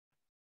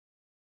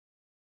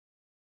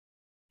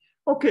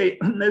Okay,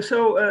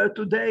 so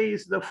today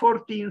is the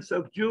 14th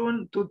of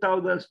June,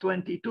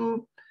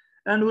 2022,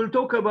 and we'll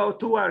talk about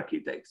two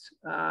architects,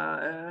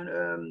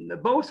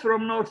 both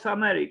from North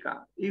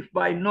America. If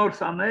by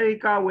North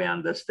America, we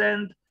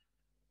understand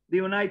the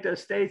United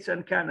States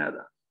and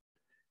Canada,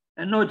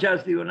 and not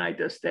just the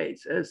United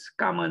States, as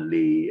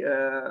commonly,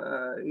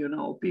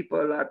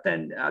 people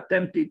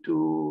attempted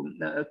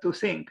to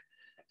think.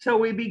 So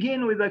we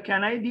begin with the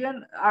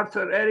Canadian,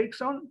 Arthur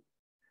Erickson,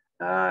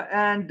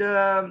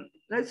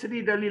 let's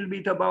read a little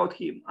bit about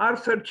him.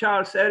 Arthur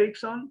Charles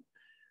Erickson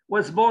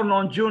was born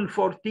on June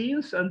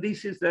 14th, and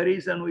this is the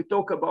reason we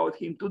talk about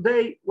him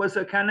today, was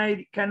a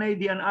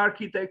Canadian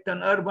architect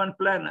and urban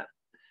planner.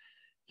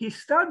 He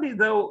studied,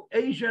 though,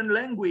 Asian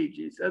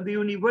languages at the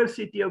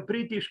University of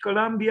British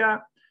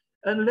Columbia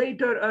and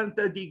later earned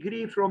a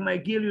degree from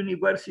McGill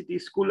University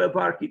School of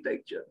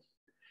Architecture.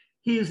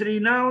 He is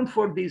renowned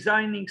for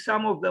designing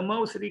some of the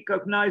most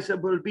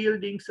recognizable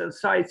buildings and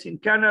sites in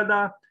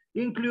Canada,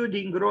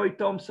 including Roy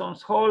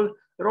Thomson's Hall,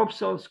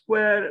 Robson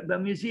Square, the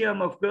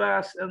Museum of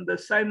Glass, and the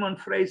Simon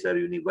Fraser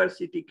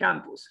University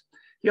campus.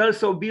 He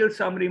also built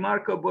some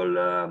remarkable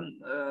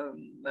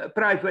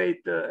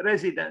private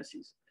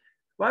residences.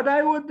 But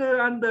I would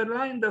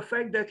underline the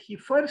fact that he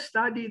first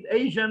studied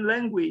Asian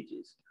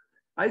languages.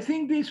 I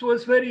think this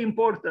was very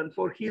important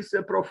for his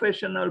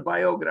professional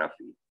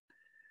biography.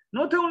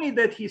 Not only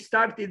that he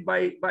started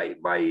by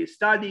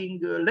studying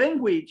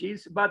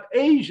languages, but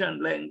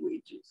Asian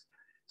languages.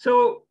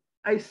 So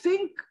I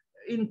think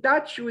in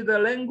touch with the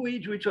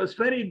language, which was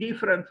very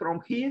different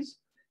from his,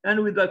 and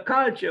with the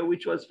culture,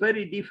 which was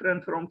very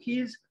different from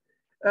his,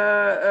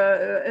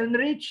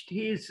 enriched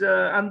his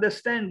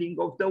understanding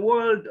of the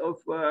world,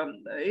 of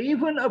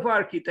even of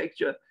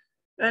architecture.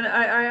 And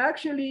I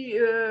actually,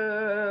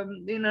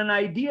 in an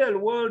ideal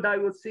world, I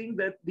would think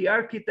that the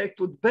architect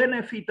would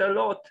benefit a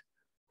lot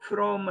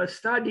from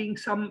studying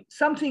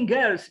something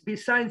else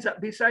besides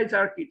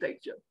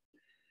architecture.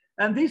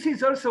 And this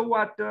is also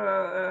what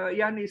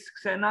Yanis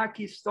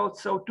Xenakis thought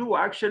so too.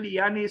 Actually,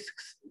 Yanis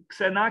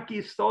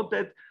Xenakis thought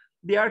that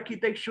the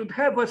architect should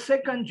have a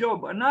second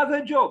job,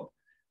 another job,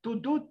 to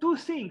do two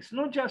things,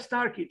 not just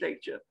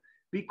architecture.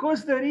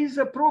 Because there is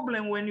a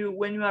problem when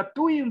you are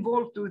too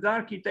involved with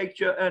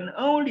architecture and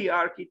only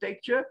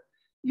architecture,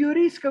 you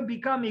risk of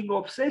becoming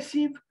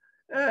obsessive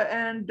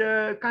and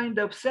kind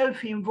of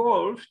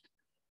self-involved,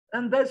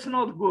 and that's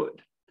not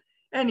good.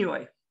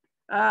 Anyway,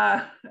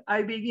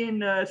 I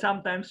begin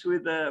sometimes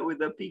with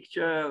a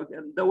picture,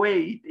 the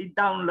way it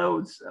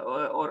downloads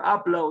or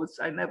uploads.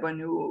 I never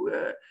knew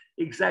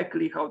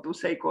exactly how to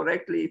say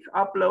correctly, if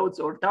uploads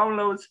or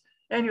downloads.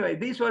 Anyway,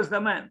 this was the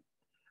man.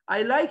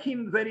 I like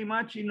him very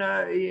much as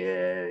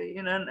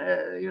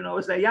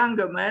a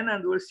younger man,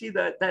 and we'll see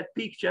that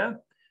picture.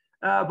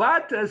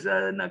 But as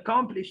an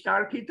accomplished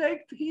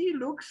architect, he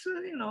looks,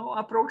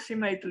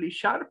 approximately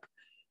sharp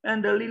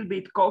and a little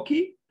bit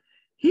cocky.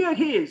 Here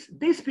he is.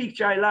 This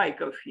picture I like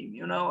of him,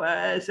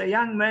 as a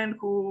young man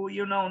who,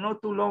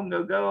 not too long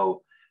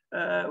ago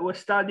was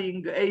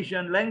studying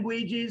Asian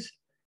languages.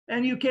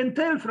 And you can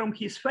tell from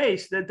his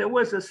face that there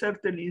was a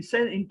certain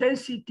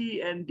intensity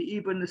and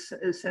even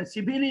a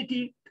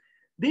sensibility.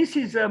 This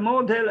is a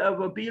model of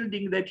a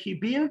building that he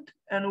built,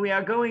 and we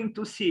are going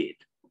to see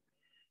it.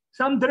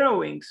 Some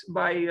drawings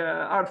by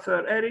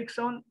Arthur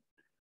Erickson.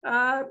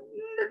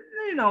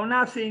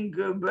 Nothing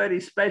very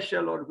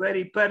special or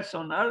very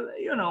personal.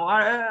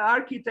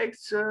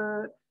 Architects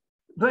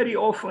very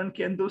often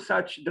can do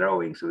such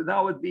drawings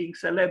without being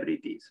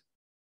celebrities.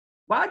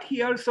 But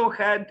he also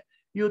had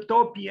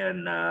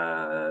utopian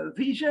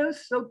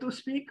visions, so to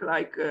speak,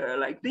 like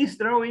this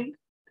drawing.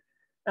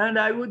 And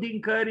I would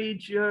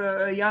encourage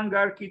young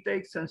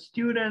architects and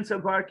students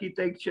of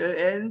architecture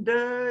and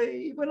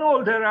even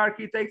older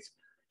architects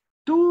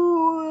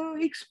to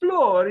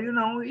explore,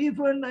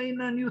 even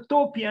in an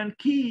utopian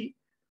key,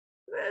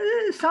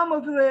 some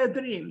of their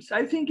dreams.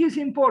 I think is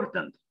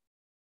important.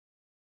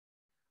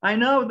 I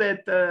know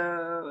that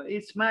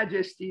Its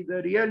Majesty,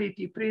 the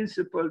reality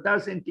principle,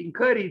 doesn't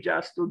encourage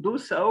us to do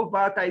so,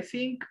 but I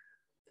think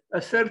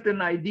a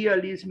certain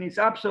idealism is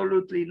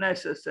absolutely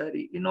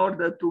necessary in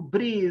order to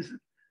breathe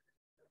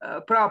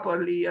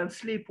properly and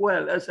sleep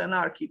well as an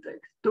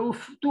architect, to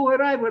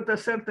arrive at a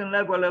certain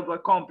level of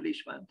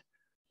accomplishment,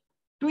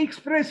 to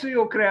express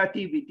your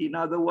creativity. In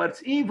other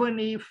words, even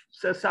if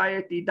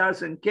society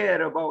doesn't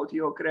care about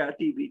your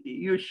creativity,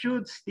 you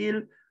should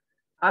still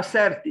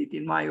assert it,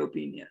 in my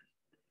opinion.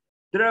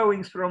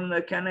 Drawings from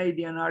the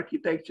Canadian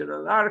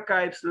Architectural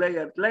Archives,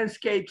 layered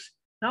landscapes.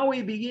 Now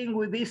we begin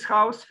with this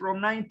house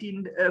from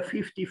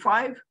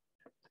 1955.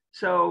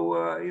 So,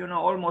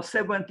 almost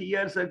 70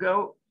 years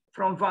ago,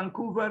 from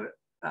Vancouver.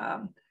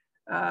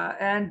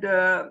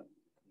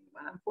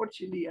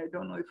 Unfortunately, I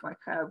don't know if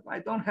I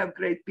don't have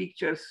great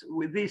pictures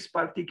with this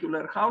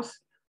particular house,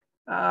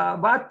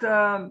 but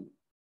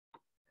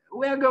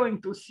we are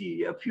going to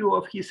see a few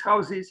of his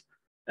houses,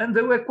 and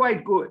they were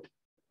quite good.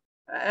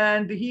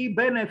 And he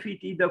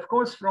benefited, of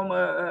course, from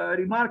a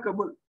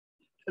remarkable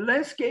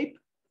landscape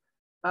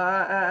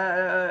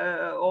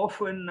of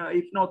often,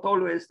 if not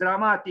always,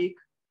 dramatic.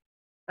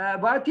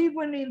 But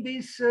even in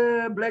this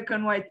black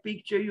and white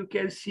picture, you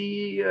can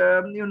see,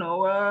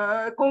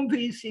 a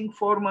convincing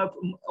form of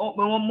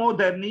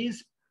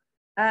modernism,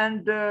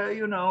 and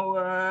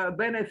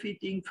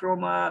benefiting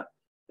from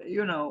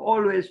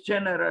always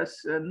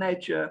generous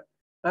nature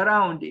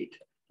around it.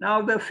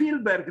 Now, the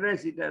Filberg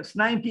residence,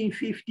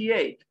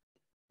 1958,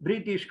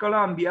 British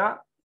Columbia.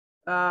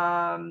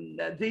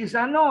 These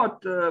are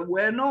not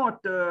were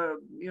not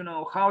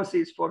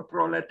houses for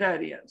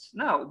proletarians.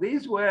 No,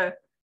 these were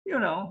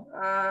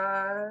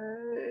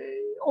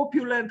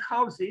opulent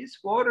houses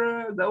for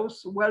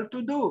those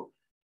well-to-do,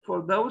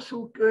 for those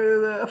who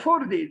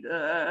afforded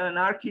an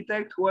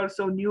architect who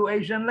also knew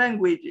Asian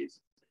languages.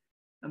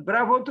 And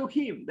bravo to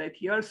him that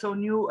he also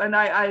knew, and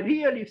I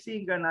really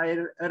think, and I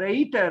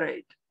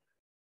reiterate,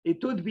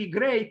 it would be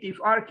great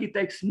if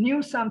architects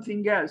knew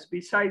something else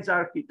besides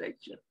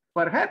architecture,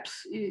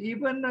 perhaps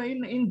even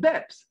in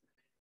depth,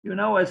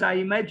 as I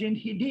imagine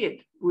he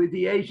did with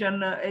the Asian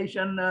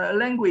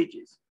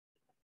languages.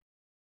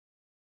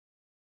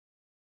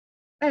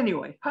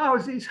 Anyway,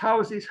 houses,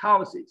 houses,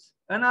 houses.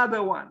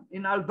 Another one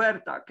in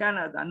Alberta,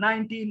 Canada,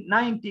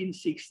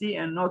 1960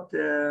 and not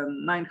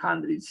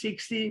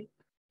 960.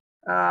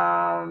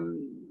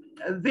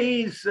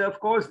 These, of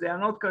course, they are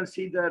not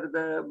considered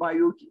by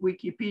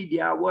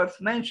Wikipedia worth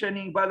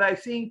mentioning, but I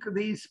think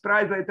these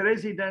private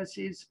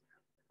residences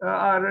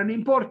are an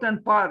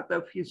important part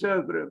of his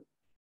oeuvre.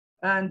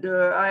 And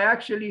I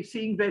actually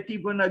think that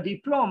even a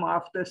diploma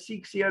after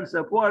 6 years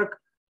of work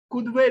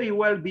could very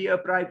well be a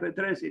private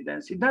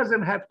residence. It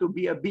doesn't have to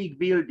be a big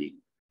building.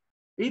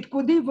 It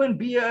could even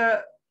be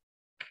a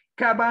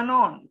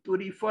cabanon, to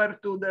refer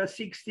to the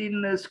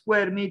 16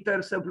 square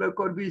meters of Le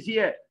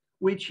Corbusier,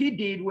 which he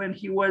did when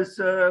he was,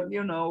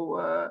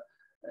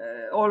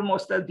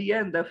 almost at the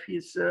end of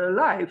his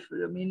life,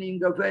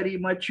 meaning a very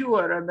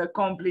mature and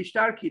accomplished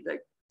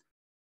architect.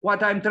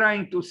 What I'm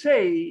trying to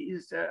say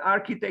is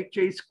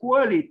architecture is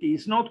quality,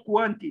 it's not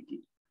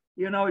quantity.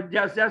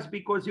 Just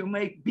because you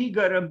make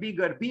bigger and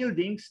bigger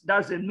buildings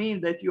doesn't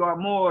mean that you are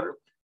more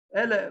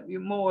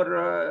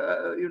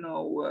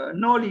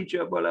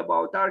knowledgeable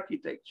about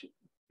architecture.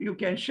 You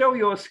can show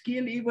your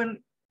skill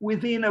even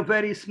within a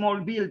very small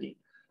building.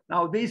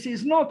 Now, this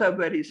is not a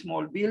very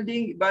small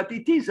building, but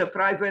it is a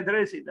private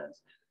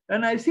residence.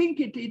 And I think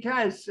it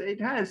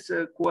has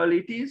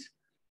qualities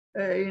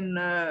in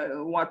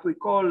what we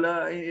call,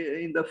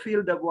 in the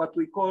field of what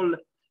we call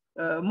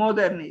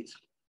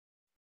modernism.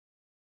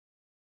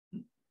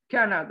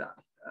 Canada,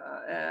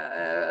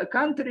 a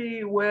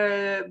country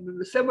where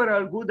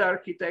several good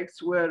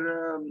architects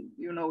were,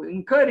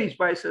 encouraged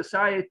by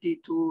society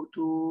to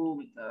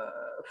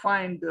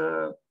find,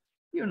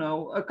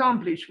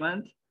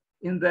 accomplishment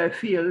in their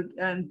field.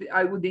 And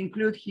I would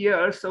include here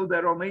also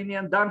the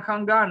Romanian Dan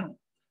Coma,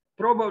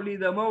 probably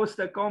the most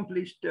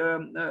accomplished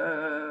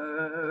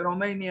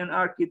Romanian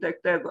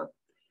architect ever.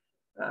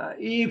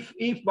 If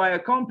by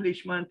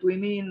accomplishment we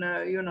mean,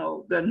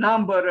 the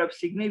number of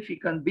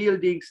significant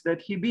buildings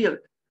that he built.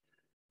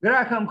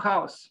 Graham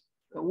House,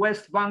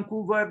 West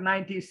Vancouver,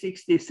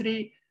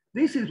 1963.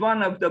 This is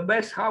one of the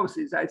best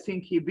houses I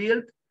think he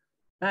built.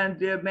 And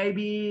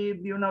maybe,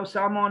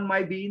 someone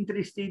might be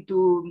interested to,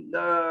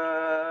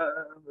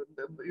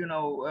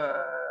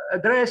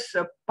 address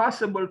a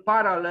possible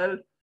parallel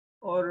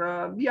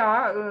or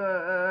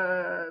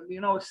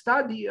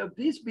study of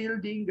this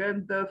building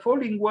and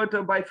Falling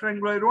Water by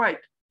Frank Lloyd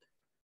Wright,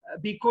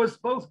 because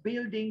both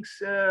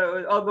buildings,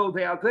 although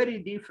they are very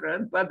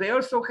different, but they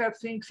also have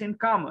things in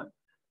common.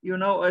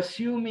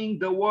 Assuming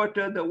the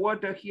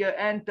water here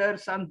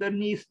enters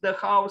underneath the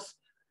house,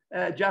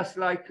 just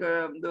like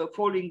the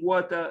Falling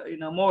Water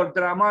in a more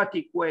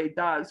dramatic way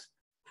does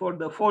for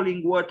the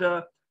Falling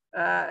Water.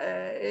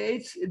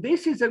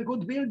 This is a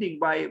good building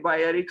by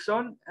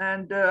Erickson,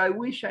 and I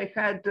wish I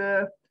had.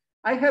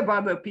 I have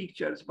other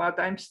pictures, but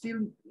I'm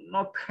still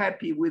not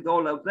happy with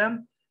all of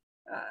them.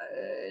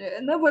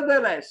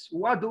 Nevertheless,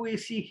 what do we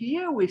see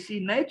here? We see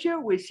nature,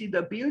 we see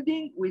the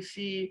building, we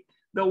see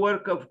the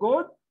work of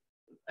God,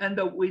 and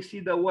we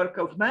see the work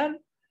of man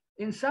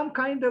in some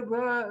kind of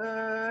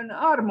an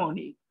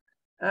harmony,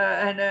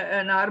 and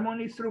an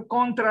harmony through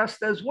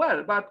contrast as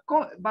well, but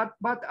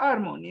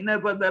harmony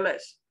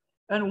nevertheless.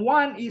 And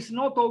one is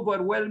not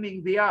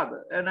overwhelming the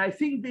other. And I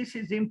think this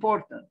is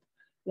important.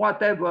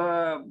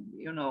 Whatever,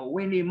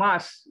 Winnie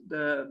Maas,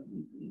 the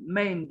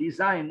main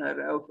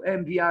designer of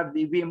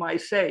MVRDV,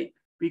 might say,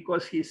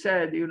 because he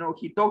said,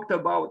 he talked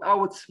about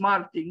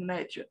outsmarting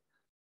nature.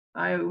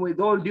 With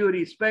all due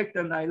respect,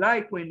 and I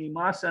like Winnie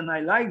Maas and I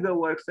like the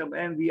works of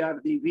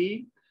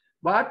MVRDV,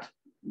 but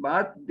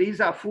these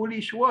are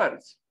foolish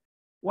words.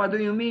 What do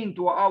you mean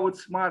to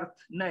outsmart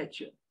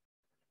nature?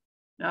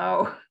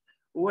 Now,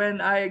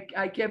 when I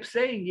kept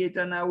saying it,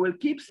 and I will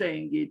keep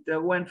saying it,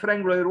 when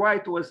Frank Lloyd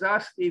Wright was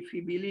asked if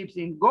he believes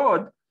in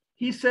God,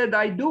 he said,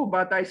 I do,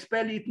 but I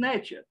spell it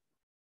nature.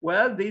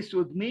 Well, this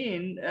would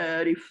mean,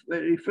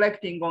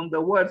 reflecting on the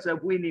words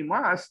of Winnie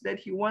Maas, that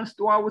he wants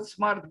to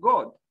outsmart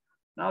God.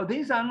 Now,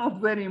 these are not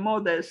very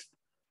modest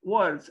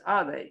words,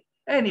 are they?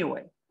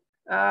 Anyway,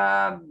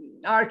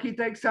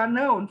 architects are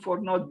known for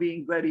not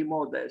being very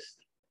modest.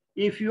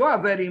 If you are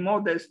very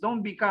modest,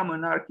 don't become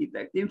an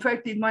architect. In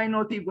fact, it might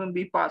not even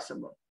be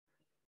possible.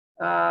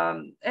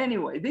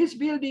 Anyway, this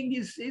building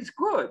is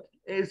good.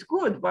 It's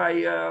good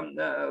by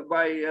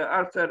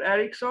Arthur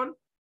Erickson,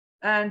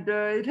 and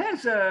it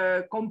has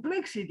a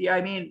complexity.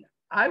 I mean,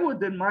 I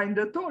wouldn't mind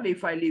at all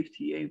if I lived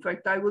here. In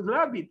fact, I would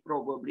love it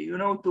probably, you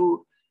know,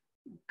 to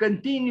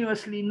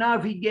continuously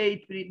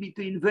navigate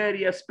between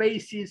various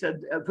spaces at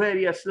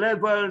various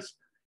levels,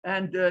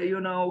 and you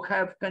know,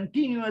 have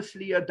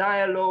continuously a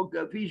dialogue,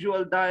 a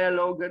visual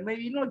dialogue, and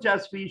maybe not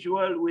just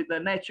visual with the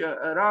nature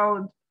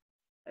around.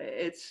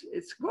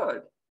 It's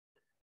good.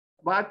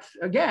 But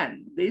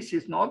again, this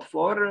is not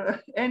for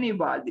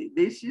anybody.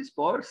 This is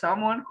for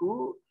someone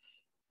who,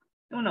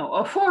 you know,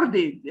 afford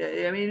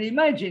it. I mean,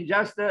 imagine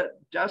just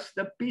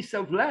a piece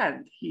of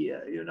land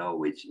here, you know,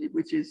 which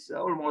is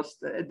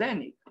almost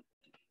Edenic.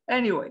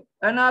 Anyway,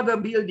 another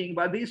building,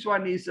 but this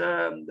one is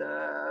a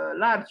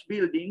large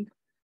building.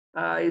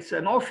 It's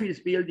an office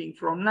building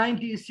from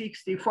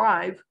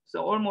 1965,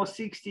 so almost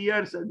 60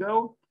 years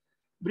ago,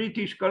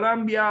 British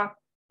Columbia.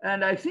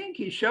 And I think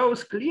he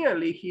shows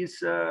clearly his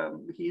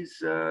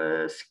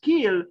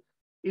skill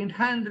in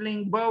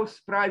handling both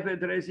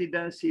private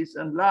residences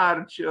and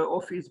large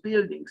office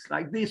buildings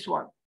like this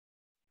one.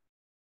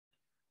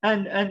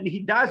 And he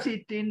does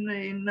it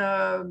in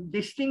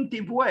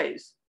distinctive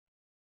ways.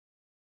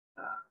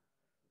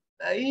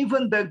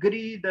 Even the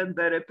grid and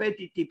the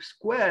repetitive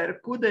square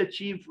could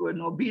achieve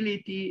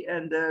nobility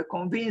and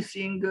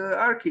convincing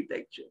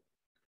architecture.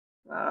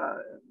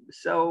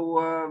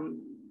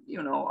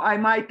 You know, I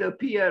might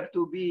appear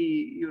to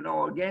be, you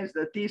know, against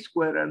the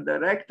T-square and the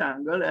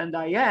rectangle, and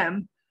I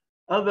am,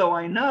 although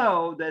I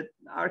know that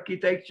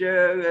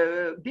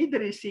architecture did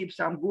receive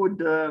some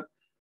good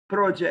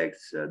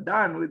projects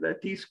done with the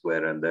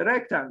T-square and the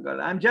rectangle.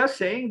 I'm just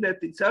saying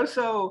that it's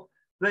also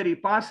very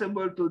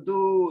possible to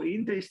do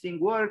interesting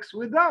works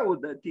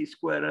without the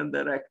T-square and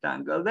the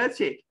rectangle. That's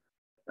it.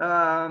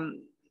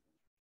 And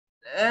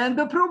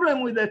the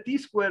problem with the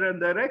T-square and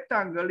the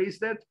rectangle is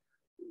that,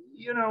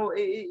 you know,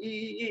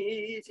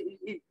 it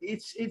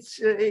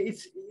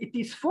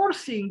is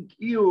forcing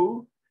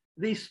you,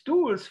 these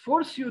tools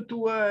force you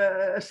to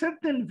a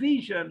certain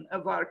vision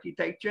of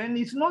architecture, and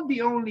it's not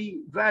the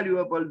only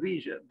valuable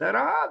vision. There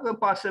are other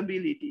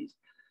possibilities.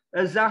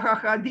 As Zaha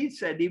Hadid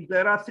said, if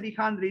there are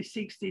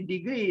 360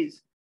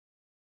 degrees,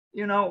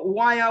 you know,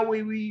 why are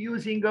we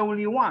using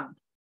only one?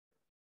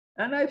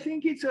 And I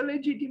think it's a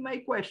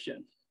legitimate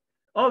question.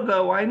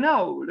 Although I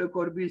know Le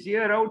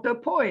Corbusier wrote a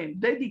poem,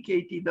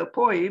 dedicated a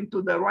poem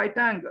to the right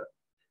angle.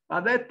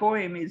 That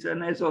poem is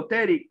an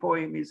esoteric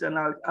poem, is an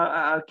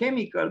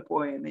alchemical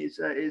poem, is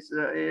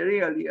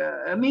really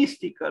a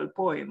mystical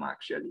poem,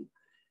 actually.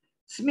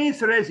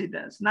 Smith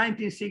Residence,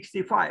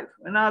 1965,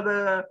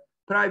 another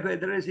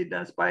private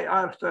residence by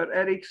Arthur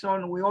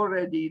Erickson. We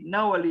already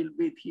know a little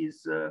bit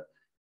his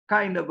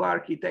kind of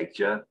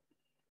architecture.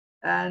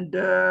 And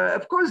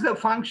of course, the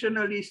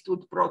functionalists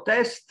would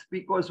protest,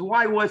 because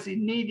why was it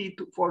needed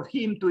for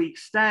him to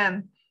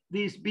extend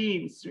these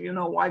beams? You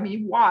know, I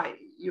mean, why?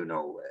 You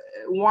know,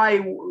 why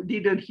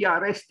didn't he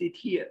arrest it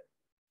here?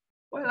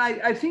 Well,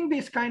 I think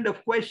these kind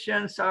of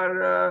questions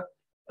are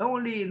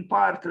only in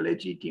part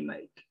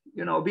legitimate,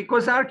 you know,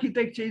 because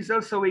architecture is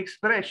also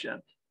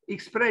expression,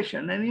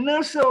 and it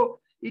also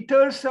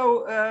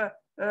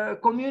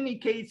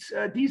communicates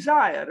a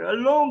desire, a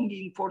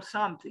longing for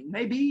something,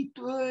 maybe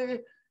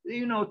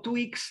you know, to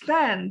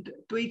extend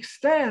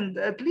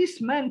at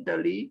least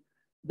mentally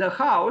the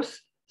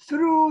house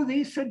through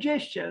these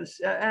suggestions.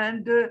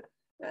 And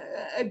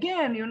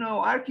again, you know,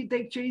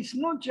 architecture is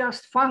not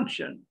just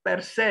function per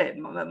se,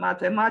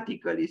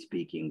 mathematically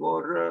speaking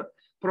or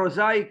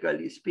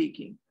prosaically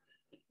speaking.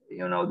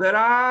 You know, there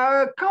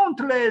are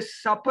countless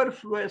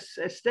superfluous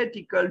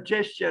aesthetical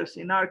gestures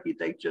in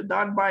architecture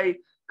done by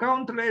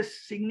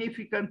countless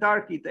significant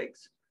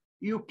architects.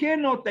 You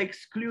cannot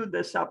exclude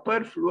the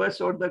superfluous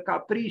or the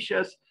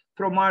capricious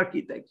from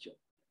architecture.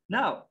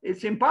 No,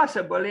 it's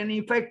impossible. And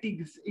in fact,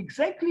 it's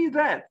exactly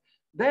that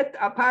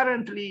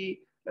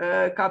apparently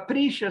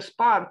capricious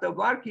part of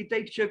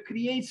architecture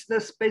creates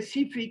the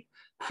specific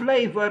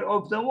flavor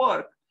of the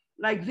work.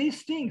 Like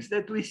these things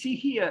that we see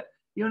here,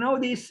 you know,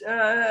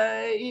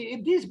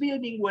 if this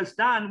building was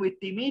done with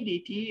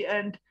timidity,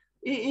 and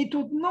it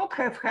would not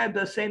have had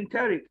the same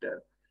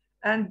character.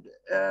 And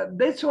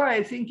that's why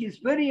I think it's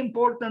very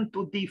important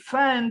to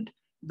defend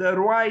the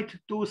right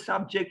to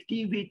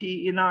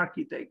subjectivity in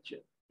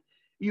architecture.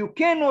 You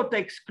cannot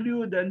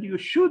exclude, and you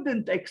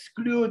shouldn't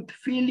exclude,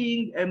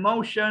 feeling,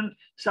 emotion,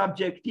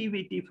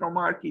 subjectivity from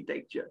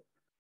architecture.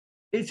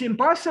 It's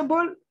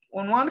impossible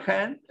on one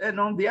hand, and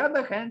on the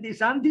other hand,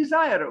 it's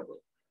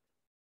undesirable.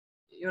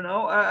 You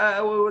know,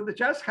 we would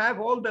just have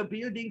all the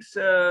buildings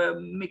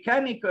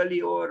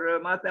mechanically or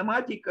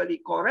mathematically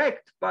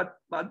correct, but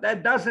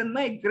that doesn't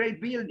make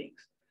great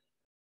buildings.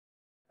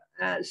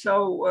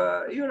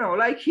 You know,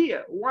 like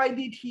here, why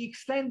did he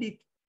extend it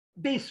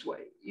this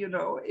way,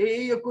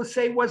 you could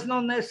say was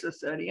not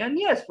necessary. And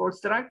yes, for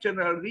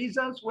structural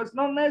reasons was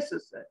not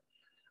necessary.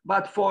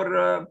 But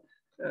for,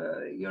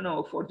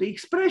 for the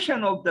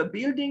expression of the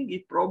building,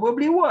 it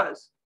probably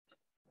was.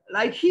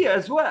 Like here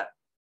as well,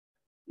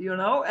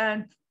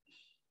 and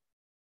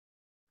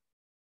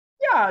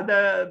yeah,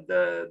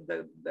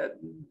 the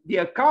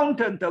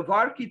accountant of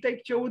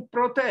architecture would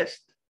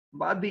protest.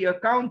 But the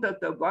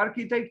accountant of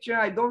architecture,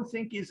 I don't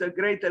think is a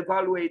great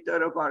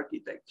evaluator of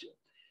architecture.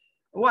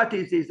 What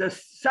is this? The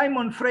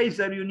Simon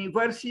Fraser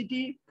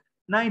University,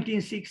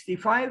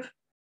 1965,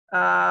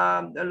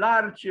 a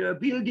large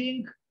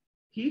building.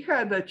 He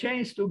had a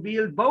chance to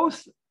build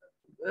both,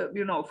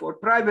 for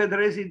private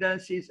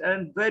residences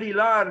and very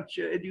large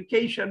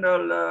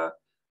educational,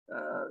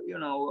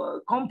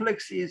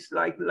 complexes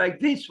like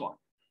this one.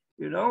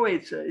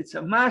 It's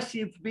a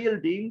massive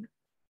building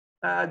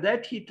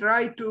that he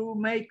tried to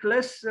make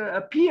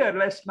appear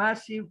less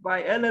massive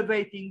by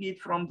elevating it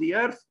from the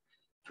earth,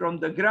 from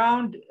the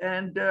ground,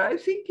 and I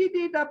think he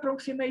did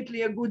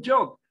approximately a good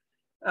job.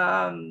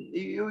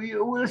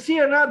 You will see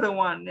another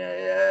one.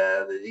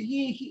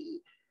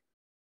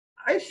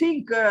 I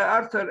think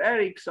Arthur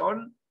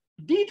Erickson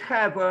did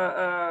have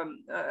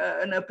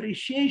an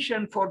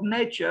appreciation for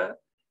nature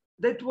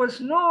that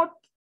was not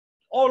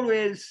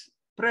always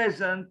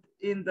present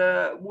in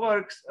the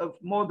works of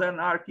modern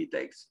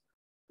architects.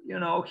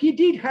 He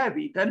did have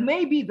it, and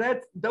maybe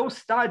that those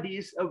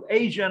studies of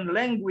Asian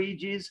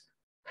languages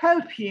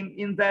help him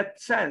in that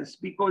sense,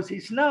 because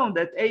it's known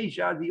that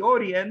Asia, the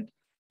Orient,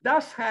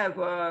 does have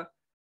a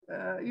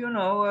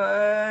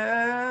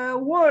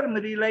warm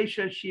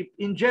relationship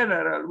in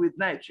general with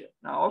nature.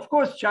 Now, of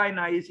course,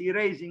 China is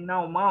erasing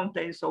now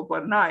mountains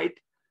overnight,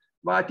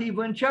 but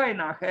even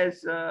China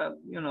has,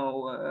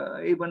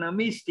 even a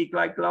mystic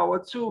like Lao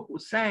Tzu who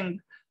sang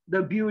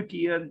the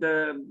beauty and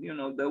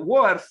the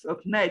worth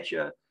of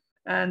nature.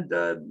 And,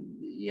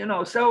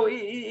 so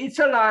it's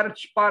a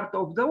large part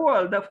of the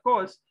world, of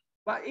course,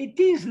 but it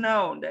is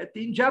known that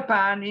in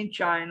Japan, in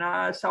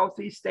China,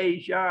 Southeast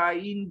Asia,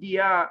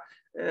 India,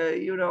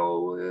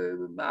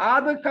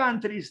 other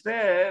countries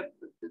there,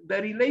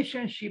 the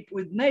relationship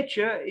with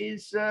nature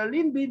is a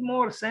little bit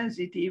more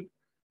sensitive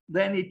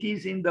than it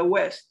is in the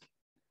West.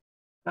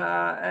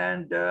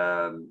 I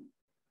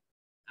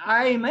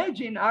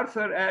imagine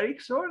Arthur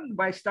Erickson,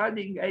 by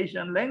studying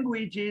Asian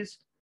languages,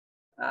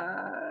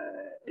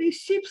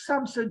 received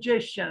some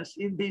suggestions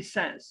in this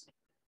sense.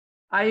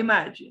 I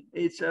imagine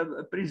it's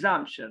a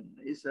presumption,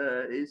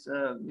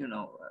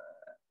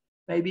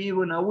 maybe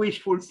even a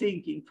wishful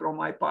thinking from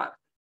my part.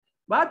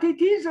 But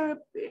it is a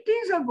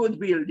good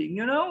building,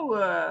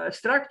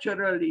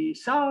 structurally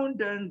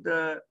sound and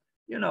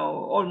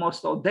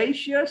almost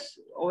audacious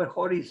or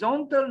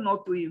horizontal,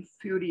 not to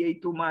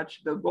infuriate too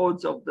much the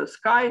gods of the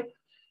sky.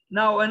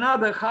 Now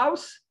another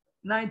house,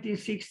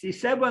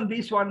 1967,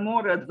 this one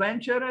more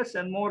adventurous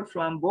and more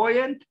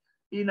flamboyant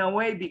in a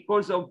way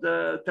because of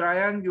the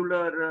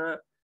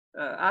triangular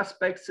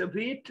aspects of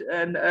it,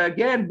 and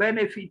again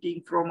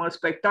benefiting from a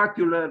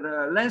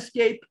spectacular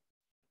landscape,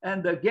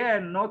 and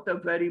again not a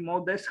very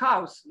modest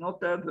house,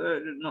 not a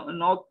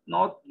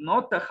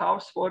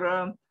house for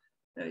a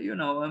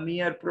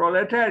mere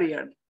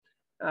proletarian,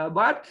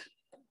 but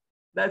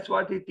that's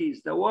what it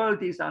is. The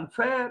world is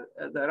unfair.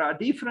 There are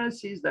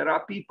differences. There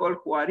are people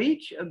who are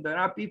rich and there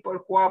are people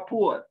who are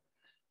poor.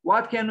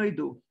 What can we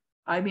do?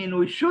 I mean,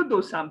 we should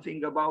do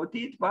something about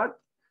it, but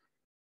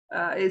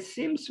it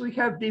seems we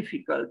have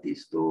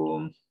difficulties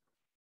to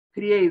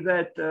create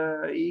that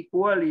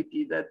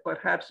equality that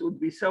perhaps would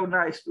be so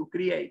nice to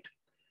create.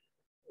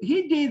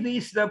 He did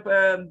this,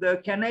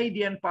 the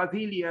Canadian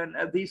Pavilion,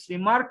 this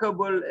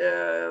remarkable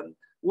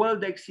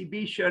World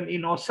Exhibition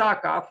in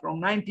Osaka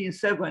from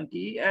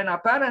 1970, and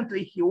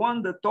apparently he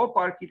won the top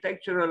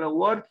architectural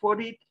award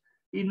for it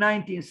in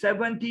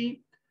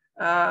 1970.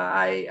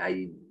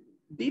 I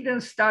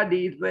didn't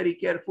study it very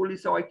carefully,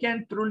 so I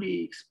can't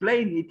truly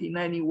explain it in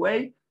any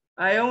way.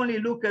 I only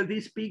look at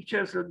these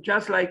pictures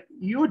just like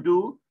you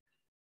do,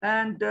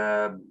 and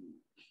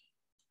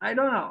I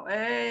don't know,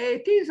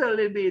 it is a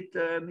little bit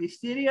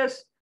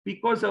mysterious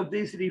because of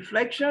these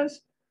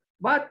reflections,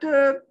 but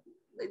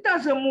it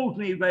doesn't move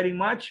me very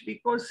much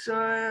because,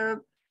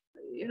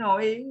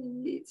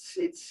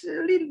 it's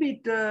a little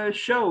bit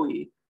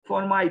showy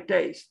for my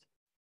taste.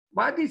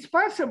 But it's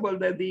possible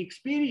that the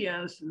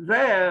experience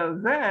there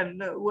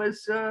then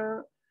was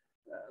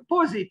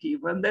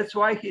positive, and that's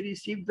why he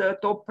received the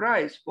top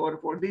prize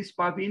for this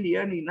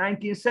pavilion in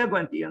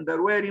 1970. And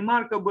there were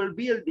remarkable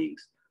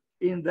buildings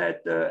in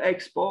that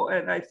expo,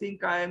 and I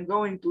think I am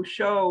going to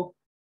show,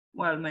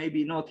 well,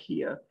 maybe not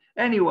here.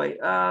 Anyway,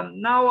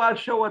 now I'll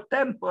show a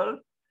temple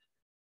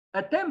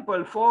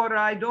for,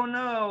 I don't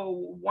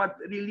know what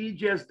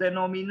religious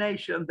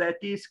denomination that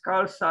is,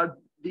 Khalsa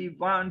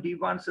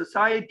Divan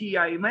Society.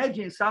 I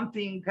imagine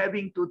something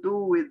having to do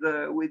with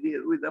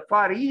the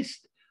Far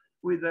East,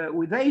 with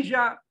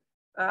Asia.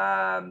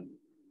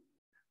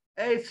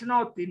 It's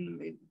not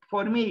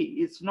for me,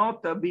 it's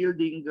not a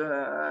building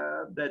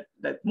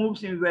that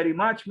moves me very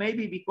much,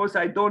 maybe because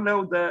I don't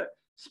know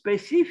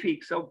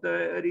specifics of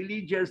the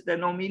religious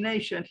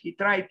denomination. He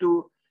tried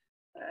to,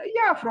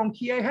 yeah, from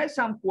here has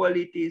some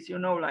qualities, you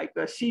know, like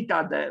a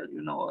citadel,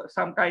 you know,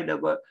 some kind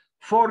of a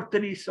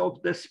fortress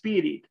of the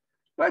spirit.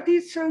 But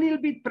it's a little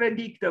bit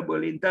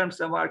predictable in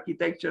terms of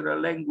architectural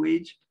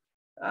language.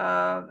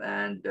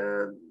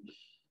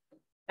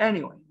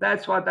 Anyway,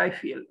 that's what I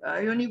feel.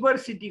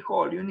 University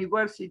Hall,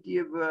 University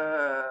of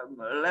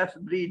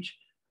Lethbridge,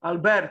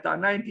 Alberta,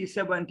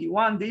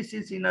 1971. This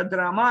is in a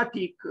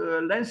dramatic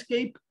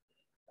landscape.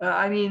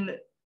 I mean,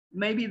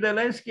 maybe the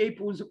landscape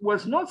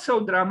was not so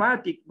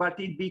dramatic, but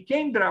it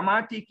became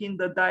dramatic in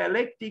the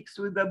dialectics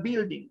with the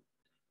building.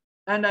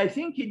 And I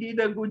think he did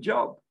a good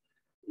job.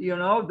 You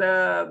know,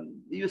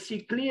 you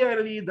see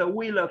clearly the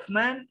will of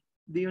man,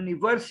 the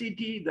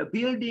university, the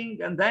building,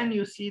 and then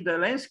you see the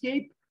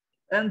landscape,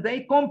 and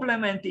they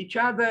complement each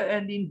other.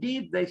 And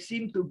indeed, they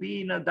seem to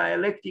be in a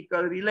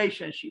dialectical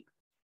relationship.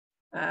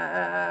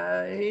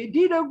 He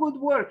did a good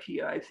work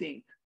here, I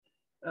think,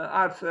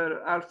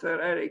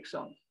 Arthur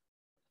Erickson.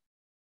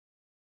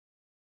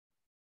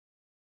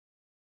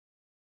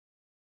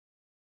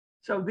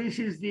 So this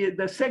is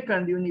the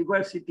second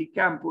university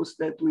campus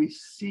that we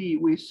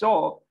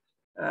saw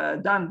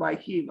done by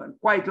him, and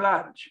quite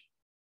large.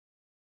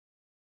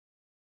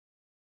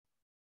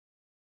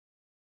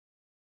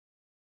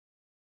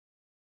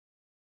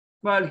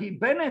 Well, he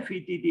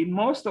benefited in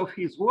most of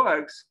his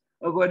works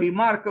of a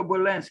remarkable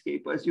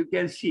landscape, as you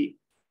can see.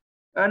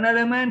 An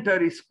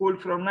elementary school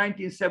from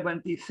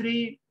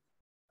 1973.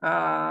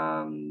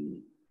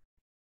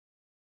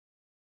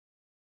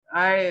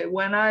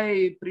 When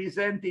I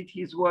presented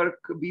his work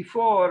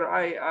before,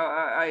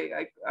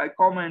 I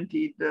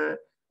commented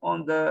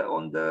on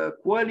the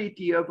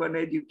quality of an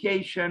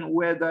education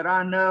where there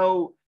are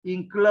no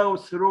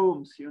enclosed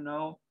rooms, you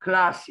know,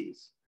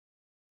 classes,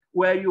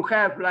 where you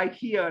have, like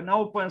here, an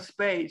open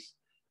space.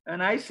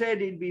 And I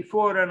said it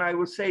before, and I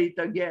will say it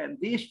again.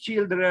 These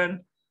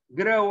children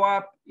grow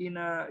up in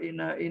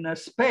a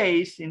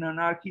space, in an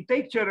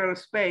architectural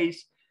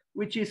space,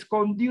 which is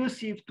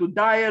conducive to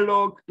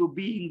dialogue, to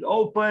being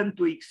open,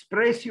 to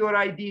express your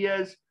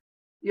ideas.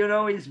 You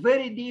know, it's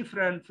very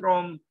different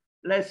from,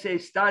 let's say,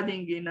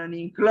 studying in an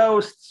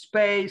enclosed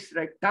space,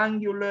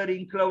 rectangular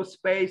enclosed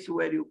space,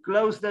 where you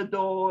close the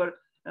door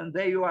and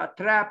there you are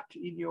trapped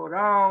in your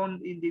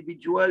own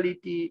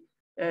individuality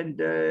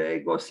and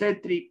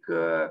egocentric,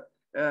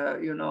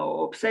 you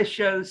know,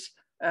 obsessions.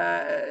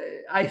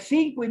 I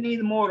think we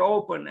need more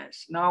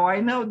openness. Now,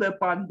 I know the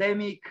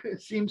pandemic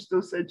seems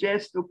to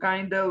suggest to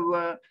kind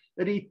of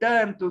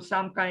return to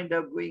some kind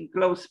of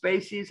enclosed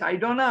spaces. I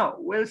don't know,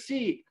 we'll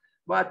see.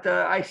 But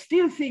I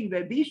still think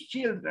that these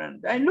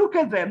children, and look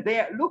at them,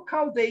 look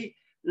how they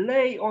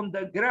lay on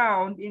the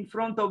ground in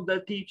front of the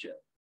teacher.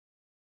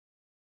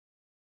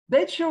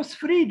 That shows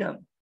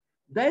freedom.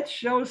 That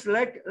shows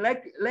lack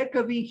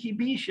of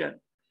inhibition.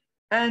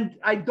 And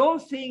I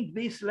don't think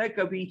this lack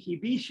of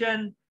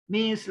inhibition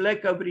means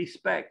lack of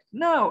respect.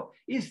 No,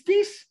 it's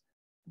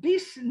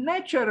this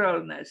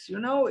naturalness, you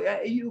know,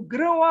 you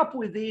grow up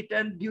with it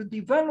and you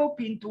develop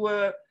into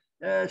a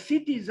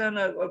citizen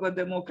of a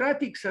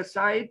democratic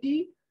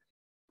society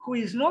who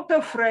is not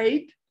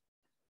afraid,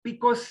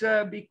 because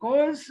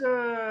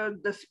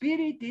the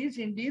spirit is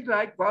indeed,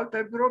 like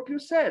Walter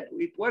Gropius said,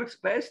 it works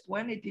best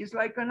when it is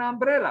like an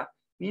umbrella,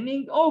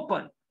 meaning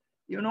open.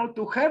 You know,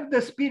 to have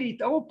the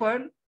spirit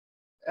open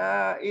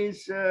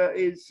is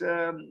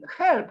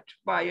helped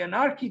by an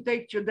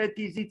architecture that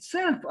is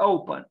itself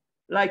open,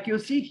 like you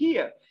see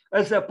here,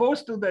 as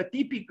opposed to the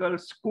typical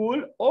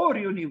school or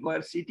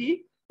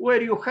university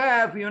where you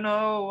have, you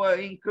know,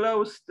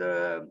 enclosed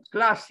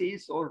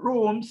classes or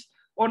rooms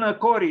on a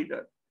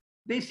corridor.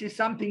 This is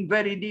something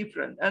very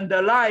different, and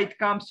the light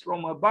comes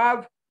from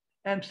above,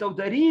 and so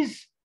there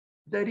is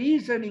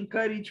an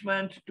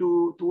encouragement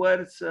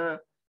towards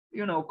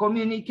you know,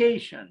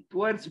 communication,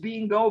 towards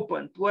being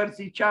open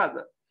towards each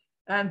other,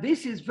 and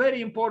this is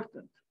very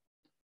important.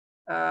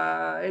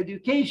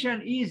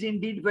 Education is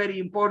indeed very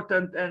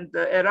important, and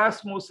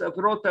Erasmus of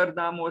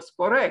Rotterdam was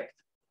correct.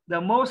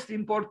 The most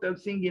important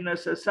thing in a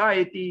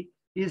society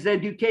is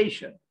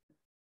education.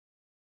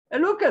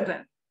 And look at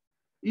them.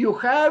 You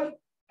have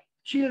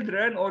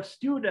children or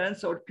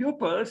students or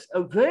pupils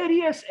of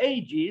various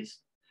ages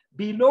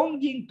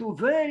belonging to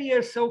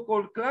various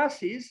so-called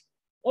classes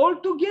all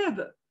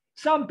together.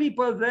 Some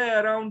people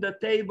there around the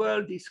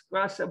table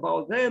discuss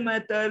about their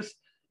matters,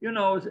 you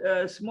know,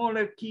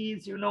 smaller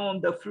kids, you know,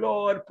 on the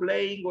floor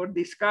playing or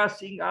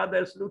discussing,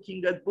 others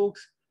looking at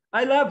books.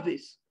 I love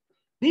this.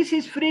 This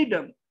is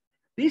freedom.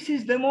 This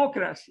is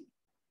democracy.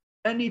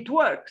 And it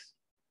works.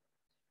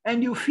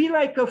 And you feel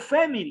like a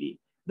family.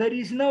 There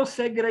is no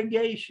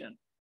segregation.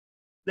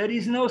 There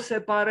is no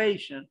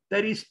separation.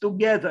 There is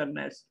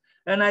togetherness.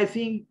 And I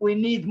think we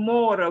need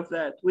more of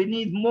that. We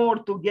need more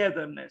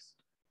togetherness.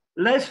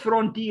 Less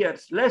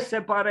frontiers, less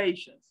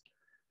separations.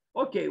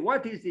 Okay,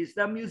 what is this?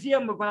 The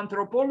Museum of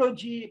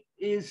Anthropology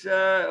is,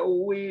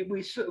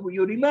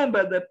 you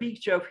remember the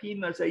picture of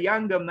him as a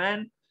younger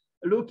man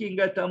looking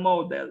at a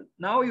model.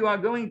 Now you are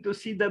going to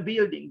see the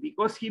building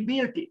because he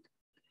built it.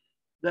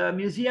 the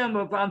Museum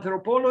of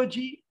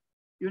Anthropology,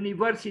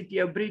 University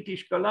of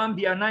British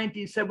Columbia,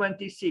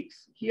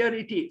 1976. Here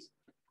it is.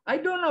 I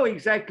don't know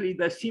exactly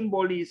the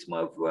symbolism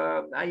of,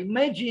 I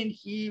imagine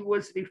he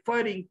was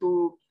referring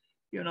to,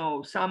 you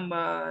know,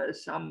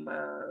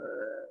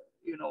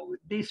 you know,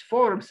 these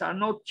forms are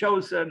not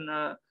chosen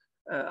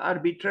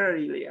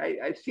arbitrarily.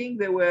 I think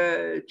they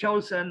were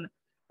chosen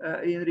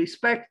in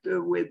respect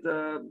with,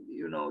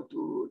 you know,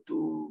 to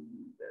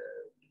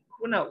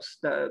who knows,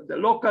 the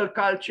local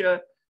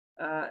culture,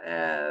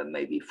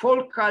 maybe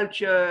folk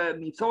culture,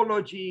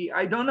 mythology,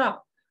 I don't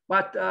know.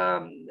 But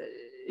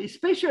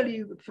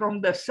especially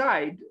from the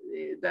side,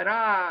 there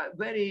are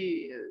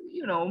very,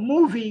 you know,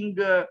 moving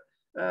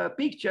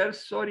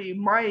pictures. Sorry,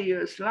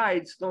 my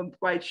slides don't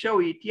quite show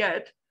it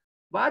yet.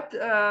 But,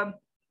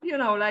 you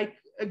know, like,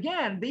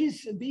 again,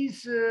 these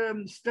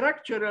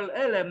structural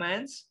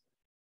elements,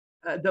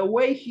 the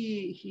way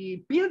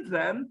he built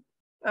them,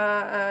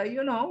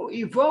 you know,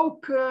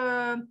 evoke,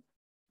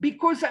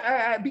 because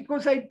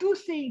I do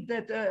think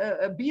that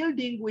a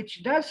building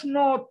which does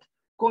not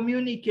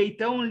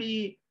communicate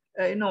only,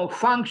 you know,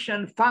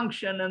 function,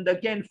 and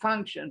again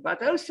function,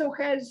 but also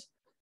has,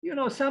 you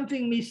know,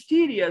 something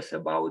mysterious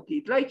about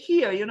it. Like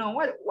here, you know,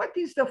 what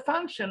is the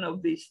function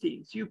of these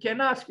things? You can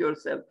ask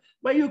yourself,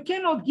 but you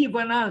cannot give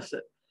an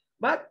answer.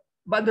 But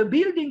the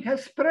building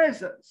has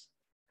presence.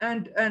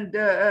 And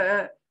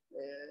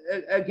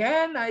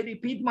again, I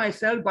repeat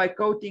myself by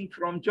quoting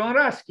from John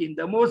Ruskin: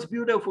 the most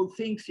beautiful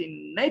things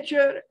in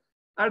nature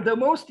are the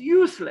most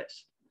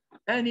useless.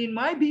 And it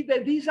might be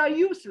that these are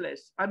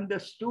useless,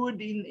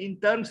 understood in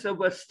terms of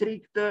a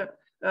strict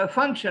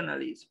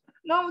functionalism.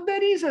 Now,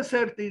 there is a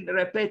certain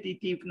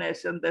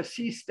repetitiveness in the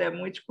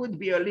system, which could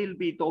be a little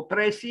bit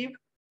oppressive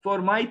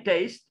for my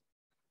taste.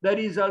 There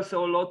is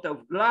also a lot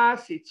of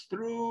glass, it's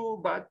true,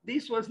 but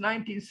this was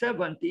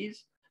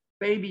 1970s.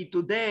 Maybe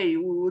today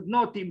we would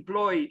not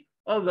employ,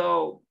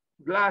 although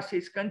glass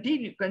is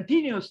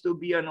continues to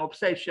be an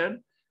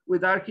obsession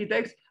with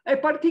architects. I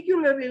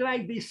particularly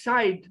like this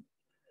side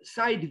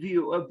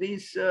view of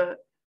this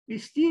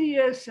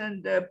mysterious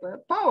and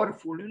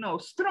powerful, you know,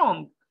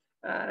 strong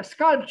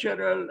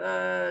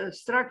sculptural,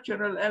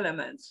 structural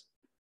elements.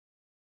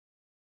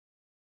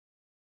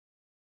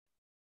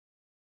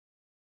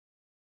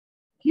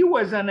 He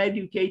was an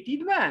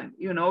educated man,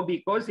 you know,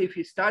 because if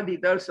he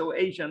studied also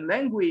Asian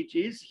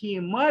languages, he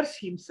immersed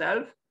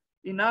himself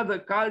in other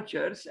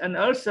cultures and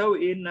also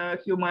in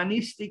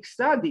humanistic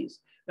studies.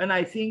 And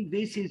I think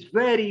this is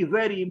very,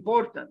 very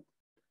important,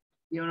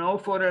 you know,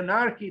 for an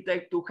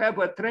architect to have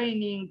a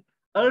training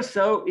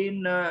also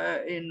in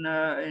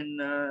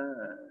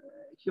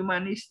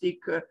humanistic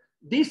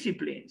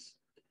disciplines.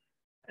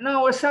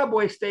 Now, a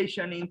subway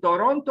station in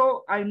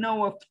Toronto, I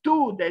know of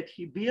two that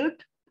he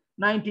built,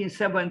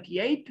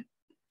 1978,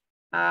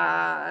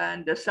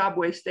 and the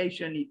subway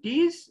station it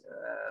is,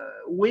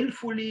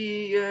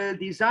 willfully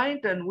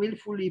designed and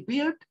willfully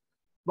built,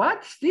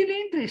 but still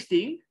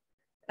interesting.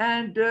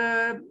 And,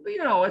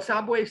 you know, a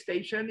subway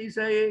station is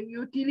a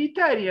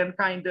utilitarian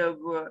kind of,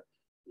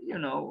 you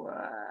know,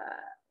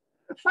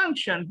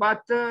 function,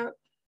 but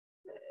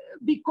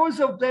because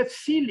of that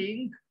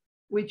ceiling,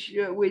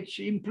 which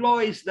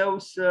employs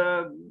those,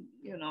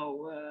 you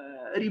know,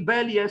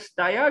 rebellious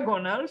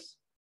diagonals,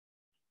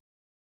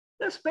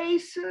 the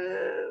space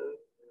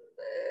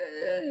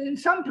in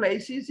some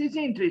places is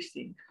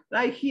interesting,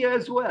 like here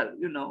as well,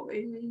 you know.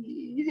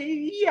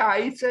 Yeah,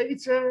 it's a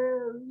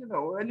you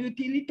know, an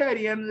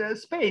utilitarian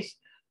space,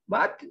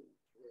 but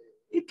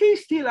it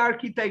is still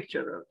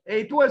architectural.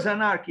 It was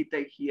an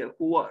architect here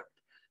who worked.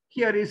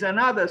 Here is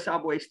another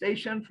subway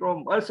station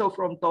also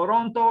from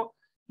Toronto,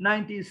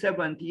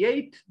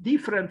 1978,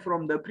 different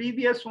from the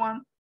previous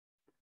one.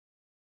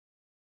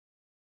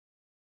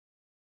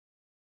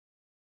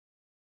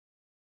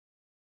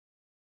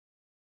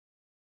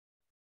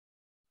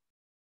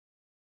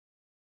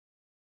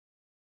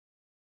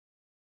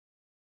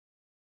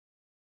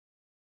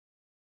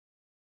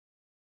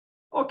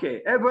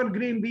 Okay,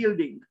 Evergreen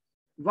Building,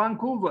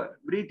 Vancouver,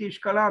 British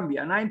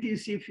Columbia,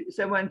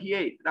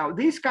 1978. Now,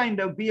 this kind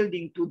of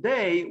building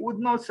today would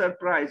not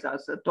surprise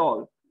us at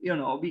all, you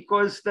know,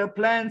 because the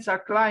plants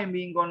are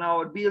climbing on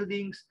our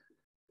buildings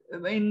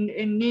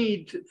in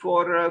need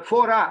for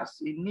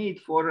us, in need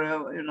for,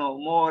 you know,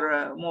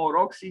 more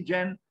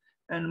oxygen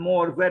and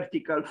more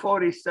vertical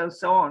forests and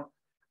so on.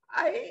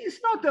 It's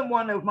not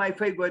one of my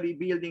favorite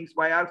buildings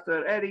by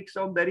Arthur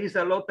Erickson. There is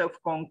a lot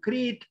of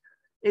concrete.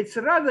 It's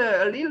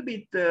rather a little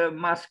bit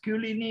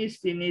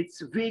masculinist in its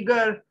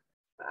vigor,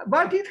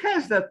 but it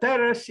has the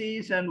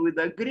terraces, and with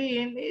the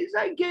green is,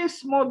 I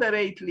guess,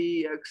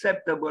 moderately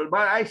acceptable.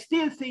 But I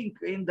still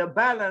think in the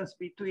balance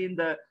between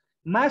the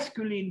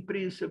masculine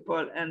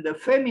principle and the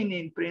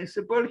feminine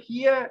principle,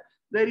 here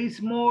there is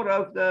more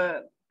of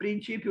the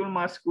principium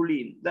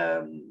masculine,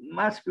 the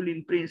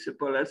masculine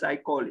principle, as I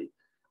call it,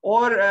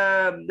 or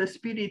the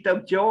spirit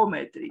of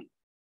geometry.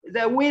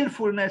 The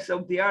willfulness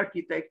of the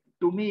architect,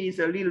 to me, is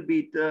a little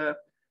bit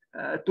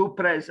too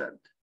present.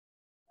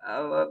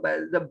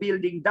 But the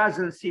building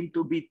doesn't seem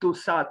to be too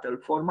subtle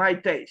for my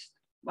taste.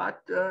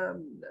 but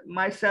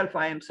myself,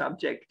 I am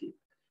subjective.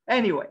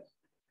 Anyway,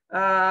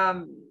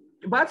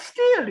 but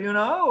still, you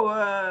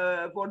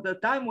know, for the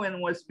time when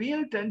it was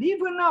built, and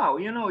even now,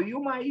 you know,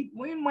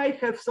 we might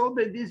have thought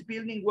that this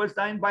building was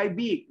done by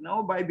Big,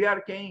 no, by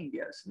Bjarke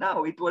Ingels.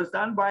 No, it was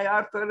done by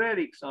Arthur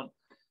Erickson,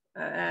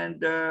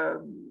 and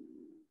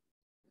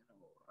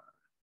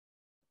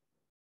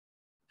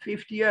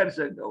 50 years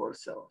ago or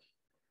so.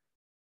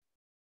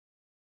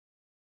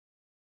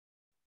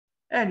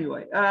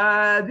 Anyway,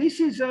 this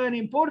is an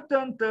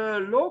important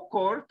law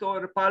court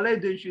or Palais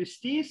de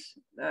Justice,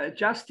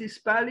 Justice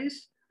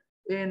Palace,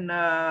 in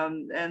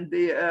and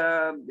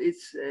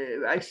it's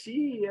I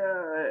see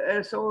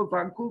also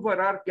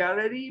Vancouver Art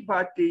Gallery,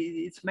 but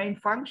its main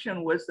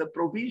function was the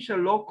provincial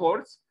law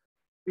courts,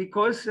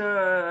 because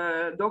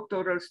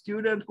doctoral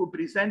student who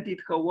presented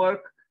her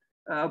work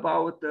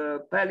about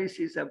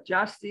palaces of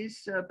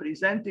justice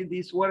presented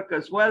this work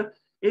as well.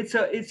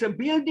 It's a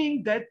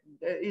building that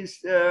is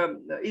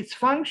its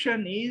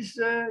function is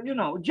you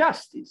know,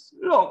 justice,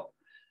 law,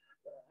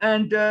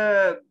 and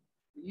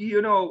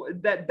you know,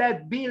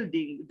 that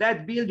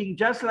building,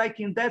 just like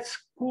in that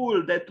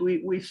school that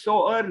we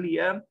saw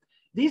earlier,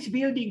 this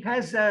building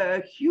has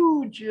a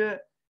huge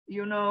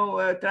you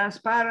know,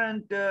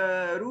 transparent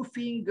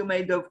roofing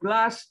made of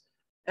glass.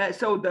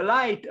 So the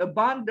light,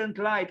 abundant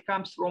light,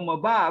 comes from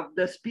above.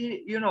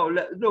 You know,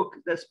 look,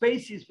 the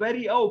space is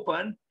very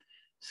open.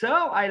 So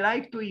I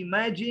like to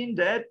imagine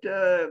that,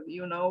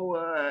 you know,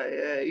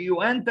 you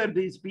enter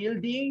this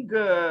building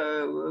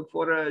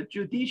for a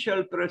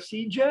judicial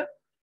procedure,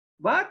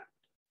 but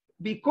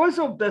because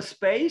of the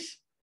space,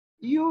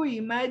 you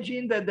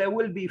imagine that there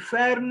will be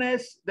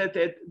fairness, that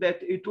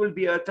it will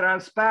be a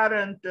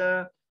transparent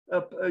a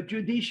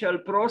judicial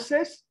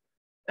process.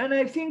 And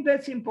I think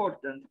that's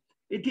important.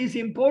 It is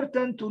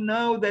important to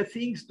know that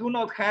things do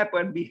not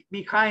happen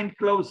behind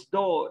closed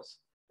doors,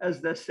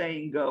 as the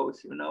saying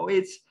goes. You know,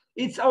 it's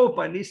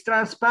open, it's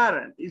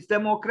transparent, it's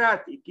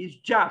democratic, it's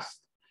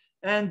just.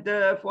 And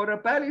for a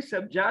Palace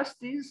of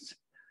Justice,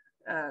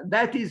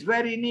 that is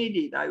very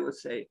needed, I would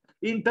say.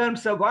 In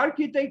terms of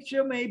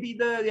architecture, maybe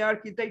the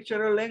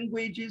architectural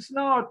language is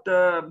not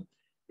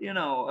you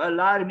know,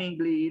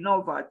 alarmingly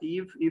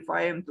innovative, if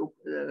I am to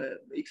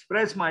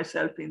express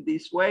myself in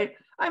this way.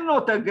 I'm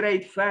not a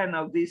great fan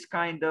of this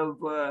kind of,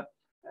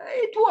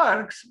 it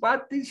works,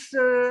 but it's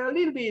a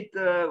little bit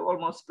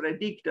almost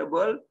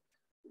predictable.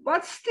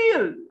 But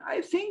still,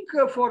 I think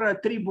for a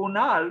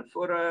tribunal,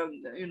 for a,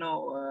 you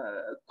know,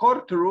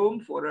 courtroom,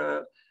 for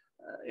a,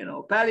 you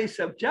know, Palace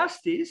of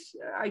Justice,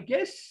 I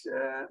guess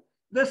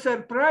the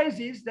surprise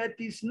is that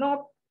it's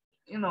not,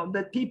 you know,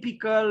 the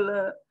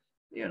typical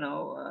you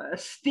know,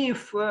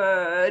 stiff,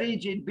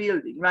 rigid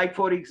building. Like,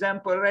 for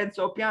example,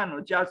 Renzo Piano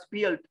just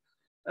built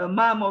a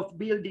mammoth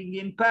building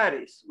in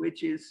Paris,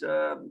 which is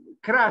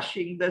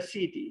crushing the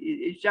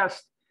city. It's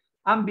just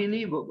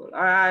unbelievable.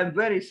 I'm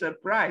very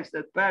surprised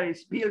that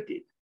Paris built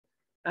it,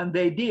 and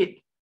they did.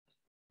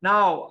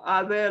 Now,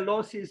 are there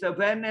losses of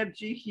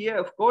energy here?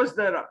 Of course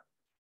there are.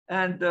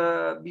 And,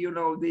 you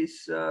know,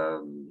 this,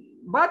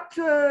 but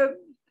I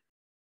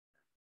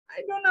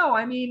don't know,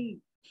 I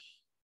mean,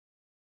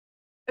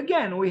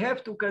 again, we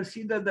have to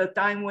consider the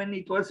time when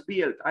it was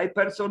built. I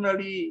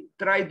personally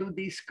try to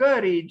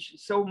discourage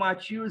so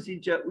much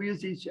usage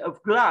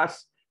of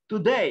glass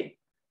today.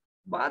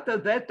 But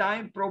at that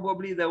time,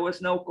 probably there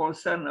was no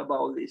concern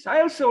about this.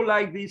 I also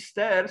like these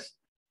stairs,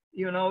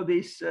 you know,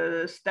 these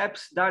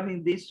steps done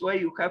in this way.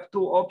 You have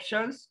two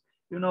options,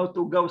 you know,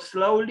 to go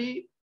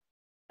slowly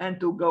and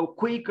to go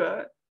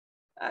quicker.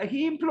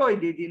 He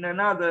employed it in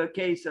another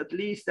case, at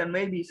least, and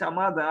maybe some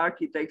other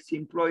architects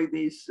employ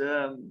this,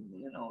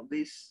 you know,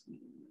 this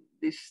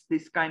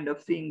kind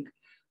of thing.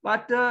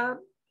 But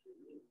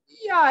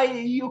yeah,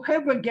 you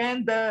have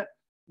again the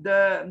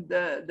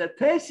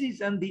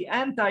thesis and the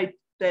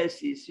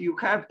antithesis. You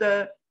have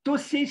the two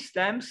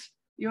systems,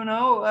 you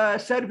know,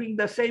 serving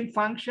the same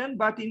function,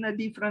 but in a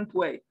different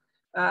way.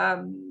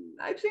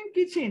 I think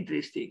it's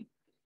interesting.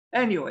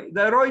 Anyway,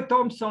 the Roy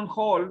Thompson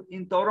Hall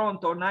in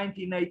Toronto,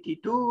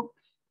 1982.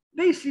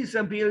 This is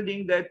a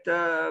building that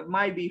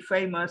might be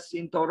famous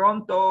in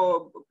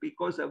Toronto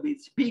because of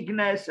its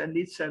bigness and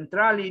its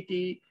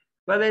centrality,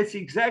 but it's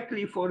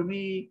exactly for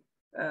me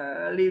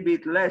a little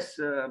bit less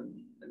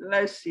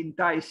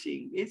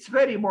enticing. It's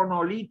very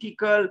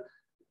monolithical.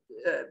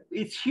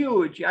 It's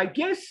huge. I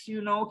guess,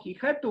 you know, he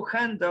had to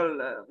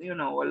handle, you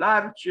know, a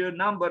large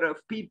number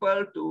of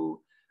people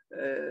to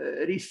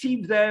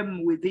receive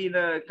them within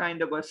a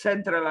kind of a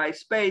centralized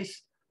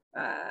space.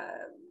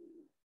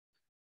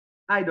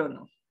 I don't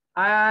know.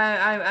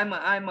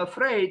 I'm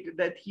afraid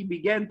that he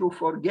began to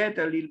forget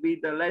a little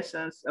bit the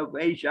lessons of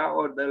Asia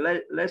or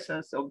the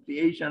lessons of the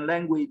Asian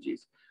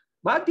languages.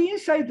 But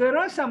inside there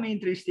are some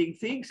interesting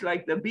things,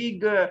 like the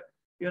big,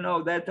 you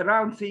know, that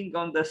round thing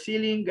on the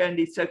ceiling, and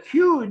it's a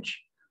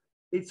huge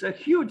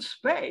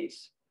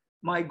space.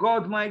 My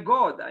God, my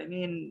God. I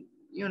mean,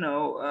 you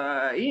know,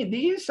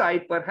 the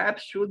inside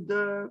perhaps should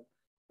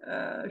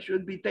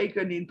be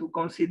taken into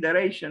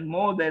consideration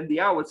more than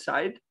the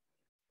outside.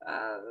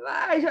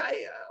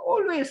 I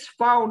always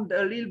found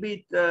a little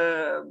bit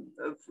of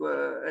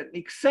an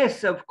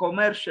excess of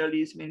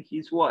commercialism in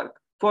his work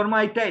for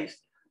my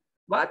taste.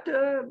 But,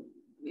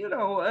 you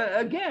know,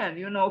 again,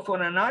 you know,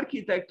 for an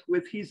architect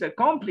with his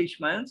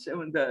accomplishments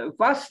and the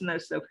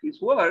vastness of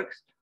his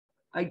works,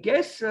 I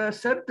guess a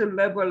certain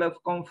level of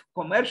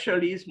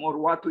commercialism, or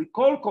what we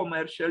call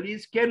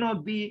commercialism,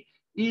 cannot be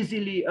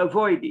easily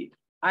avoided.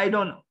 I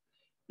don't know.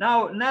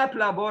 Now, Knapp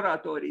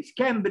Laboratories,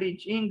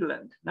 Cambridge,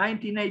 England,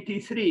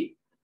 1983.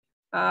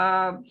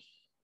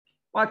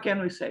 What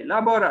can we say?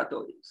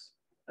 Laboratories,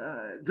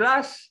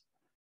 glass,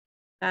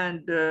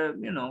 and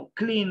you know,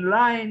 clean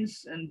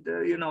lines, and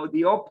you know,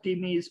 the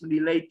optimism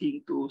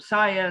relating to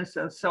science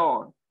and so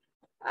on.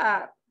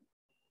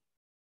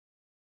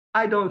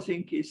 I don't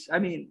think it's, I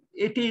mean,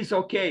 it is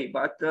okay,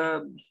 but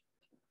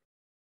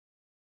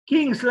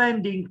King's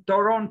Landing,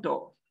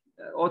 Toronto,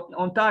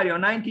 Ontario,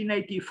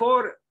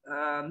 1984.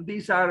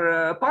 These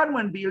are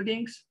apartment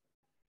buildings,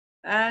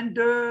 and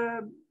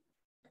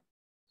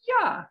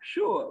yeah,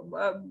 sure,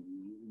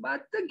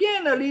 but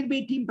again, a little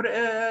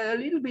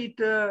bit,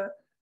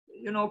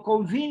 you know,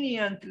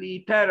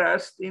 conveniently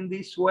terraced in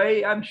this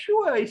way. I'm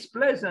sure it's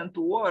pleasant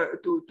to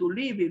work, to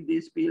live in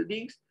these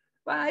buildings,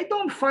 but I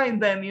don't find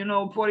them, you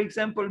know, for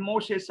example,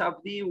 Moshe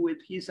Safdie with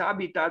his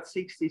Habitat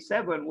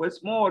 67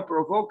 was more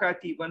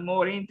provocative and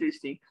more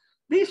interesting.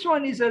 This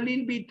one is a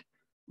little bit,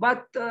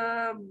 but,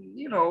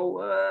 you know,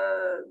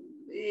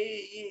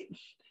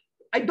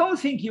 I don't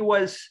think he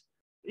was,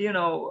 you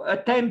know,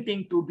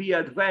 attempting to be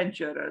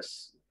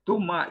adventurous too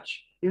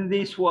much in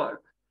this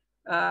work.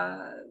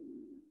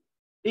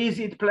 Is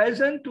it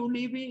pleasant to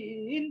live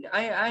in?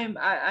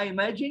 I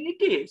imagine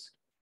it is.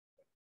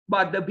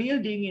 But the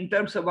building in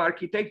terms of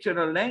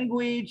architectural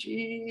language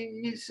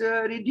is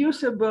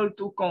reducible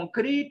to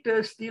concrete,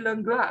 steel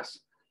and glass.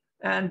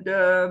 And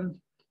I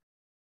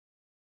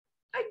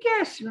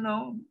guess, you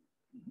know,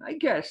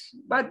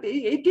 but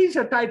it is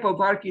a type of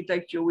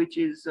architecture which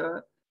is,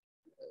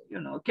 you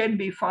know, can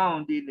be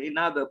found in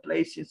other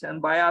places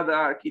and by other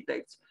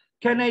architects.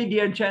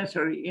 Canadian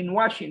Chancery in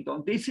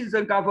Washington. This is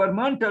a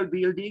governmental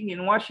building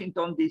in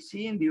Washington,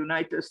 DC, in the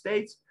United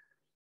States.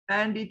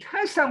 And it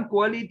has some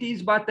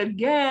qualities, but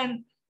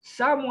again,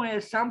 somewhere,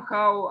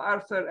 somehow,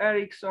 Arthur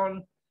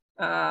Erickson,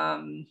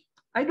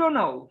 I don't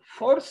know,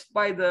 forced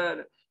by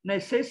the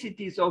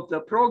necessities of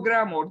the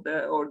program or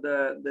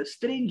the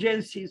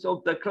stringencies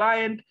of the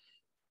client,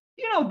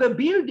 you know, the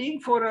building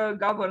for a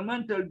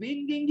governmental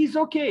building is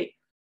okay.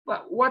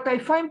 But what I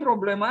find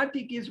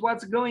problematic is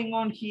what's going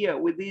on here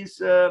with this,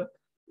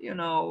 you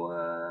know,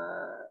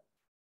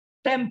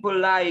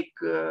 temple-like,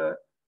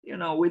 you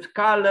know, with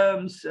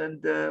columns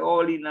and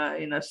all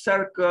in a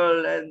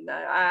circle. And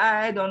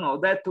I don't know,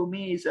 that to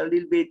me is a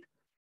little bit,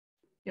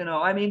 you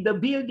know, I mean, the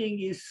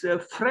building is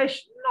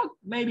fresh,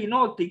 maybe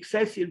not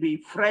excessively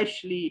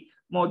freshly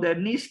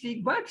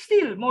modernistic, but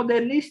still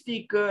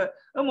modernistic, a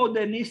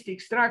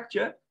modernistic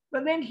structure.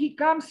 But then he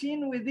comes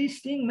in with this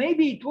thing.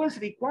 Maybe it was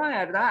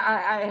required.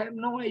 I have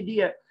no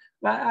idea.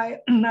 But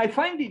I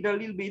find it a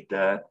little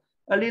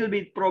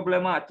bit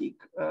problematic.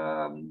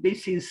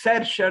 This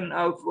insertion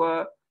of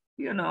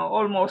you know,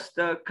 almost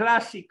a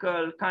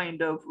classical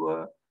kind of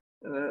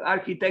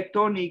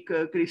architectonic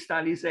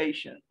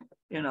crystallization.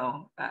 You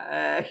know,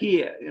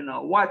 here. You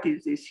know, what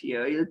is this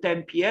here? Il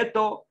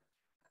Tempietto.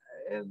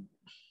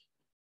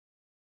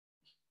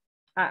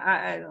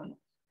 I don't know.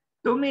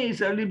 To me, it's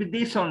a little bit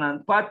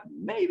dissonant, but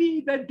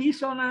maybe that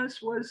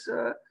dissonance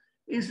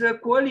is a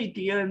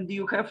quality and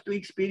you have to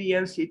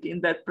experience it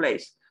in that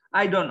place.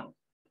 I don't know.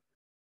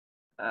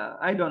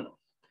 I don't know.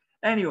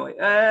 Anyway,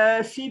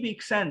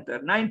 Civic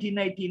Center,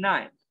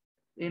 1989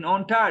 in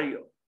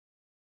Ontario.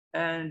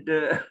 And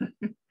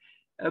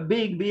a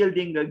big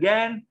building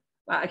again.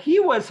 He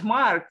was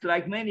marked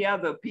like many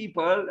other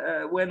people.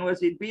 When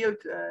was it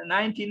built?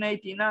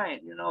 1989,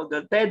 you know,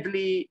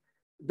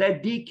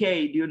 that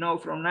decade, you know,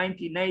 from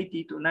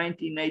 1980 to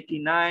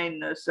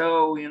 1989.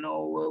 So, you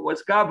know,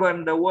 was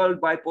governed the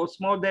world by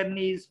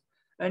postmodernism.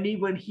 And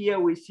even here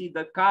we see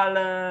the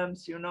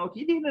columns, you know,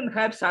 he didn't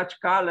have such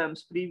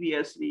columns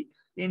previously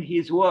in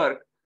his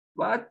work,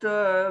 but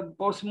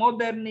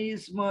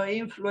postmodernism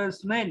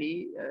influenced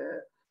many,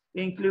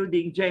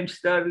 including James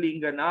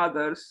Sterling and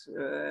others,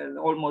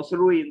 almost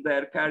ruined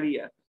their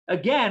career.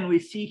 Again, we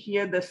see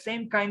here the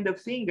same kind of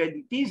thing,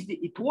 and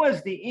it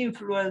was the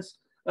influence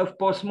of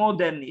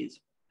postmodernism.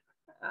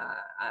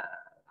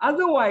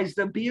 Otherwise,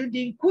 the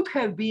building could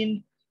have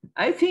been,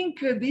 I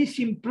think, this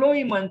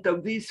employment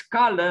of these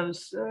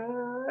columns,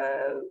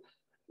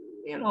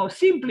 you know,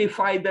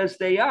 simplified as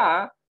they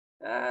are,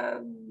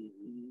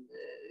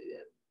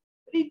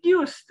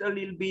 reduced a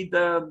little bit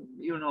the,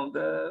 you know,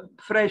 the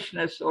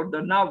freshness or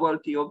the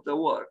novelty of the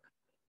work,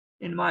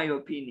 in my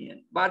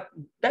opinion. But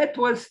that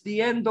was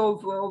the end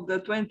of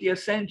the 20th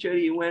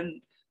century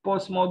when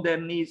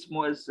postmodernism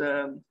was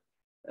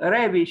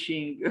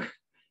ravishing,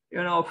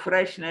 you know,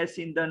 freshness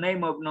in the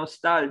name of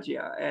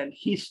nostalgia and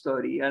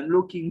history and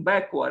looking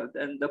backward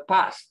and the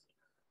past.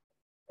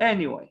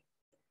 Anyway,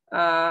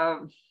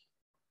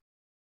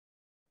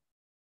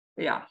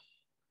 Yeah,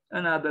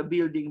 another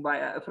building by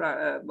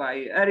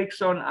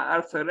Erickson,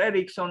 Arthur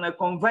Erickson, a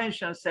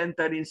convention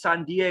center in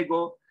San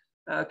Diego,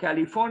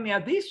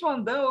 California. This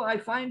one, though, I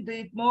find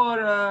it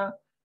more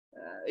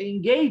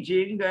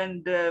engaging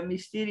and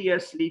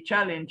mysteriously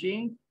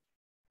challenging,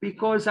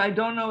 because I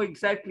don't know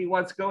exactly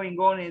what's going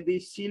on in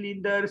these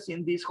cylinders,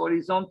 in these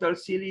horizontal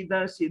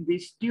cylinders, in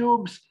these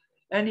tubes,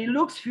 and it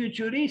looks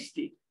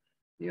futuristic.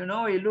 You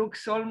know, it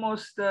looks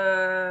almost,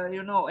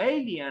 you know,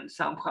 alien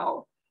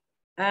somehow.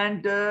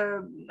 And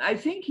I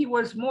think he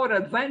was more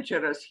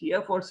adventurous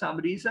here for some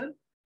reason,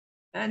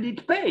 and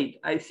it paid,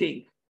 I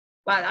think.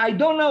 But I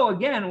don't know,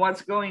 again,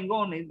 what's going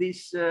on in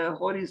these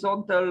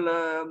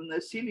horizontal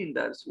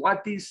cylinders.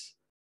 What is,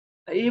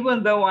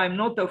 even though I'm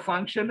not a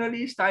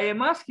functionalist, I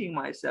am asking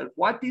myself,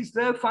 what is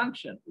their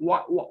function?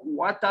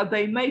 What are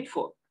they made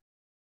for?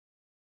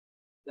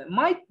 There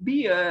might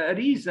be a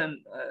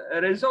reason,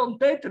 a raison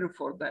d'etre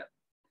for them.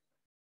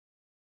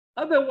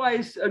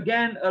 Otherwise,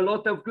 again, a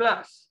lot of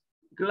glass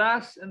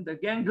and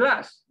again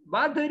glass.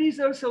 But there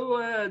is also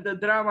the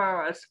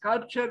drama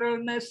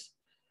sculpturalness.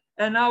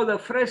 And now the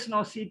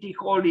Fresno City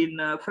Hall in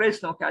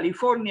Fresno,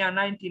 California,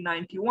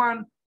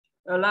 1991,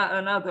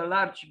 another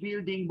large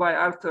building by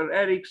Arthur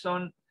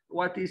Erickson.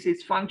 What is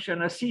its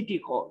function? A city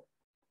hall.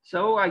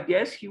 So I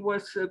guess he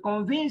was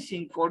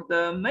convincing for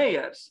the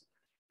mayors.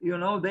 You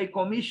know, they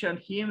commissioned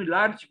him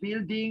large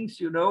buildings,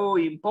 you know,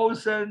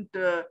 imposant.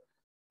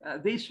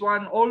 This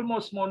one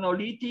almost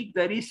monolithic.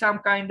 There is some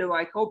kind of,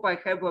 I hope I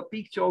have a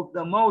picture of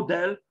the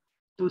model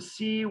to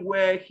see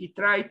where he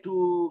tried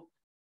to,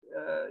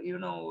 you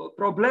know,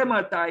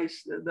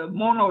 problematize the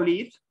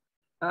monolith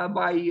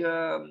by, you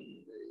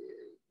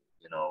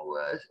know,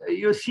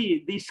 you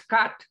see this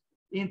cut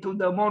into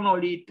the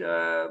monolith,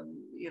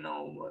 you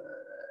know,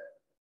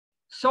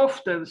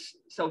 softens,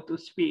 so to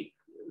speak,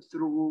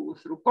 through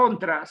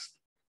contrast,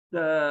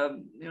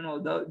 the, you know,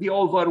 the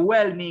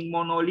overwhelming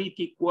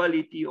monolithic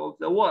quality of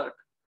the work.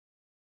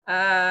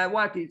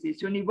 What is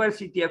this?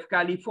 University of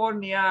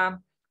California.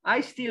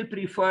 I still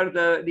prefer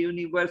the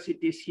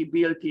universities he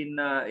built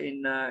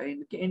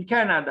in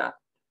Canada.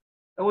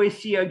 We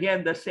see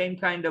again the same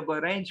kind of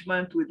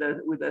arrangement with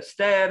the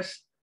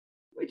stairs,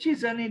 which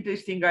is an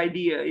interesting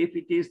idea if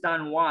it is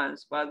done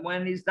once, but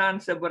when it's done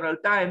several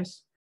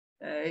times,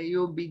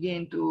 you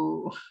begin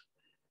to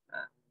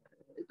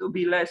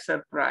be less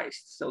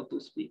surprised, so to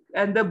speak.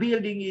 And the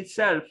building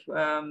itself,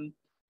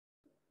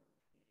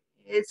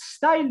 it's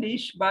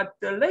stylish, but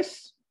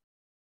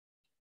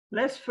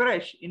less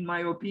fresh, in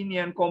my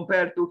opinion,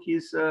 compared to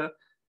his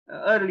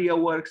earlier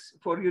works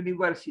for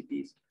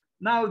universities.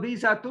 Now,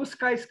 these are two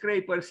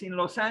skyscrapers in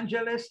Los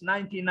Angeles,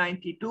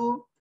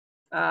 1992.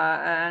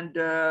 And,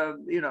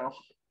 you know,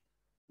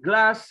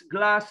 glass,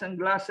 and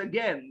glass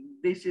again.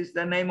 This is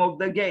the name of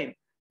the game,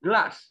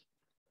 glass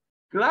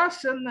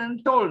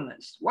and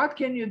tallness. What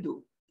can you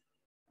do?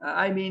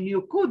 I mean,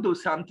 you could do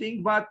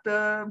something, but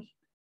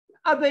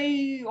are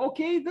they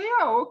okay? They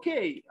are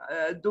okay.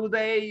 Do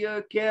they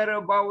care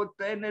about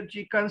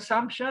energy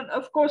consumption?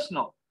 Of course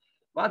not.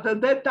 But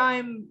at that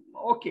time,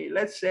 okay,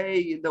 let's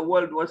say the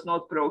world was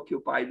not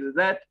preoccupied with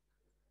that.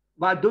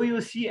 But do you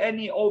see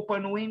any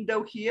open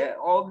window here,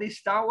 all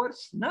these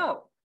towers?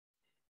 No,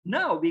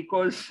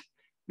 because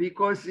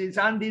it's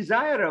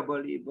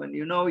undesirable even.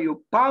 You know,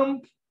 you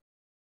pump,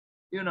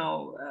 you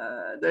know,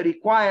 the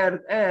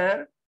required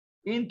air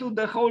into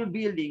the whole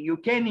building. You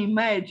can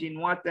imagine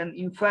what an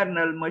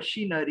infernal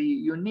machinery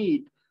you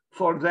need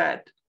for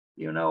that,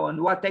 you know,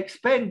 and what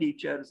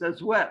expenditures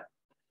as well.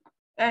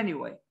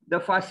 Anyway, the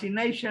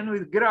fascination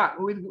with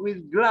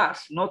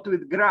glass, not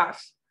with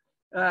grass.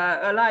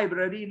 A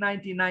library,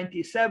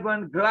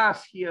 1997,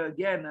 glass here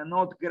again, and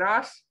not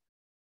grass.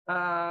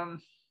 Arthur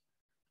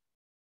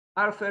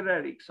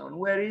Erickson,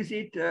 where is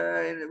it?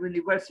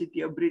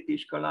 University of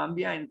British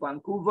Columbia in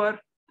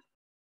Vancouver.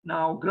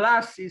 Now,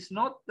 glass is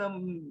not the,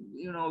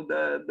 you know,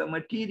 the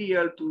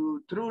material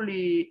to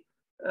truly,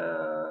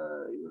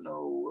 you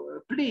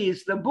know,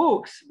 please the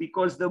books,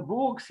 because the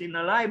books in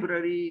a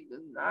library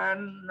are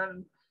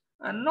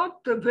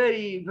not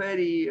very,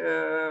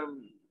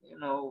 you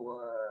know,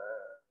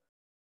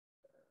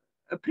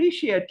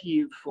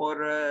 appreciative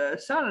for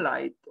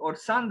sunlight or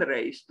sun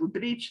rays to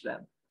reach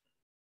them.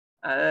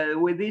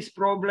 With this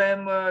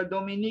problem,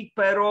 Dominique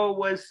Perrault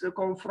was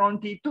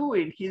confronted too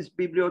in his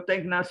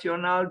Bibliothèque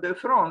Nationale de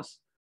France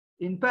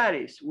in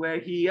Paris, where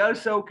he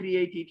also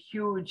created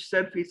huge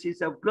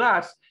surfaces of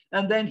glass,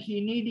 and then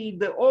he needed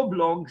the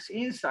oblongs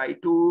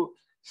inside to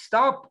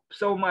stop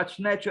so much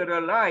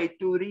natural light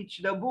to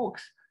reach the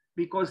books,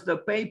 because the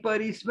paper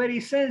is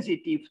very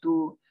sensitive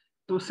to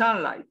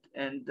sunlight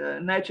and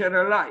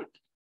natural light.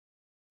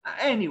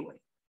 Anyway,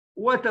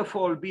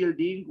 waterfall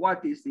building,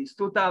 what is this?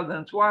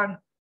 2001.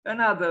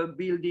 Another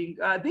building.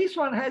 This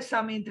one has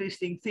some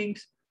interesting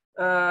things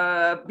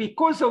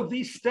because of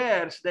these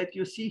stairs that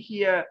you see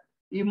here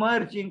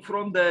emerging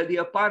from the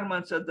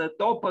apartments at the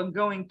top and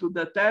going to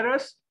the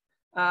terrace.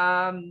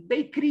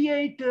 They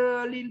create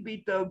a little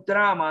bit of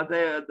drama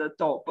there at the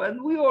top,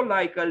 and we all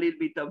like a little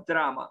bit of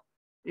drama.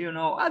 You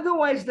know,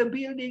 otherwise the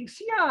buildings,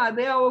 yeah,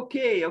 they are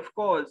okay, of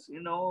course.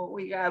 You know,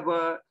 we have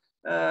a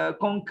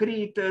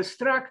concrete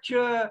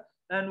structure,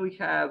 and we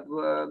have,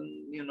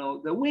 you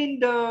know, the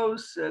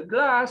windows,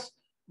 glass,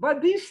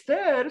 but these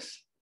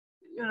stairs,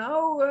 you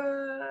know,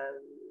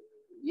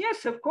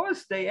 yes, of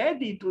course, they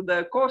added to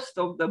the cost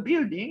of the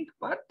building,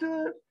 but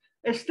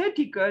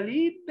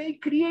aesthetically, they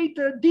create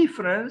a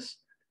difference,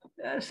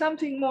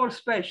 something more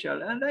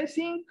special. And I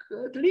think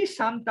at least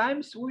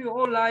sometimes we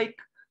all like,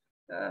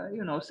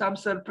 you know, some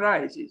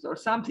surprises or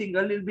something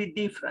a little bit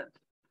different.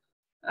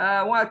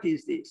 What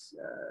is this?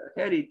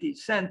 Heritage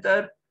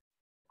Center.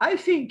 I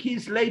think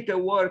his later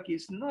work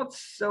is not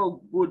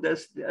so good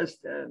as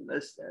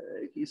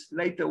his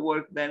later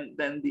work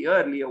than the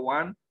earlier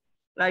one.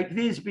 Like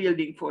this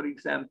building, for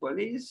example,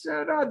 is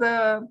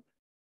rather,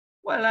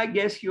 well, I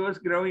guess he was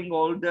growing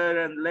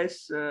older and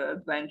less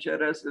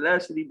adventurous,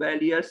 less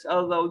rebellious,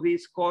 although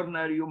this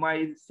corner you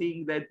might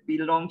think that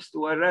belongs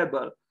to a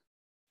rebel.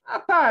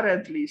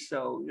 Apparently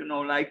so, you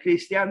know, like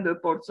Christian de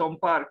Portzon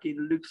Park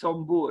in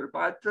Luxembourg.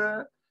 But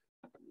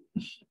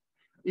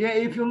yeah,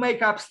 if you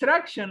make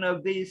abstraction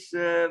of this,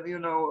 you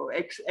know,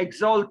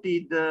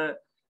 exalted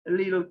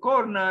little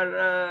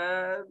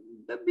corner,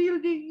 the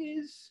building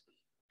is,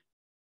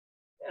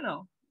 you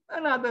know,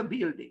 another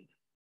building,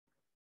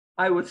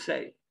 I would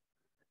say.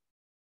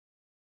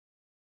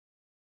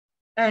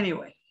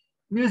 Anyway,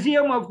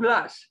 Museum of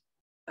Glass.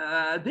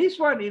 This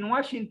one in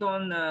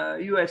Washington,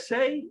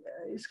 USA,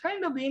 is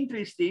kind of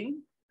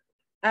interesting.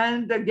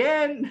 And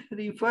again,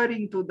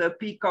 referring to the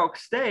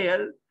peacock's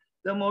tail,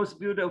 the most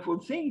beautiful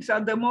things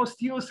are the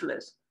most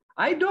useless.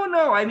 I don't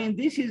know. I mean,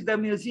 this is the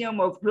Museum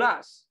of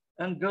Glass,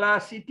 and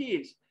glass it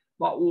is.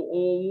 But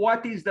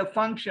what is the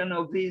function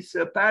of these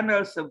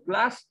panels of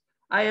glass?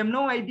 I have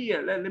no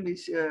idea. Let me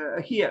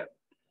here.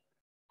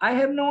 I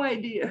have no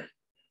idea.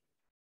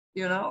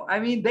 You know, I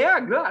mean, they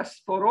are glass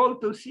for all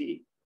to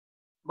see,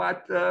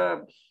 but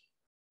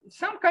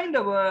some kind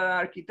of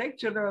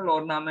architectural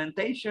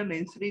ornamentation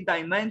in 3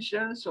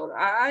 dimensions, or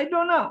I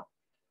don't know.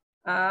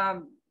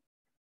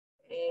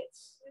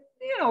 It's,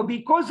 you know,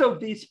 because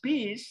of this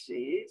piece,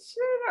 it's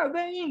rather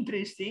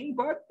interesting,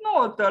 but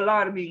not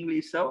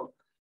alarmingly so.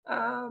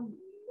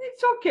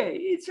 It's okay.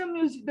 It's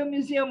the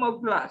Museum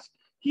of Glass.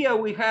 Here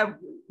we have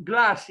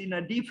glass in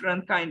a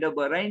different kind of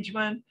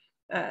arrangement.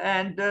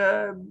 And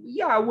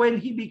yeah, when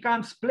he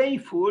becomes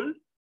playful,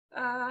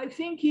 I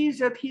think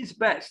he's at his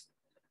best.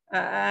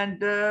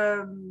 And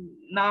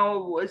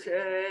now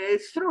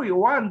it's true, you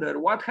wonder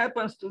what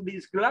happens to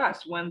this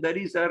glass when there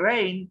is a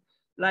rain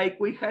like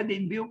we had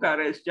in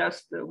Bucharest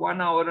just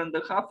 1 hour and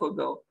a half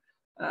ago.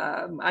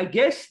 I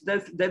guess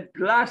that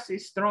glass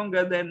is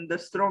stronger than the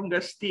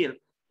strongest steel.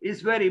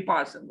 It's very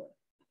possible,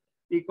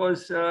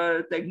 because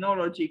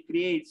technology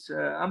creates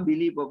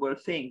unbelievable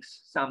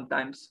things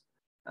sometimes.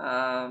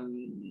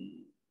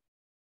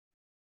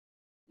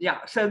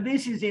 Yeah, so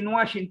this is in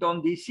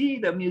Washington, D.C.,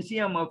 the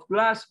Museum of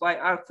Glass by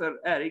Arthur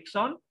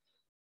Erickson.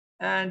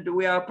 And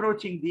we are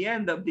approaching the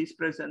end of this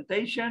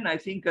presentation. I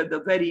think at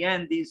the very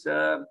end is,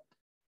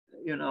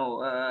 you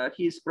know,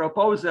 his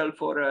proposal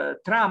for a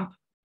Trump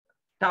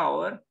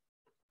Tower.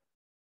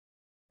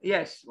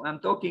 Yes, I'm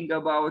talking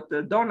about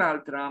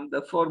Donald Trump,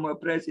 the former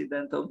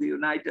president of the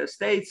United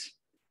States.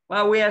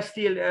 Well, we are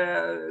still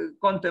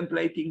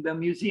contemplating the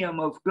Museum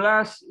of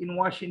Glass in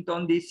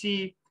Washington,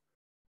 D.C.,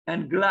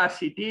 and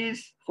glass it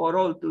is for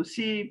all to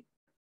see.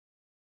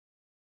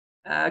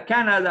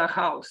 Canada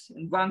House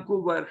in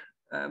Vancouver,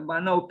 but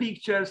no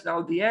pictures.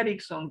 Now the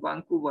Erickson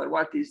Vancouver,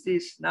 what is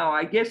this? Now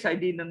I guess I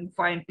didn't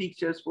find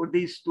pictures for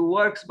these 2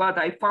 works, but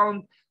I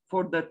found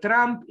for the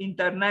Trump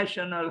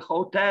International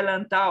Hotel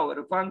and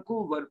Tower,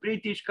 Vancouver,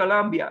 British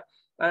Columbia.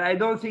 But I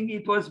don't think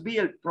it was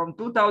built, from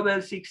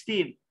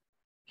 2016.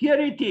 Here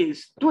it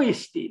is,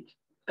 twisted,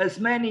 as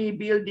many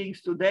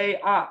buildings today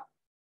are.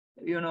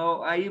 You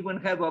know, I even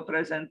have a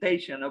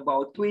presentation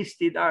about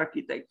twisted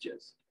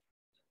architectures.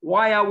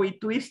 Why are we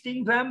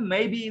twisting them?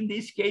 Maybe in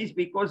this case,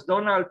 because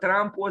Donald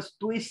Trump was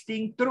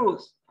twisting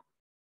truth.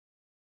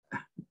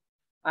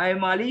 I'm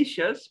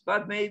malicious,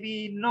 but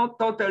maybe not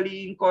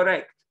totally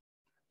incorrect.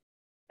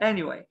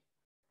 Anyway,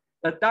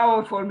 a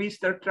tower for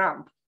Mr.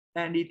 Trump,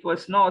 and it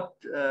was not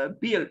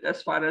built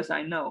as far as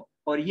I know,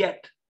 or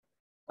yet.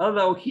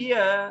 Although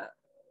here,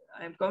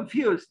 I'm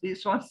confused.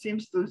 This one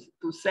seems to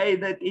say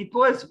that it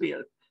was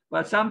built.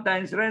 But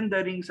sometimes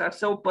renderings are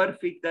so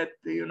perfect that,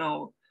 you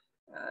know,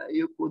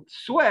 you could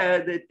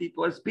swear that it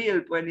was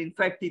built when in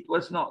fact it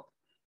was not.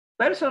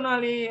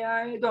 Personally,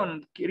 I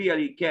don't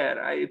really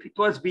care if it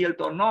was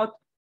built or not.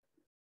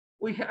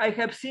 I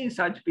have seen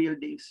such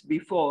buildings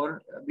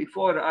before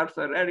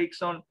Arthur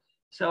Erickson.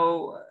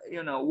 So,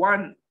 you know,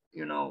 one,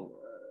 you know,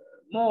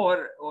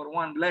 more or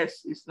one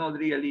less is not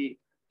really,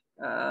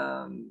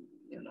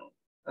 you know,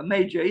 a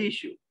major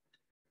issue.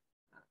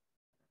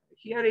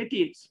 Here it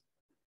is.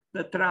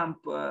 The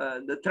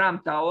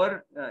Trump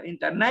Tower,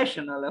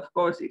 international, of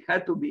course, it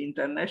had to be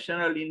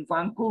international, in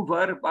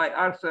Vancouver by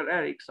Arthur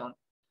Erickson.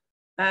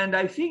 And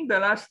I think the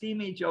last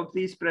image of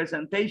this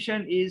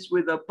presentation is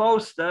with a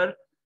poster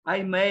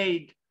I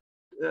made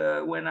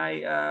when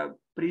I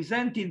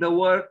presented the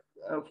work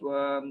of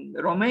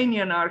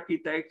Romanian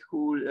architect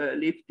who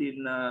lived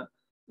in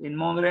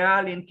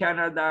Montreal, in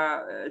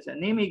Canada, as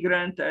an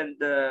immigrant, and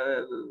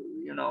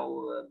you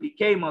know,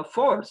 became a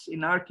force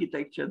in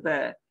architecture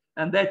there,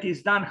 and that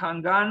is Dan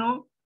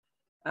Hanganu.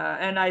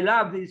 And I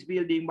love this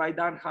building by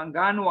Dan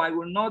Hanganu. I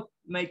will not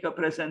make a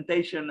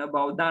presentation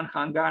about Dan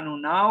Hanganu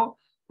now,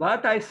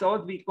 but I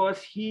thought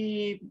because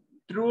he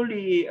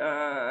truly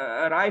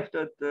arrived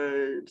at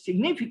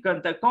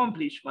significant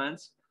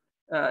accomplishments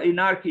in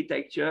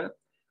architecture,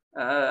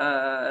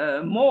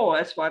 more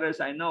as far as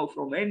I know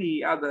from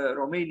any other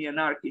Romanian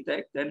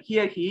architect. And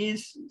here he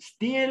is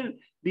still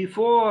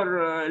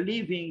before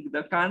leaving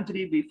the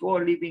country,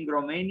 before leaving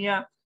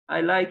Romania.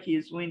 I like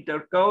his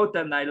winter coat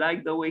and I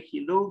like the way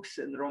he looks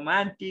and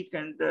romantic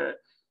and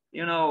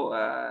you know,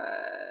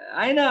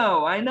 I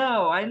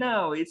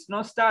know, it's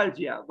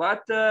nostalgia,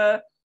 but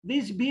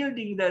this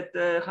building that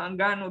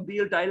Hanganu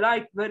built, I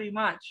like very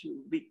much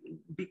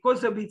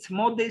because of its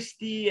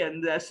modesty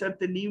and a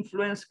certain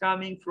influence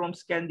coming from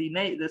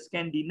the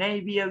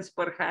Scandinavians,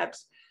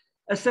 perhaps,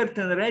 a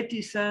certain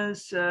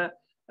reticence.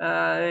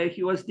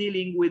 He was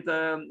dealing with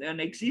an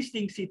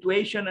existing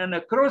situation, and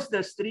across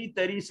the street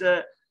there is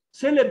a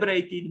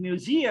celebrated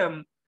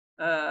museum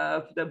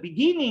of the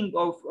beginning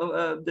of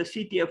the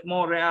city of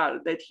Montreal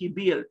that he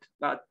built,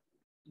 but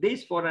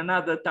this for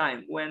another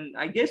time, when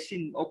I guess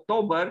in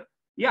October,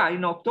 yeah,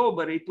 in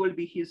October, it will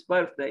be his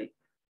birthday,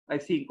 I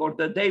think, or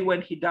the day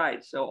when he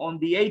died. So on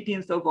the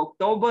 18th of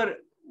October,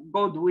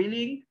 God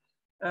willing,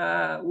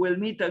 we'll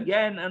meet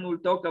again and we'll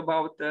talk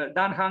about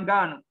Dan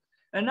Hanganu.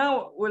 And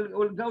now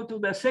we'll go to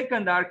the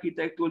second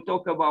architect we'll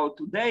talk about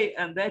today,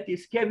 and that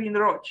is Kevin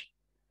Roche.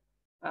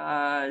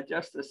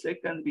 Just a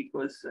second,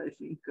 because I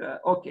think,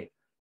 okay.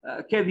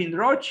 Kevin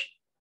Roche,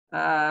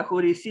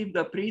 who received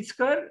the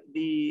Pritzker,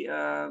 the,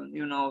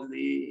 you know,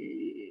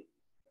 the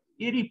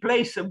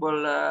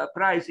irreplaceable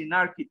prize in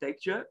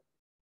architecture.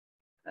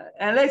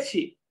 And let's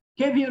see,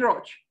 Kevin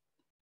Roche.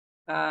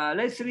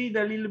 Let's read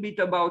a little bit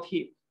about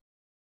him.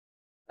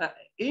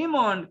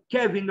 Eamon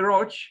Kevin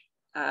Roche,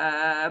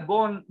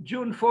 born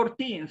June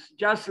 14th,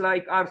 just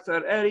like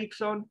Arthur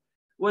Erickson,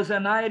 was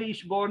an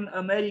Irish-born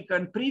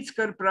American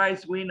Pritzker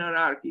Prize winner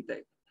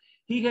architect.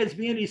 He has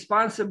been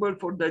responsible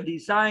for the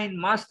design,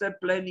 master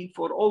planning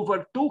for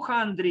over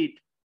 200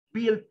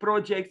 built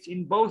projects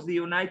in both the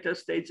United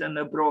States and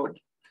abroad.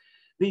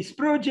 These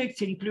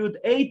projects include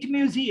 8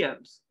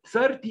 museums,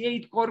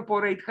 38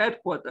 corporate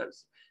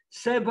headquarters,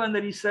 7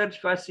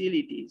 research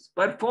facilities,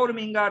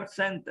 performing arts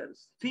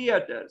centers,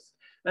 theaters,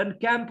 and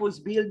campus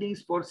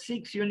buildings for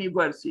 6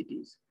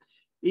 universities.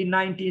 In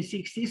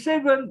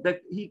 1967,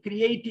 he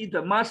created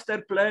a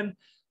master plan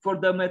for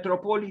the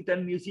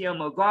Metropolitan Museum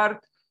of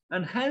Art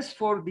and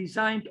henceforth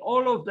designed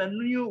all of the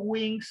new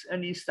wings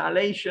and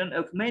installation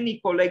of many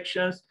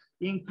collections,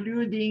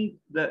 including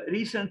the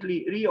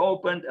recently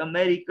reopened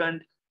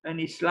American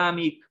and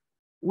Islamic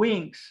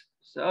wings.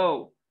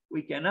 So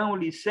we can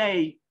only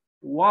say,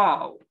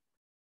 wow.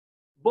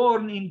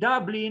 Born in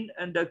Dublin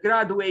and a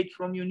graduate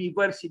from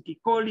University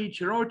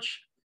College, Roche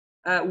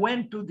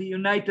went to the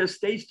United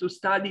States to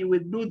study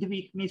with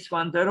Ludwig Mies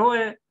van der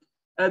Rohe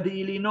at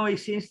the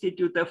Illinois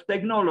Institute of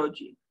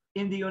Technology.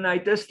 In the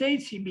United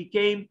States, he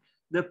became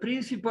the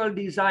principal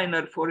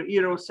designer for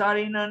Eero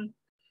Saarinen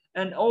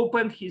and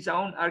opened his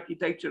own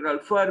architectural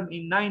firm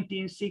in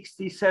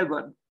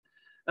 1967.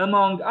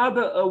 Among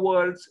other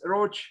awards,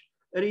 Roche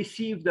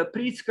received the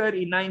Pritzker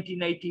in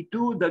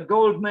 1982, the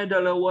Gold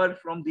Medal Award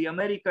from the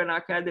American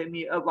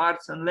Academy of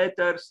Arts and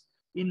Letters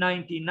in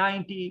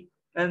 1990,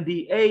 and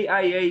the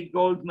AIA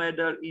Gold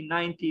Medal in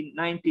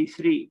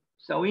 1993.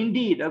 So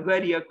indeed, a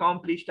very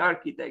accomplished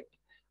architect.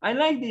 I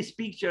like this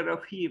picture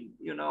of him,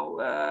 you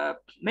know,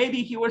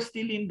 maybe he was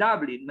still in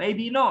Dublin,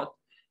 maybe not,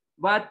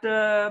 but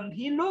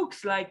he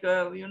looks like,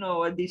 you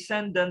know, a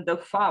descendant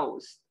of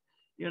Faust,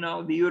 you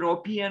know, the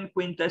European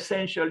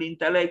quintessential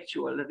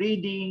intellectual,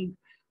 reading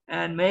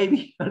and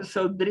maybe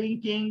also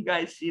drinking.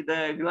 I see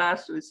the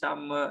glass with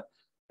some,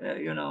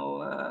 you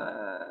know,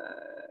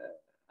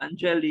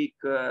 angelic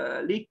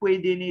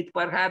liquid in it,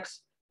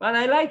 perhaps, but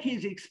I like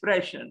his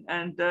expression,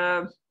 and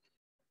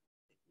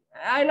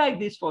I like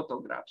these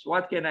photographs.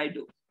 What can I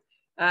do?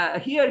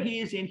 Here he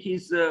is in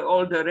his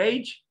older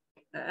age,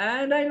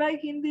 and I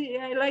like him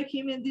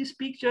in this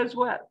picture as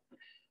well.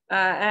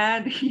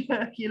 And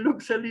he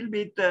looks a little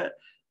bit,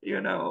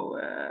 you know,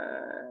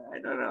 I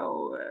don't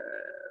know,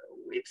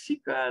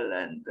 whimsical,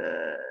 and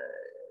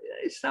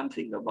there's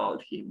something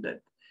about him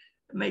that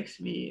makes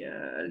me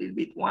a little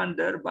bit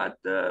wonder, but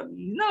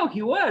no,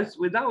 he was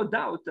without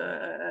doubt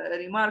a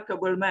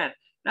remarkable man.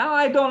 Now,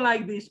 I don't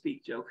like this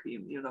picture of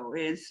him, you know,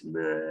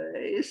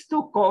 it's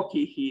too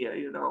cocky here,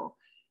 you know,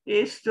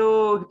 it's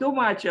too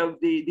much of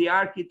the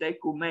architect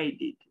who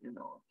made it, you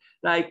know,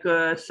 like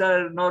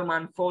Sir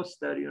Norman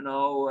Foster, you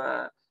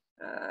know,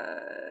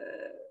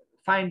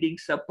 finding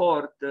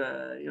support,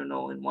 you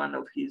know, in one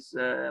of his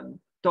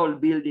tall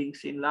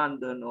buildings in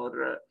London,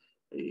 or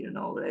you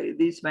know,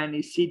 this man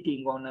is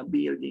sitting on a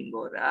building,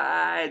 or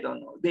I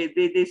don't know,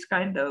 this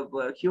kind of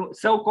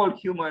so-called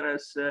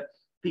humorous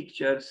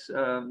pictures.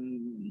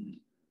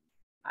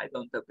 I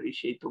don't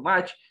appreciate too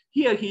much.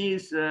 Here he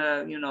is,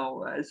 you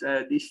know, as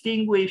a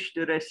distinguished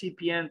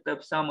recipient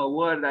of some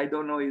award. I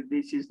don't know if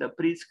this is the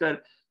Pritzker,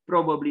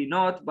 probably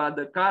not, but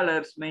the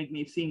colors make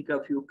me think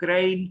of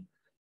Ukraine.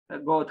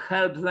 God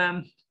help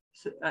them.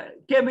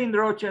 Kevin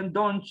Roche and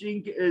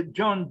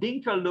John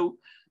Dinkeloo,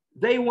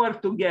 they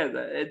worked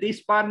together.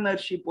 This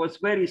partnership was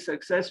very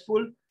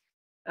successful.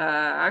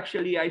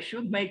 Actually, I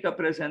should make a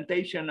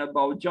presentation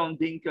about John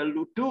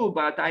Dinkeloo too,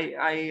 but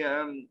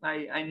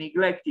I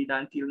neglected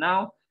until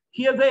now.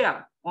 Here they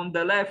are. On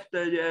the left,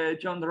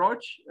 John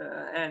Roche,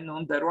 and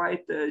on the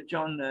right,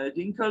 John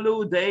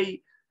Dinkeloo.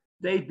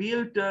 They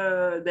built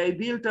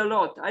a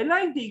lot. I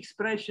like the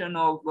expression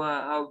of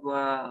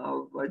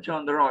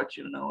John Roche.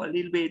 You know, a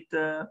little bit,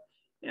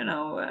 you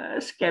know,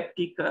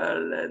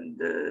 skeptical,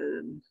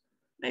 and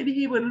maybe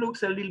even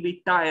looks a little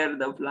bit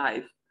tired of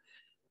life.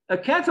 A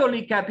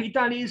Catholic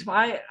capitalism,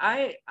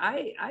 I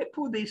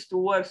put these two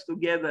words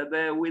together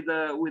there with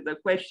a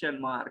question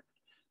mark,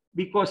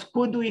 because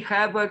could we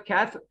have a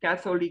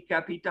Catholic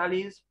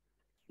capitalism?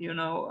 You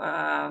know,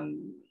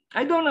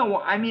 I don't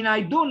know. I mean,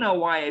 I don't know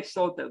why I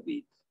thought of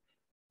it.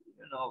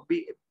 You know,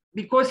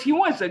 because he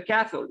was a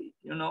Catholic.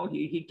 You know,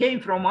 he came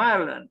from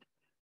Ireland,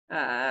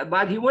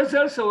 but he was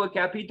also a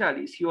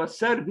capitalist. He was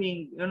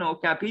serving, you know,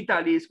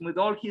 capitalism with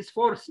all his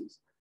forces.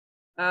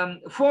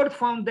 Ford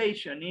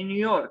Foundation in New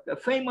York, a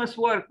famous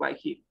work by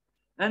him.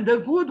 And the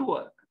good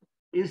work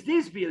is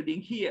this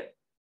building here,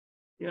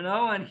 you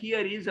know, and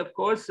here is, of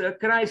course, a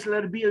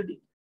Chrysler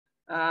building,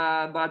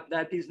 but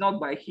that is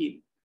not by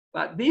him.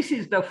 But this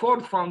is the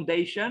Ford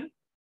Foundation.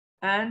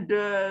 And,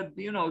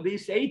 you know,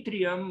 this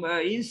atrium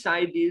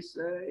inside is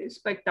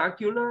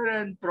spectacular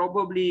and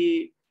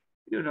probably,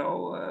 you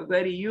know,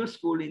 very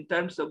useful in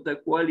terms of the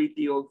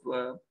quality of,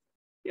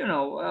 you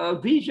know,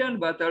 vision,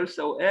 but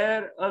also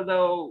air,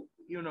 although,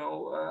 you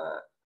know,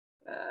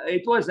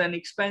 it was an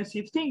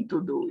expensive thing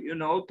to do, you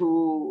know,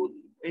 to,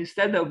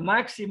 instead of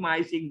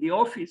maximizing the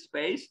office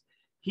space,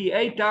 he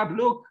ate up,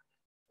 look,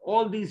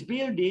 all this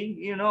building,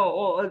 you know,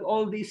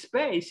 all this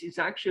space is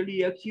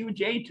actually a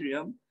huge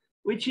atrium,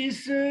 which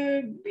is,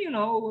 you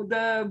know,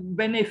 the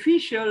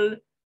beneficial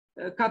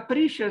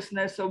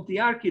capriciousness of the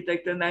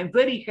architect. And I'm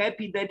very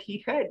happy that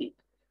he had it,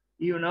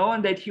 you know,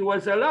 and that he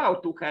was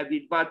allowed to have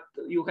it. But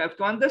you have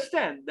to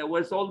understand, there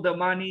was all the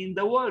money in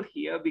the world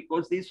here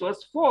because this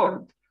was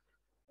Ford.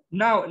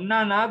 Now,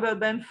 none other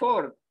than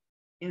Ford.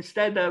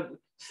 Instead of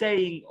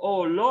saying,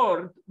 oh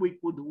Lord, we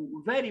could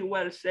very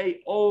well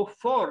say, oh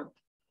Ford.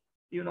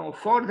 You know,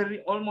 Ford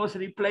almost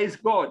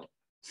replaced God.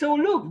 So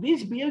look,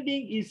 this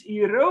building is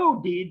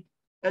eroded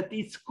at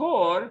its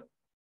core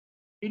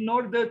in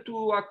order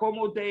to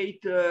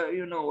accommodate,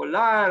 you know, a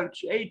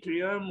large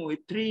atrium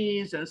with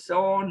trees and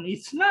so on.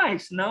 It's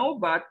nice, no?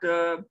 But,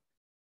 you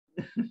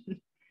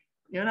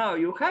know,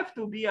 you have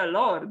to be a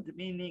lord,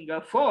 meaning a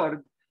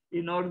Ford,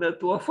 in order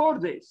to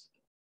afford this.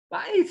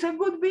 But it's a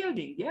good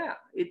building, yeah,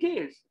 it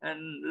is.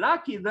 And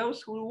lucky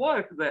those who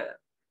work there.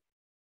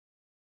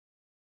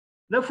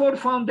 The Ford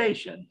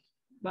Foundation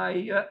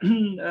by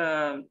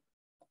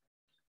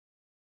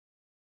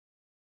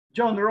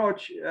John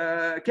Roche,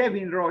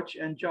 Kevin Roche,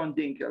 and John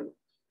Dinkeloo.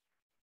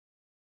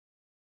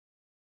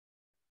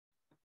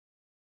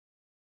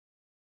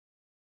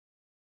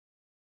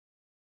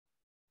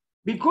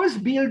 Because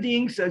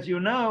buildings, as you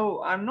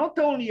know, are not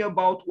only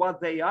about what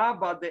they are,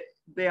 but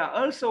they are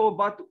also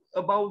about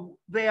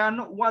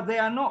what they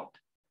are not.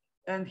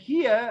 And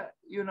here,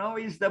 you know,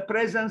 is the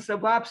presence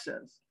of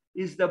absence,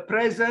 is the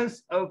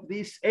presence of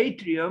this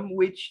atrium,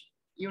 which,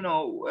 you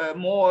know,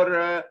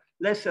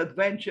 less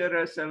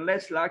adventurous and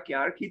less lucky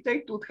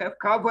architect would have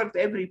covered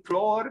every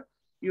floor,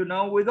 you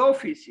know, with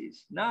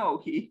offices. Now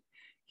he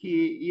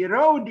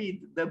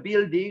eroded the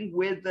building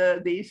with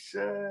this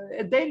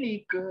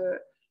Edenic,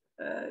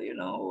 you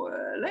know,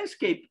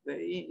 landscape,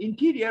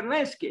 interior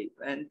landscape.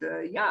 And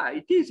yeah,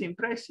 it is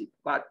impressive.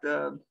 But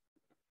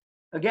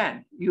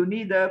again, you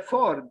need a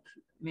Ford,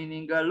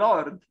 meaning a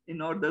lord,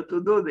 in order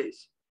to do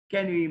this.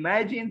 Can you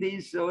imagine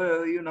these,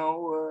 you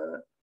know,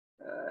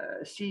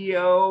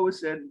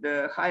 CEOs and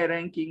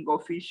high-ranking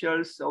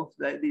officials of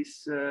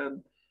this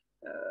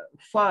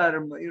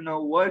firm, you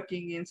know,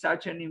 working in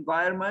such an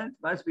environment?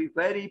 Must be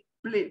very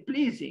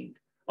pleasing.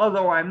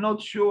 Although I'm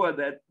not sure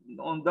that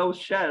on those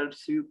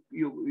shelves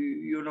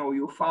you know,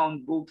 you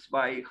found books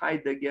by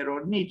Heidegger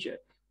or Nietzsche,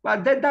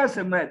 but that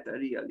doesn't matter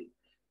really.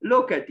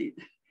 Look at it.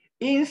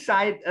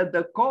 Inside at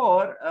the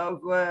core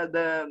of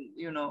the,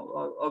 you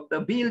know, of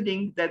the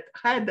building that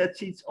had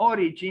at its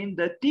origin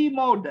the T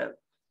model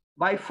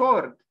by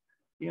Ford,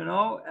 you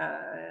know,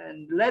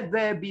 and let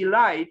there be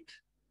light,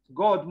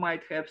 God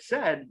might have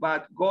said,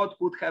 but God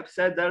could have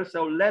said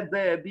also, let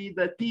there be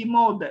the T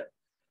model.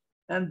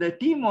 And the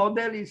T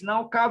model is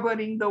now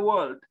covering the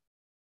world,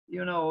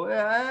 you know,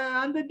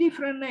 under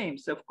different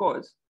names, of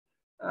course.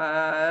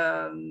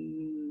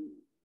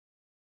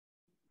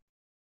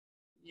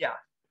 Yeah,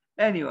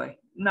 anyway,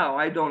 No,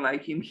 I don't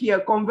like him. Here,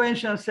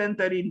 Convention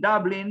Center in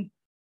Dublin.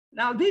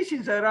 Now, this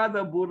is a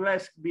rather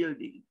burlesque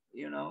building,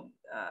 you know.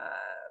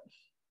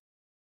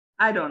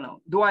 I don't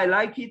know. Do I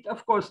like it?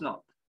 Of course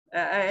not.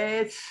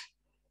 It's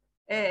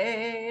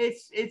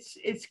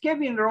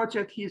Kevin Roche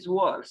at his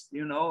worst,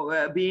 you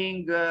know,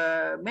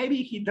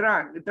 maybe he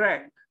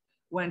drank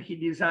when he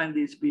designed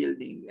this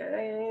building.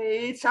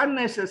 It's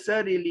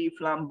unnecessarily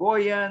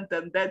flamboyant,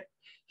 and that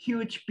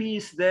huge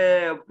piece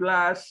there of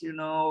glass, you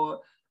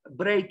know,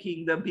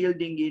 breaking the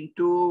building in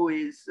two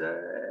is,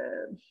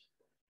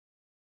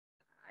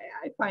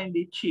 I find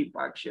it cheap,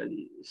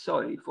 actually.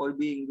 Sorry for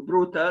being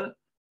brutal,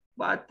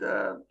 but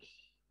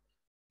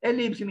it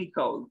leaves me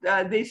cold.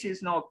 This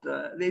is not,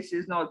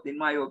 in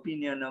my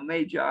opinion, a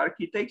major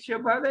architecture,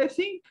 but I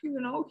think,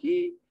 you know,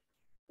 he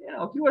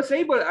was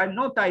able, and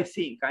not I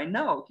think, I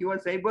know he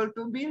was able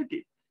to build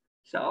it.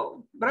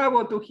 So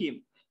bravo to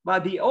him.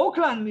 But the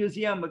Oakland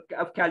Museum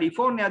of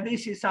California,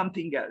 this is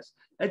something else.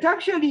 It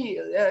actually,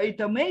 it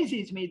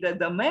amazes me that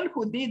the man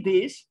who did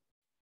this,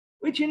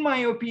 which in my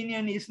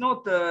opinion is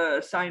not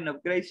a sign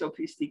of great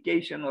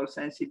sophistication or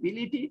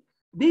sensibility,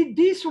 did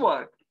this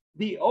work.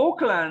 The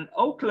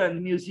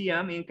Oakland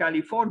Museum in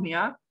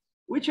California,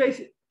 which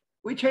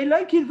I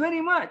like it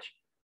very much,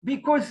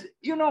 because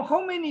you know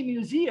how many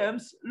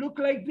museums look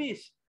like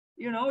this.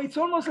 You know, it's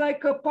almost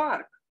like a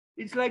park.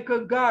 It's like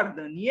a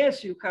garden.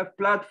 Yes, you have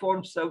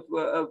platforms of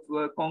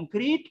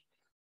concrete,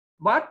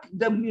 but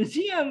the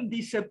museum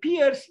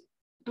disappears,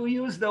 to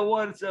use the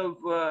words of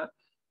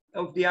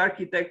the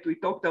architect we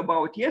talked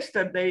about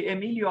yesterday,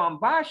 Emilio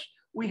Ambash.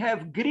 We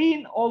have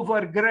green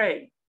over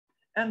gray.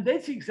 And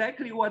that's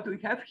exactly what we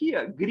have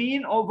here,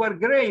 green over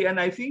gray. And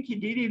I think he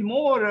did it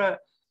more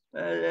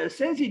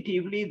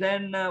sensitively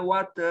than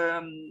what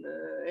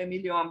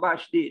Emilio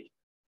Ambash did.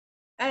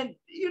 And,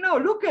 you know,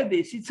 look at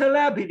this, it's a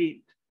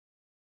labyrinth.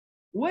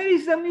 Where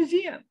is the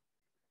museum?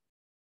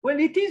 Well,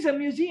 it is a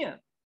museum.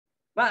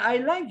 But I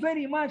like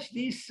very much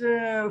this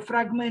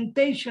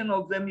fragmentation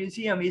of the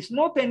museum. It's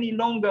not any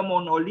longer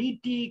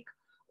monolithic,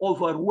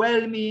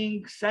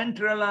 overwhelming,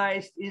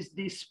 centralized, it's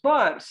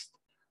dispersed.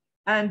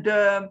 And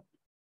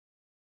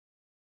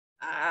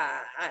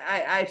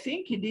I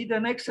think he did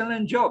an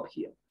excellent job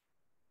here.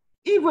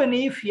 Even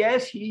if,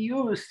 yes, he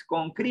used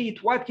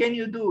concrete, what can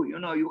you do? You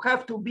know, you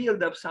have to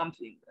build up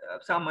something,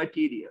 some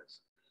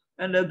materials.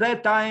 And at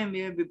that time,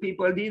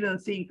 people didn't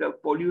think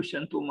of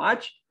pollution too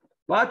much.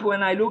 But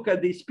when I look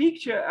at this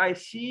picture, I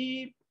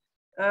see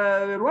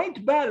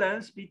right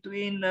balance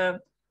between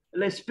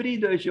l'esprit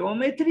de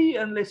geometry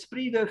and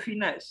l'esprit de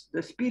finesse,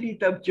 the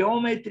spirit of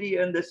geometry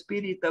and the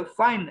spirit of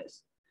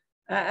fineness.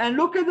 And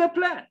look at the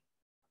plan.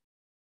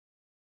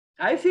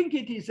 I think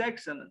it is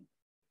excellent,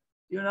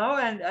 you know,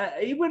 and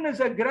even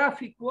as a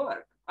graphic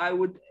work, I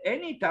would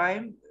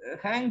anytime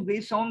hang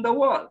this on the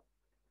wall.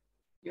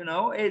 You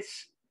know,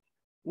 it's,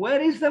 where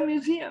is the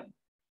museum?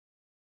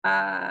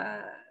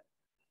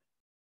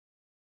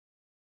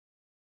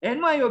 In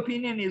my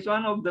opinion, is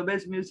one of the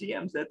best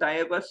museums that I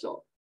ever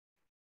saw.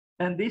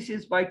 And this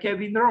is by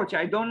Kevin Roche.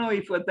 I don't know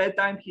if at that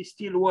time he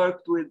still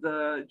worked with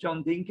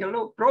John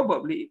Dinkeloo,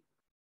 probably.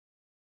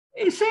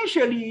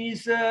 Essentially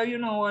is, you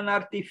know, an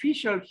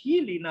artificial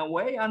hill in a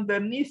way.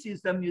 Underneath is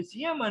the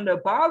museum, and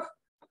above,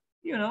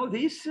 you know,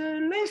 this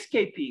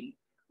landscaping,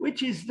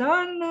 which is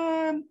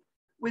done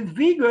with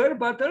vigor,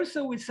 but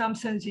also with some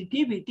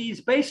sensitivity.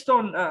 It's based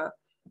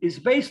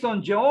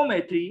on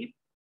geometry.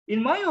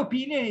 In my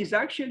opinion, is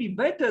actually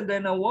better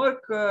than a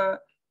work.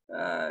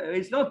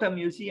 It's not a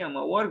museum,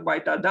 a work by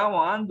Tadao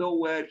Ando,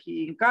 where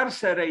he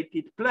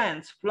incarcerated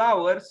plants,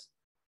 flowers,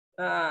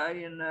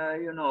 in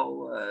you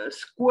know,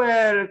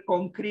 square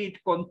concrete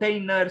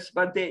containers,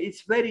 but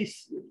it's very,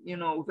 you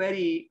know,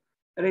 very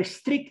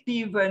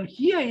restrictive. And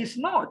here is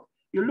not.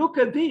 You look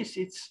at this,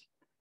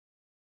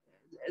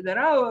 there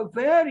are a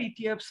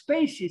variety of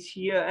spaces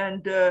here,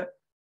 and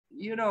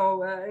you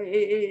know,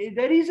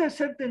 there is a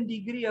certain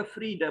degree of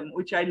freedom,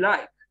 which I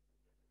like,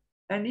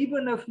 and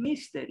even of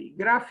mystery,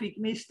 graphic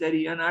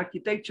mystery and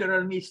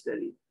architectural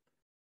mystery.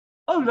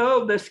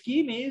 Although the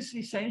scheme is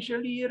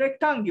essentially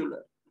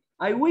rectangular.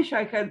 I wish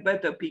I had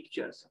better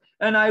pictures.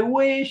 And I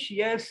wish,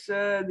 yes,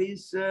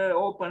 these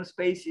open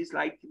spaces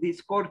like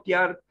this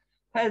courtyard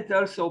had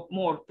also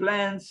more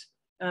plants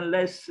and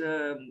less,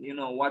 you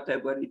know,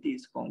 whatever it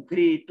is,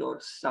 concrete or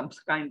some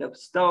kind of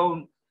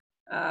stone.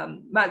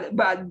 But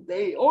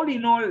all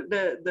in all,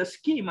 the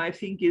scheme, I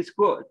think, is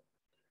good.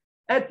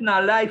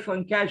 Aetna Life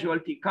and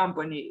Casualty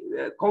Company,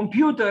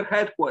 computer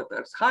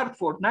headquarters,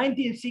 Hartford,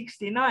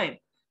 1969.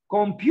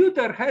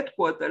 Computer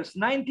headquarters,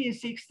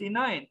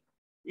 1969.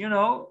 You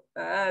know,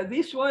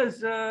 this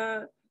was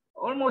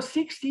almost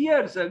 60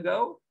 years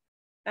ago.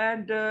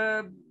 And,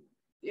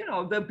 you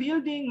know, the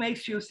building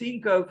makes you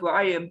think of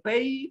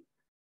IMP.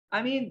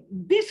 I mean,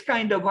 this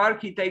kind of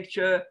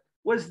architecture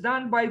was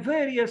done by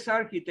various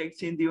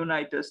architects in the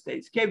United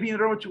States. Kevin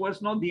Roche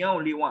was not the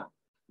only one,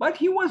 but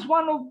he was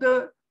one of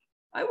the,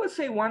 I would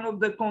say, one of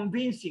the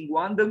convincing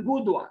one, the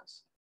good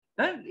ones.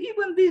 And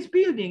even this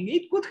building,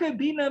 it could have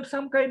been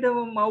some kind of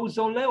a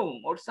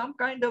mausoleum or some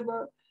kind of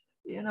a,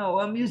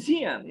 a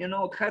museum,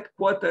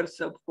 headquarters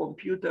of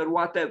computer,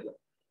 whatever.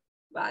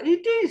 But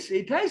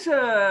it has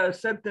a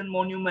certain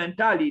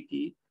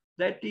monumentality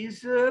that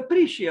is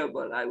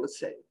appreciable, I would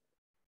say.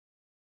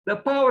 The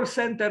Power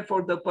Center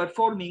for the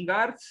Performing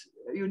Arts,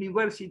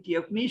 University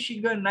of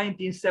Michigan,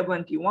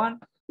 1971.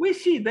 We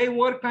see they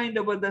were kind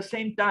of at the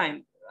same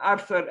time,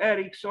 Arthur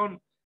Erickson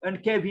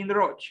and Kevin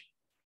Roche.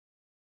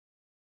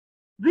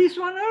 This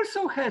one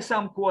also has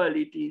some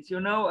qualities,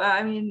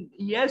 I mean,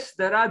 yes,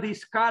 there are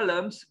these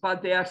columns,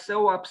 but they are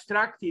so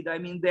abstracted. I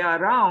mean, they are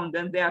round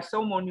and they are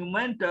so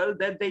monumental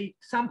that they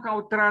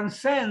somehow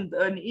transcend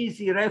an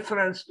easy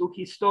reference to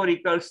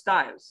historical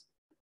styles.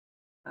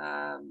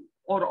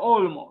 Or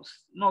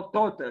almost, not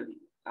totally,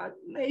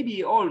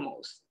 maybe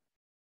almost.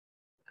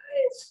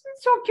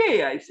 It's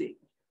okay, I think.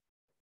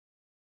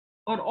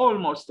 Or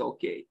almost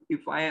okay,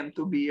 if I am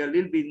to be a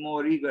little bit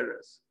more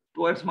rigorous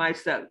towards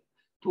myself,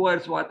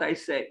 towards what I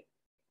say.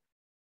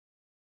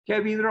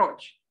 Kevin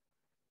Roche,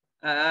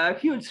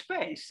 huge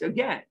space,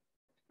 again.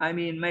 I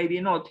mean, maybe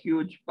not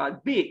huge,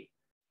 but big.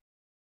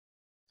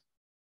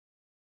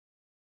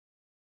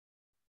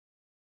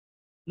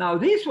 Now,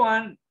 this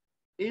one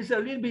is a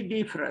little bit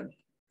different.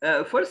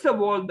 First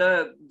of all,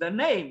 the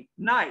name,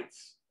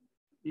 Knights,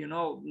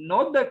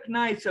 not the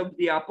Knights of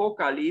the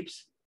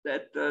Apocalypse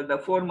that the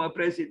former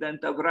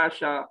president of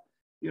Russia,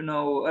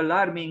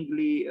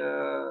 alarmingly,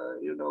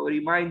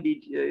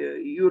 reminded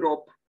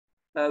Europe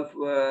of,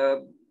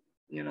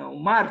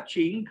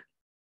 marching.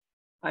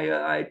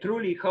 I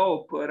truly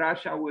hope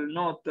Russia will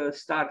not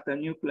start a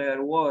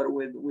nuclear war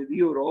with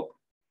Europe,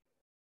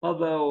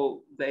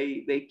 although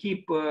they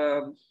keep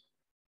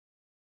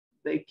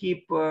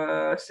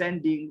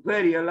sending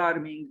very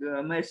alarming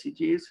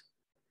messages.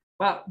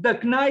 But the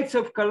Knights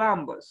of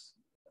Columbus,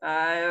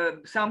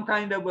 some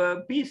kind of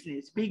a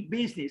business,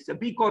 a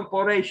big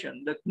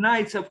corporation, the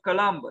Knights of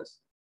Columbus,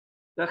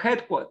 the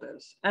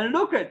headquarters. And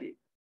look at it.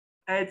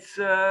 It's,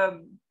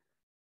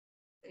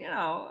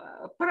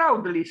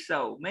 proudly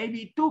so,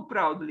 maybe too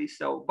proudly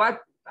so,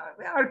 but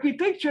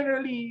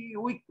architecturally,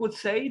 we could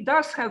say it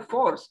does have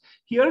force.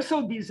 He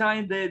also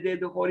designed the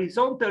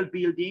horizontal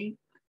building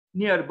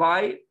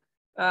nearby,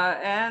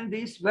 and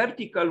this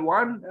vertical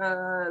one,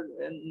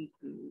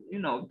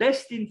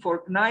 destined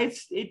for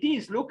Knights, it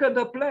is. Look at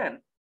the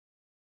plan.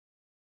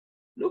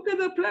 Look at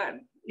the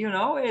plan.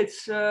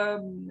 It's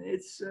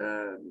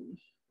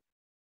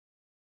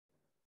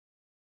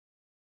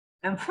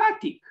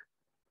emphatic.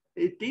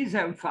 It is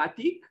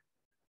emphatic,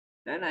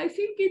 and I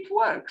think it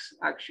works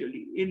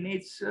actually in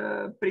its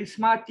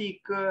prismatic,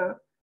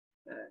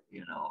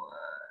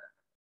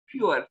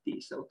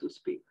 purity, so to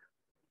speak.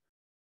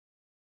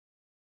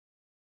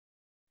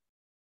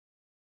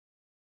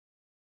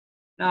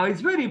 Now,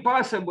 it's very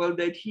possible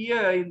that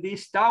here in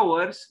these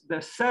towers,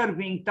 the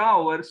serving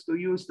towers, to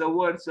use the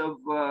words of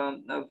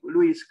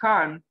Louis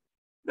Kahn,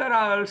 there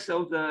are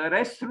also the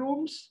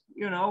restrooms,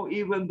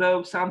 even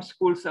though some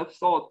schools of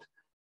thought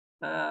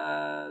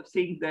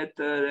think that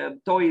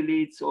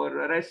toilets or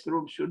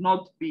restrooms should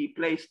not be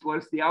placed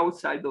towards the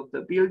outside of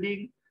the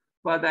building.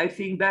 But I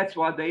think that's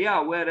what they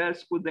are. Where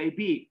else could they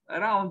be?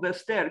 Around the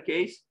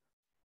staircase,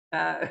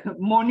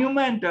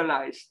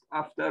 monumentalized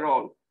after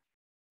all.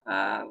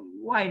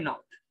 Why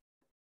not?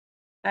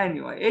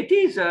 Anyway, it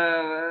is,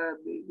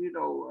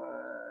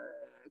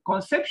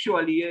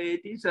 conceptually,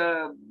 it is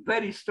a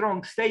very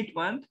strong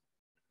statement,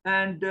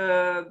 and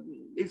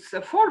it's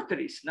a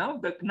fortress now,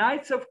 the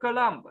Knights of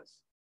Columbus,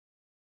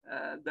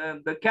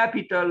 the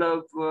capital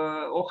of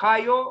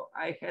Ohio.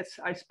 I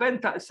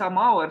spent some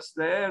hours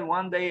there, and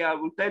one day I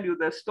will tell you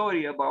the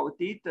story about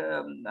it.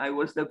 I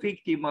was the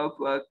victim of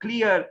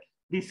clear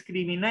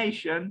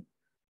discrimination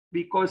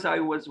because I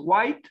was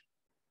white.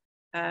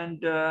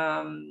 And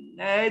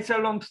it's a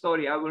long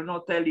story. I will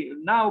not tell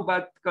you now,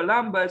 but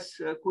Columbus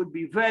could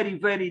be very,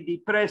 very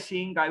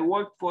depressing. I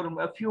walked for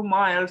a few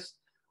miles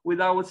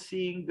without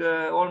seeing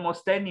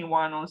almost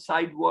anyone on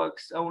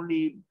sidewalks,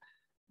 only,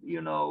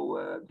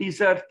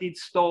 deserted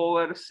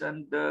stores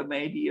and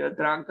maybe a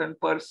drunken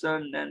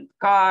person, and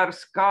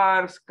cars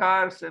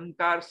and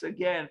cars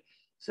again.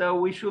 So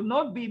we should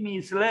not be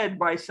misled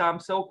by some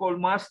so-called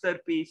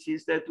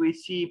masterpieces that we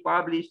see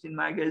published in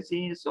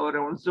magazines or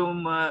on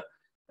Zoom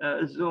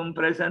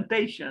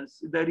presentations.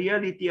 The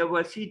reality of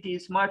a city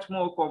is much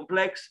more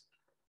complex,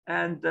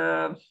 and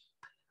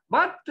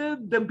but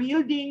the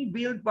building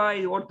built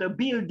by, or the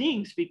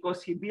buildings,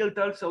 because he built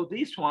also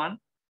this one,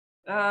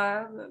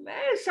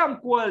 has some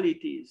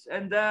qualities,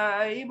 and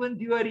even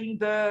during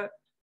the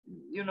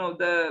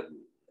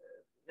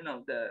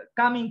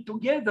coming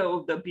together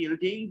of the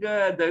building,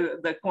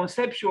 the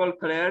conceptual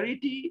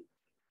clarity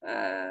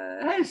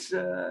has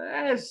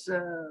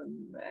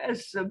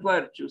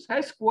virtues,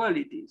 has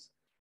qualities.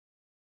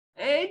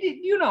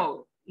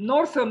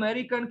 North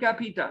American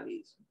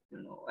capitalism,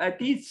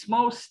 at its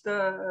most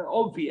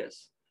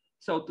obvious,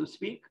 so to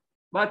speak.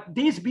 But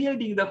this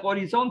building, the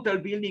horizontal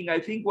building, I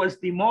think was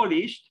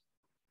demolished,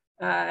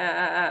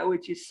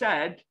 which is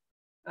sad,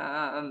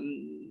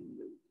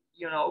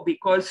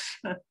 because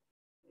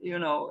You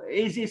know,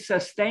 is it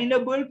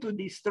sustainable to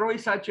destroy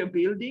such a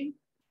building?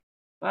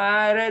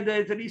 I read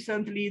that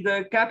recently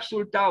the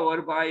capsule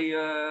tower by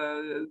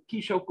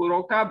Kisho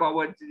Kurokawa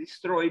was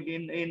destroyed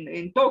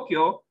in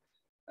Tokyo.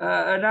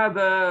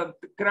 Another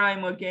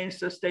crime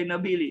against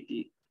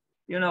sustainability.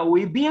 You know,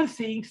 we build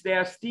things, they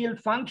are still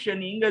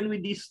functioning, and we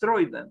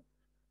destroy them.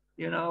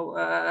 You know,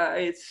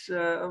 it's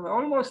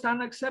almost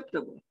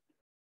unacceptable.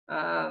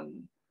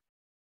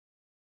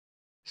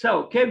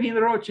 So Kevin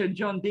Roche and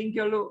John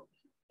Dinkeloo,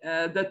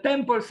 the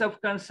temples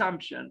of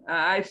consumption.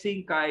 I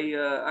think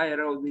I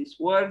wrote these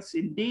words.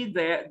 Indeed,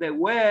 they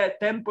were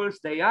temples.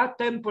 They are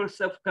temples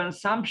of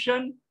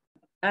consumption.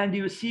 And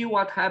you see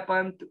what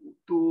happened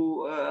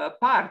to a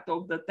part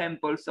of the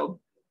temples of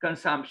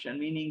consumption,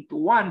 meaning to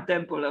one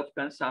temple of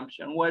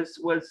consumption was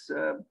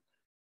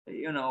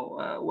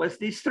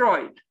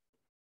destroyed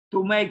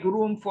to make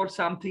room for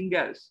something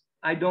else.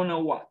 I don't know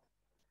what.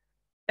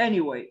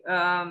 Anyway,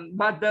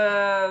 but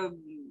the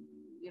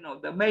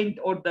main,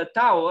 or the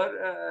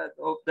tower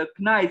of the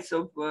Knights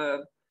of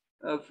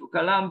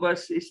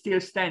Columbus is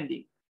still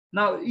standing.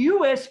 Now,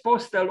 U.S.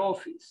 Postal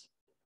Office.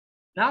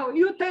 Now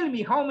you tell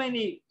me how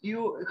many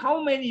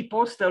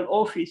postal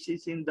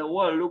offices in the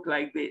world look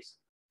like this?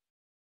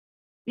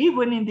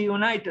 Even in the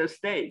United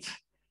States,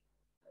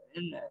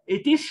 and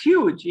it is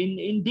huge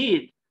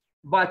indeed,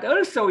 but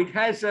also it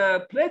has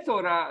a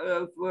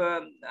plethora of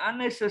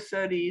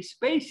unnecessary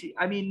spaces.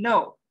 I mean,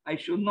 no, I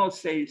should not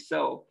say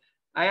so.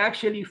 I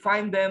actually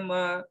find them,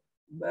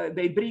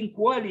 they bring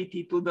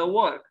quality to the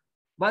work.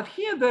 But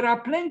here there are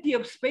plenty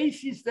of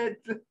spaces that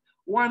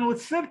one would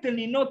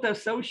certainly not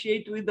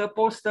associate with the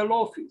postal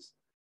office.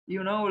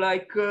 You know,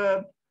 like,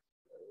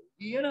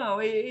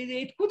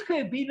 it could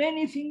have been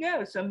anything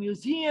else, a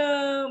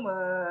museum,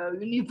 a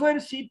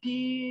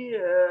university,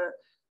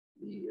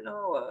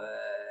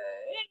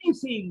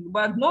 anything,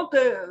 but not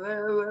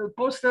a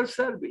postal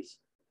service.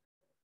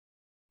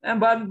 And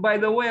by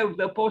the way of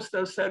the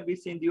postal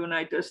service in the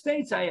United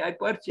States, I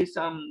purchased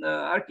some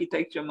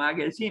architecture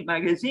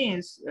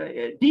magazines,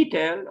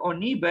 detail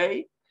on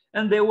eBay,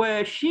 and they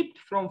were shipped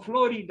from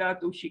Florida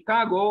to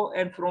Chicago,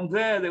 and from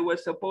there they were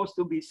supposed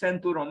to be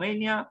sent to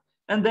Romania,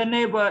 and they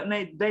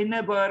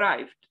never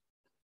arrived.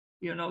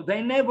 You know,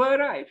 they never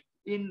arrived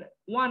in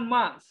 1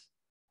 month.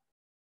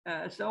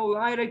 So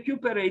I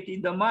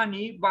recuperated the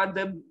money, but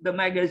the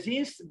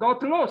magazines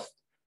got lost,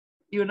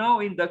 you know,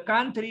 in the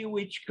country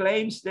which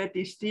claims that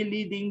is still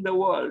leading the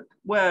world.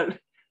 Well,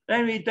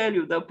 let me tell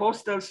you, the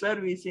postal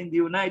service in the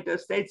United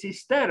States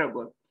is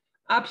terrible,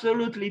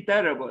 absolutely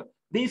terrible.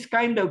 This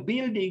kind of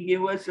building, it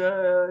was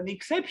an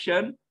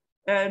exception.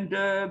 And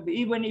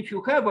even if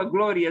you have a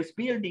glorious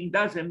building,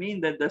 doesn't mean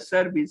that the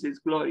service is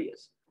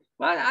glorious.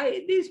 But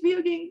this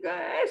building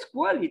has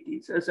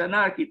qualities as an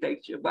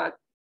architecture, but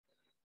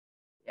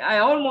I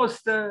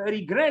almost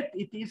regret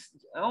it is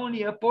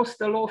only a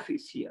postal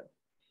office here.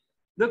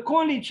 The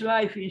College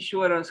Life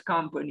Insurance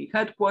Company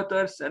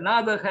headquarters,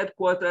 another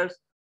headquarters,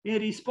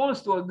 in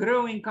response to a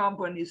growing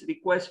company's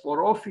request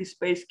for office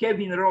space,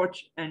 Kevin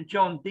Roche and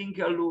John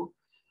Dinkeloo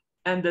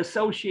and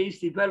associates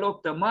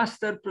developed a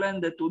master plan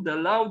that would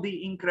allow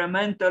the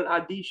incremental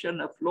addition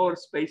of floor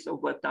space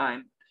over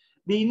time.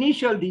 The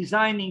initial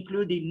design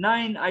included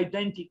 9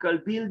 identical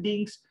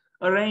buildings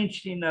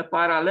arranged in a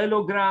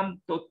parallelogram,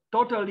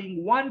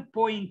 totaling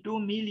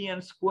 1.2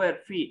 million square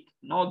feet.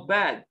 Not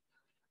bad.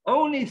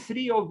 Only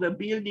 3 of the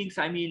buildings,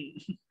 I mean,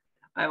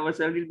 I was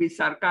a little bit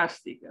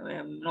sarcastic.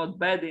 Not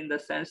bad in the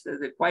sense that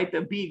they're quite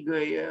a big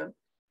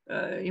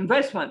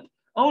investment.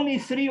 Only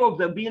 3 of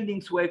the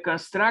buildings were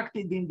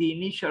constructed in the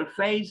initial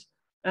phase,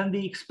 and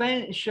the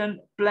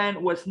expansion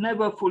plan was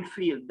never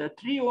fulfilled. The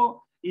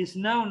trio is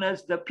known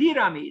as the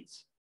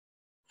pyramids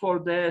for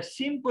their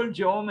simple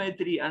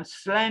geometry and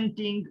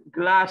slanting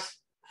glass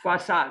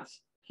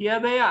facades. Here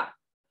they are,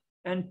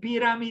 and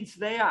pyramids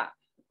they are.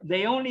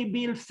 They only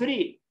built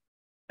 3.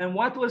 And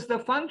what was the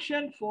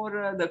function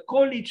for the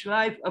College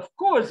Life? Of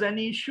course, an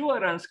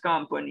insurance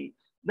company.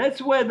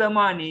 That's where the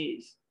money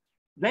is.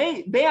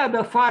 They are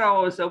the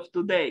pharaohs of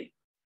today.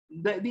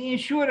 The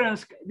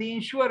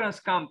insurance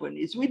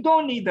companies. We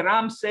don't need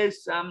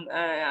Ramses,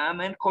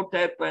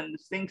 Amenhotep, and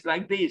things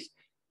like this.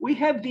 We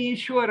have the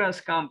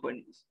insurance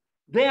companies.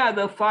 They are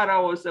the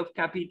pharaohs of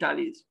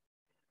capitalism.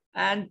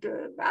 And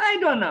I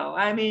don't know.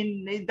 I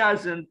mean, it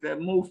doesn't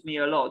move me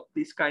a lot,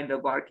 this kind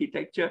of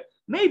architecture.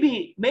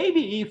 Maybe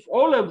if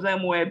all of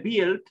them were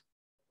built,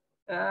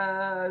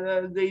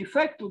 the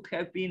effect would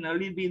have been a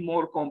little bit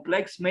more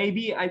complex.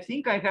 Maybe, I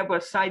think I have a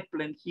site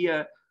plan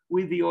here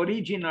with the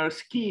original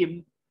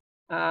scheme,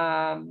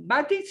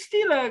 but it's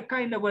still a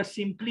kind of a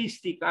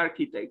simplistic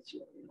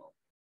architecture, you know.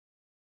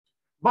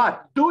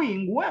 But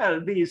doing well,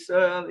 these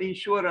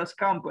insurance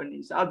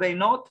companies, are they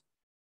not?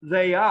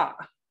 They are.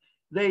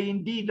 They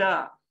indeed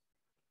are.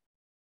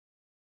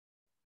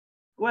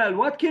 Well,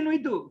 what can we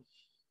do?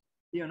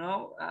 You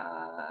know,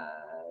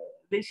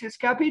 this is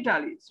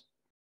capitalism.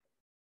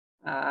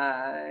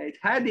 It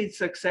had its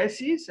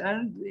successes,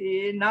 and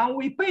now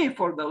we pay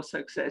for those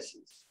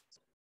successes.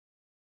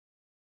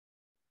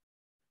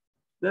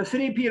 The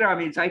three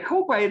pyramids. I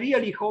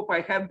really hope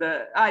I have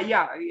the,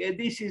 yeah,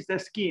 this is the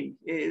scheme.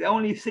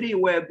 Only three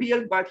were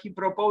built, but he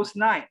proposed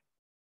 9.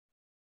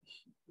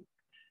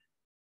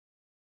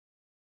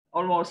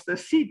 Almost a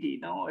city,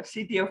 no, a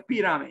city of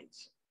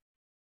pyramids.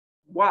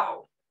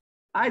 Wow,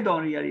 I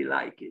don't really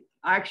like it.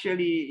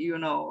 Actually, you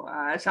know,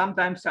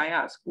 sometimes I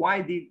ask,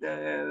 why did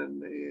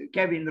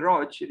Kevin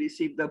Roche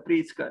receive the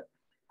Pritzker?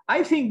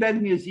 I think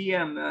that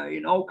museum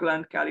in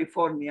Oakland,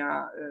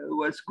 California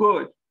was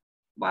good.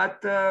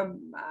 But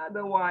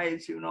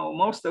otherwise, you know,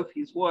 most of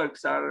his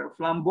works are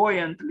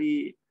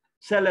flamboyantly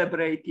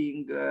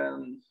celebrating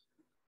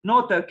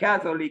not a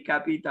Catholic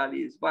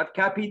capitalist, but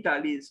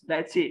capitalism,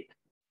 that's it.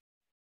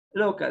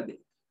 Look at it,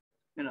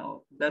 you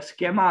know, the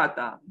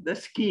schemata, the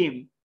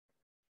scheme,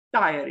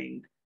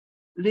 tiring.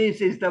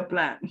 This is the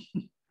plan.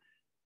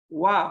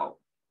 Wow,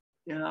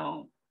 you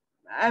know,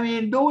 I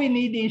mean, do we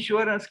need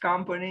insurance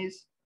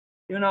companies?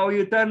 You know,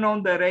 you turn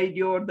on the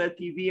radio or the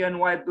TV and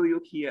what do you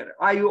hear?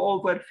 Are you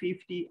over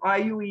 50? Are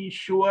you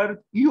insured?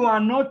 You are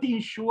not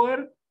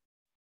insured.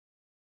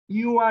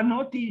 You are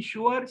not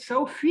insured.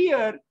 So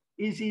fear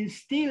is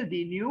instilled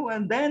in you,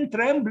 and then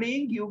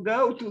trembling, you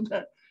go to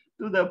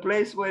the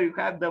place where you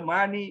have the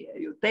money,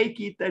 you take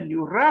it and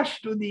you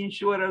rush to the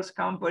insurance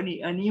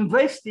company and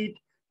invest it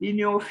in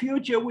your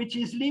future, which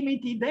is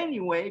limited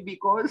anyway,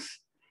 because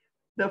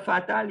the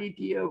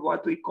fatality of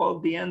what we call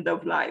the end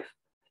of life.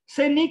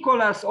 St.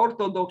 Nicholas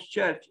Orthodox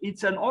Church,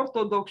 it's an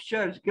Orthodox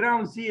church,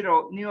 ground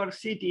zero, New York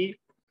City.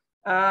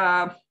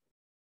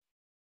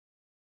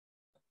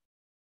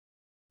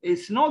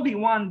 It's not the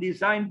one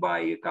designed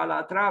by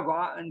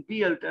Calatrava and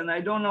built, and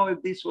I don't know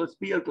if this was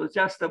built or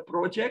just a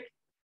project.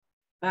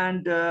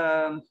 And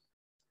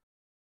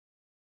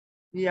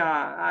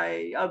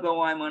yeah,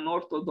 although I'm an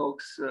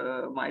Orthodox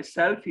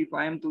myself, if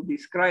I am to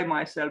describe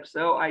myself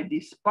so, I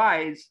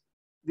despise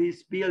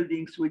these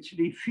buildings which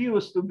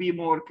refuse to be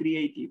more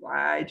creative.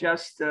 I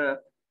just,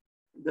 the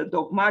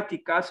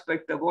dogmatic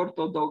aspect of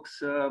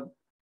Orthodox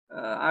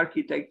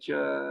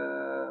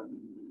architecture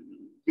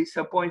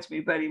disappoints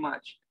me very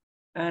much.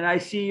 And I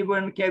see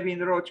even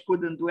Kevin Roche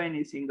couldn't do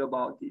anything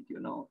about it,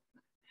 you know.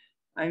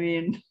 I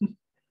mean,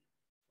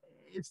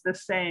 it's the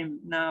same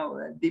now,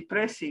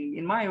 depressing.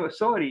 In my,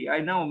 sorry,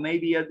 I know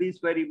maybe at this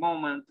very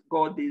moment,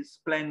 God is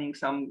planning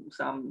some,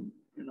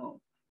 you know,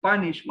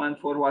 punishment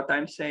for what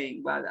I'm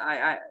saying, but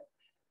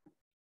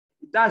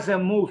it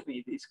doesn't move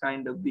me, this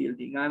kind of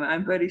building.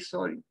 I'm very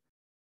sorry.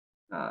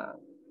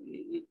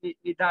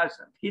 It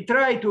doesn't. He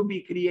tried to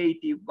be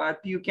creative, but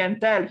you can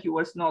tell he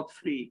was not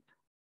free.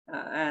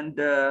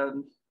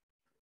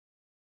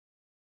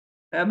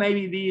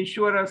 Maybe the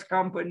insurance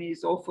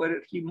companies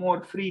offer him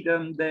more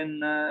freedom than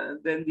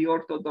the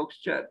Orthodox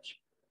Church.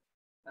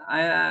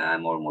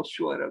 I'm almost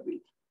sure of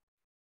it.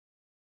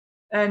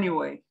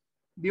 Anyway,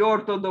 the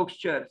Orthodox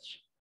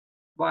Church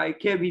by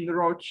Kevin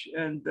Roche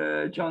and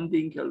John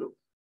Dinkeloo.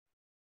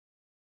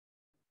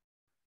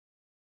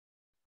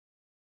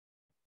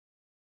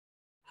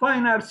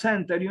 Fine Arts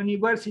Center,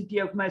 University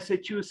of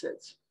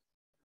Massachusetts,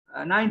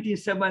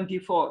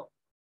 1974.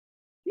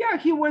 Yeah,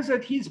 he was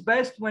at his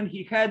best when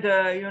he had,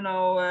 you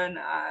know,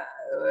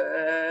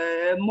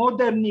 a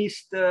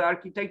modernist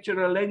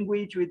architectural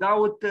language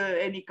without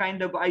any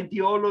kind of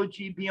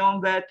ideology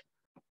beyond that.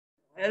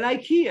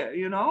 Like here,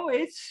 you know,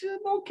 it's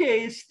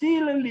okay, it's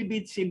still a little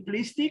bit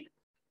simplistic,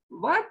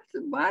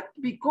 but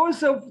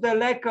because of the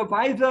lack of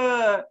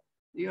either,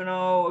 you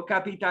know,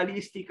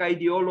 capitalistic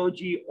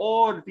ideology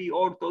or the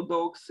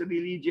Orthodox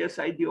religious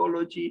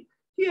ideology,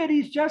 here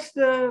is just,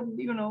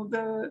 you know,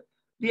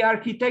 the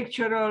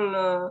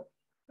architectural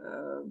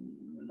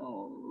you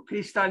know,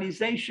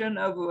 crystallization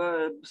of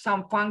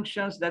some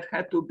functions that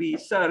had to be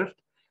served.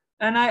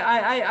 And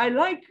I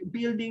like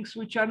buildings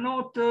which are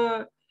not,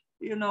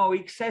 you know,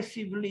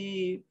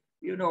 excessively,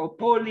 you know,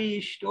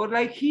 polished, or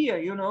like here,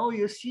 you know,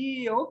 you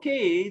see,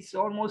 okay, it's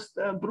almost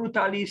a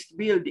brutalist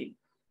building.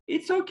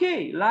 It's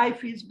okay,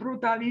 life is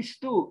brutalist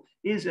too,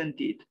 isn't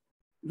it?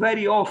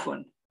 Very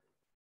often.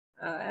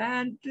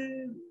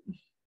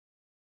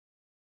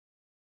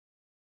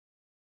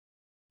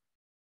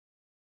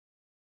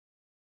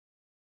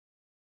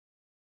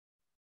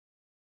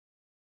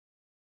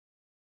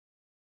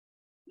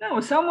 No,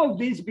 some of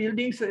these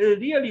buildings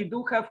really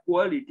do have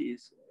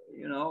qualities,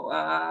 you know,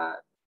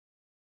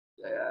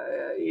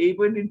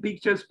 even in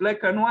pictures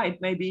black and white,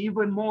 maybe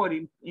even more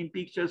in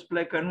pictures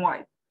black and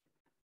white.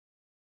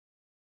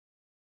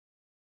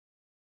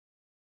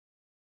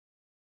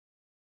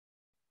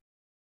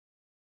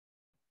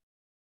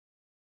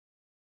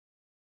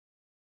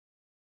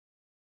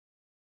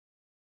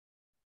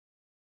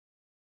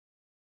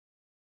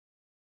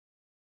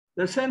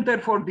 The Center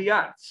for the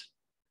Arts,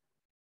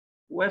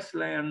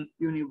 Wesleyan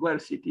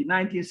University,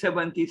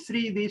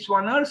 1973. This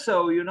one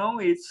also, you know,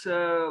 it's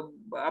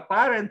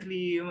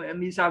apparently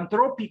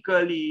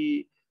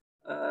misanthropically,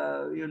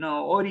 you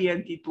know,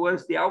 oriented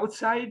towards the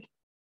outside,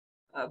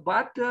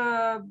 but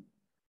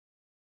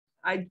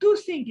I do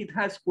think it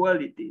has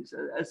qualities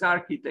as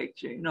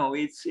architecture. You know,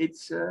 it's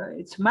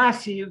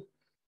massive,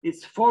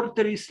 it's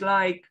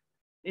fortress-like,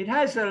 It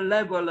has a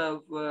level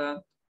of,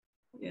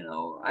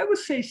 I would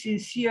say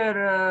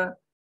sincere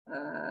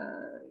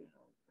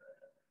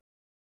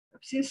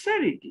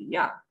sincerity,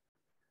 yeah.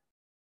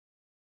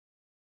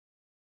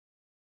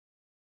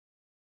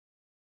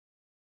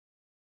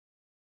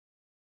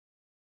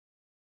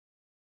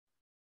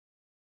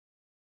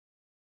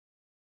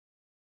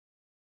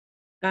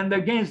 And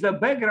against the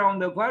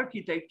background of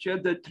architecture,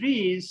 the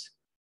trees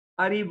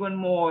are even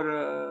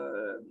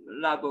more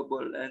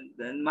lovable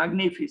and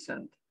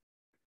magnificent.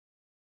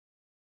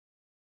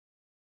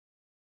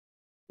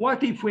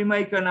 What if we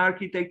make an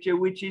architecture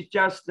which is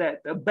just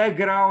that, a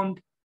background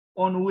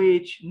on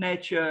which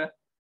nature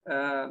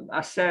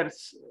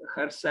asserts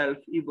herself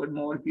even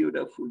more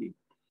beautifully?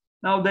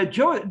 Now,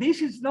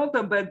 this is not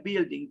a bad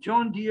building.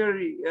 John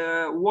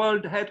Deere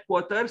World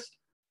Headquarters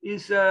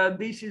this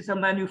is a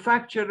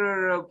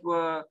manufacturer of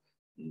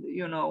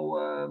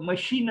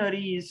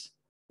machineries.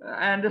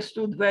 I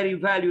understood very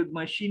valued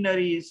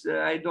machineries.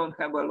 I don't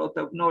have a lot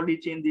of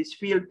knowledge in this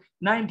field.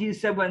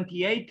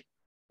 1978,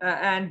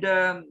 and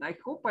I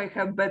hope I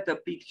have better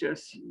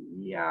pictures.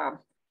 Yeah,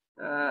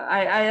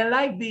 I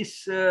like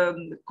this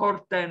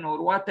curtain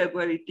or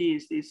whatever it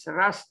is, this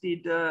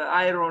rusted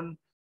iron,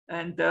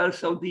 and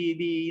also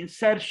the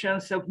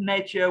insertions of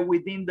nature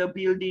within the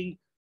building.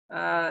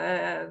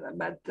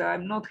 But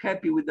I'm not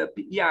happy with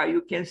yeah,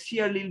 you can see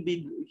a little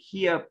bit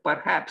here,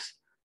 perhaps.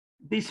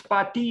 This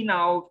patina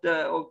of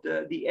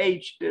the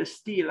aged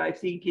steel, I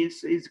think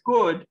is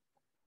good.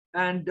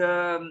 And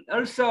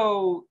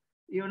also,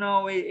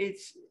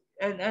 it's,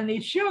 and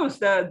it shows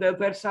the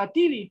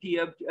versatility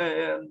of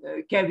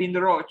Kevin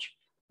Roche,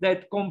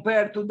 that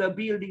compared to the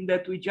building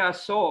that we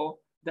just saw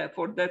that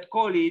for that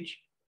college,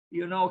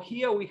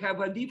 here we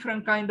have a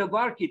different kind of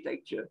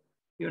architecture,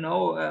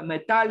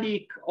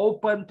 metallic,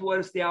 open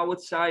towards the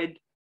outside,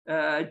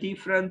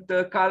 different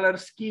color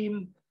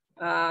scheme,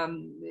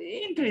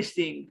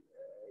 interesting,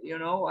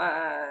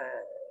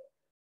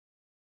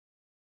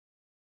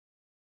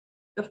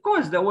 of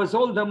course, there was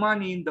all the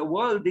money in the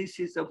world. This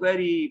is a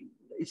very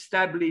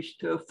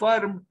established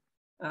firm.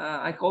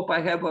 I hope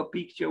I have a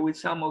picture with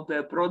some of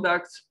the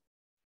products.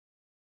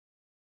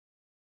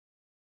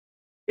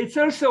 It's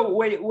also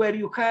where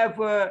you have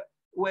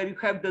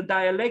the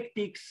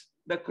dialectics,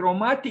 the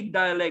chromatic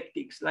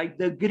dialectics, like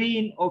the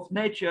green of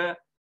nature,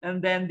 and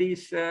then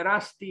this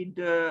rusted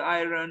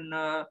iron,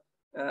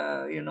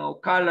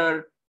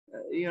 color.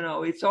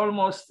 It's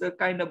almost a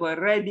kind of a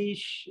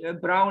reddish,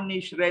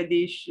 brownish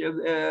reddish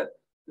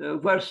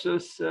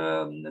versus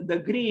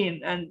the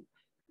green, and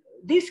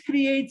this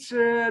creates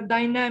a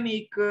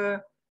dynamic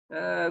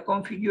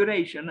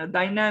configuration, a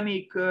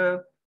dynamic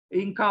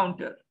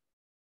encounter.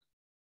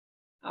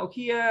 Now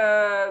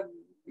here,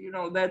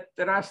 that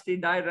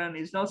rusted iron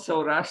is not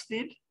so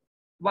rusted,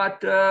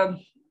 but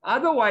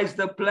otherwise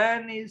the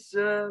plan is,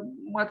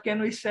 what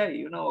can we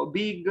say, a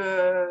big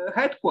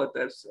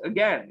headquarters.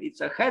 Again,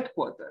 it's a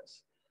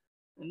headquarters,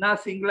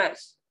 nothing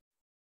less.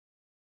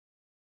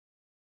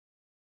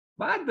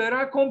 But there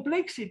are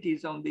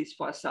complexities on this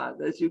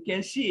facade, as you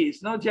can see.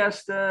 It's not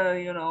just,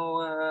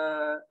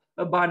 a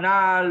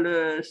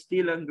banal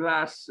steel and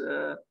glass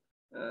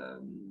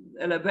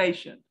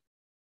elevation.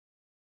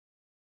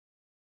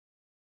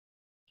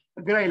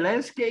 A gray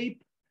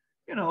landscape.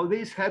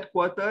 These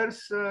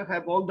headquarters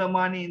have all the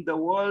money in the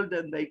world,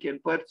 and they can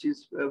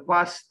purchase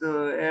vast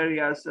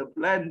areas of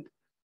land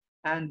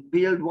and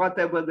build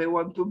whatever they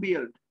want to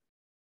build.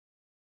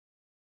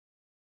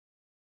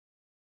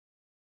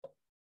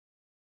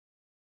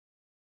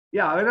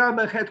 Yeah,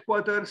 another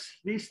headquarters,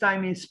 this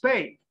time in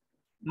Spain,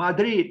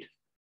 Madrid.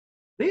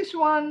 This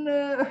one,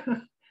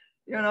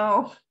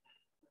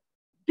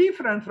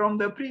 different from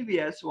the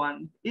previous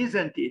one,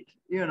 isn't it?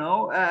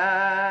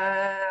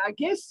 I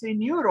guess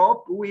in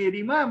Europe, we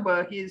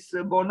remember his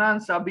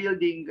Bonanza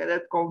building,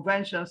 that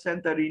convention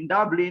center in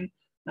Dublin.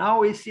 Now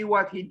we see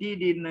what he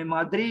did in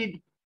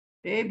Madrid.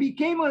 It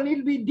became a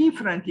little bit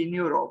different in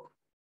Europe.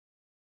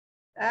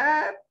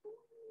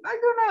 I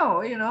don't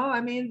know,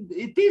 I mean,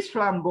 it is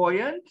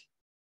flamboyant,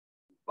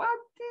 but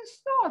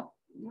it's not,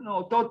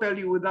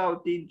 totally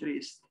without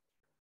interest,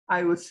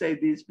 I would say,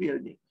 this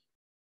building.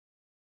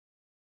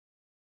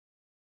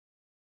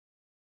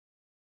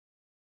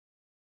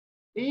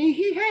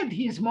 He had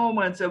his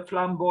moments of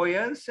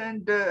flamboyance,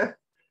 and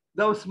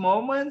those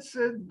moments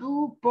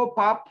do pop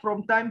up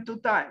from time to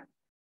time.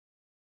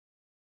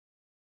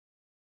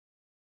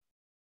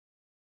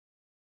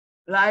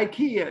 Like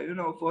here,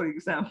 for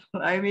example,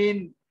 I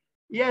mean,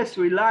 yes,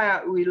 we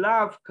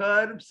love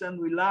curves and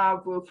we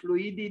love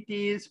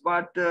fluidities,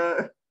 but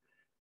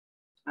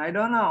I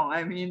don't know.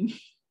 I mean,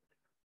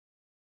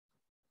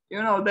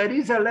 there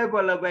is a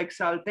level of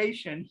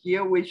exaltation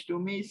here, which to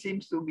me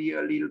seems to be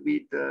a little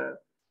bit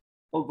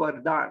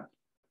overdone.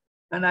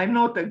 And I'm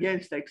not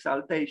against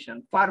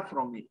exaltation, far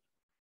from it.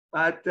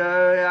 But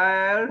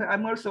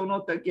I'm also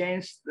not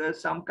against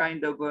some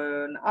kind of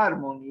an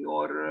harmony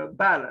or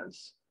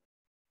balance.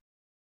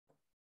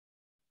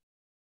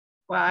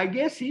 Well, I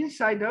guess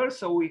inside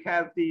also we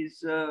have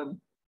these,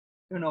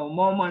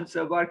 moments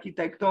of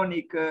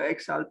architectonic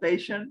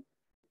exaltation.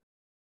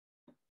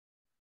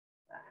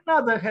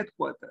 another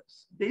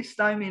headquarters, this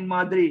time in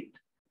Madrid.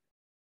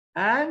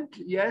 And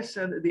yes,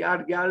 and the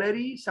art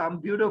gallery, some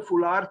beautiful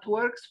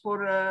artworks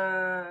for,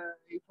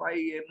 if I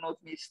am not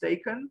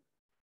mistaken.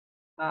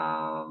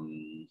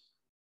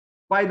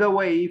 By the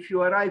way, if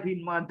you arrive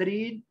in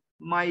Madrid,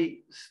 my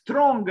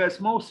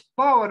strongest, most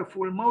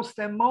powerful, most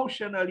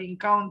emotional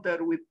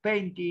encounter with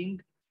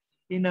painting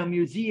in a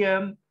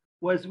museum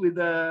was with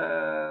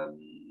the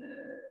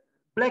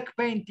black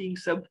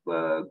paintings of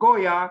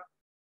Goya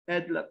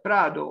at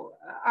Prado.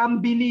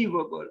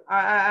 Unbelievable.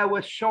 I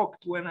was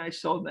shocked when I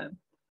saw them.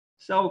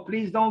 So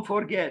please don't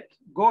forget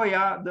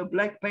Goya, the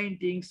black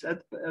paintings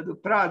at the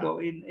Prado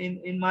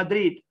in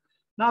Madrid.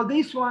 Now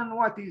this one,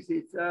 what is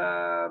it?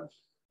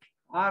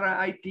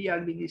 RIT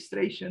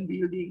administration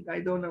building.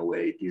 I don't know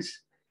where it is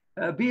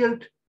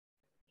built.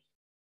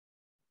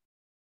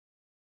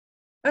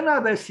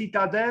 Another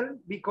citadel,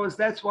 because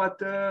that's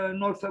what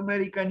North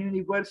American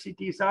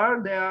universities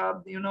are. They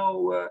are, you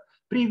know,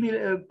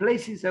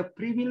 places of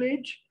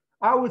privilege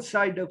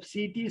outside of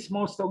cities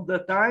most of the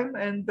time,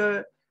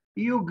 and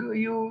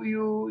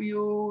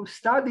you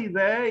study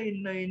there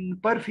in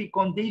perfect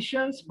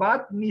conditions,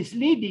 but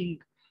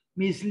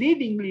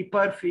misleadingly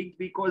perfect,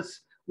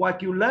 because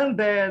what you learn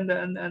there and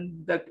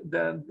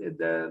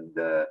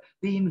the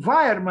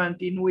environment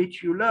in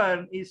which you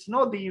learn is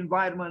not the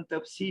environment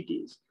of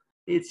cities.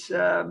 It's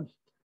on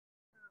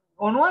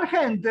one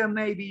hand,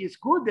 maybe it's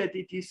good that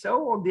it is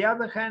so. On the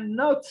other hand,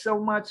 not so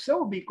much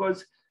so,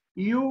 because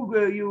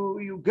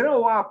you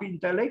grow up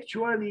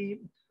intellectually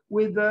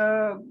with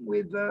a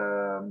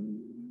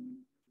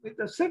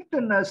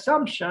certain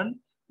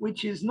assumption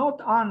which is not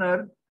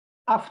honored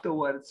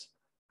afterwards,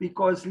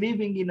 because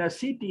living in a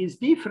city is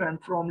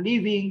different from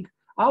living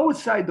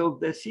outside of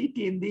the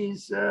city in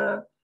these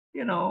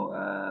you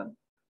know,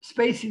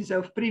 spaces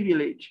of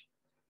privilege.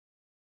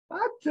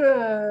 But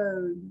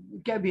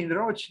Kevin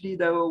Roche did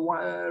the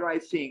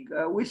right thing.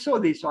 We saw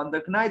this one,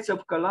 the Knights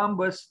of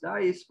Columbus,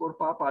 that is for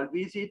papal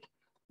visit.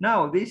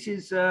 Now, this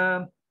is,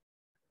 I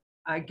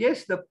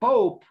guess the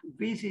Pope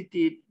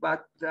visited,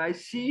 but I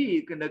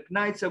see the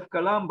Knights of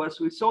Columbus,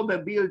 we saw the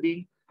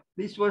building.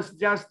 This was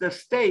just the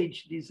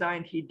stage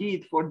design he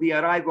did for the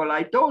arrival.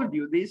 I told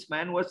you, this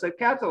man was a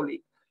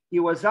Catholic.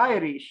 He was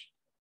Irish,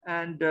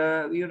 and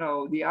you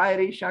know, the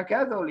Irish are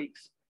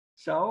Catholics.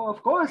 So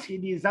of course he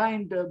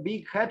designed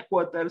big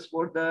headquarters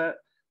for the,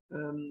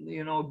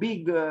 you know,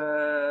 big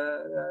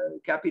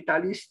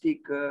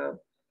capitalistic, you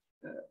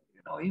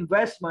know,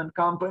 investment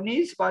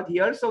companies. But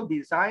he also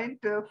designed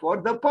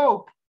for the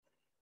Pope,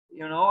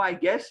 you know, I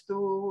guess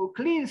to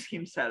cleanse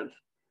himself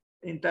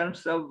in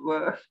terms of,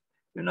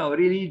 you know,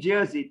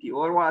 religiosity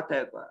or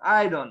whatever.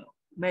 I don't know.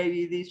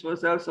 Maybe this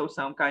was also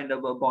some kind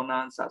of a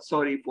bonanza.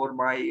 Sorry for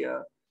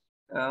my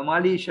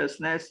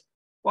maliciousness.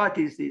 What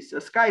is this?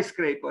 A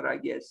skyscraper, I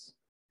guess.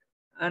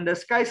 And a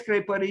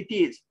skyscraper it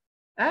is.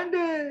 And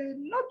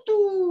not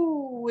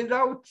too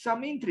without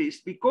some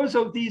interest, because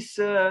of this,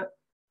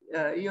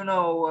 you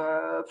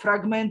know,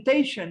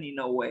 fragmentation in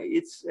a way.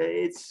 It's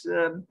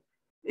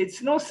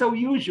not so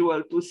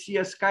usual to see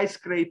a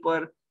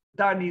skyscraper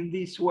done in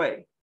this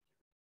way.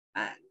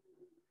 And I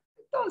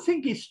don't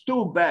think it's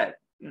too bad.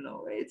 You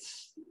know,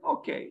 it's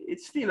okay.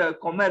 It's still a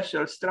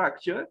commercial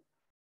structure,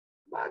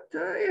 but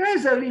it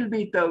has a little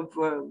bit of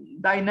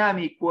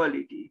dynamic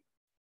quality.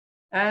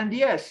 And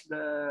yes,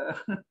 the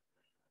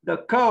the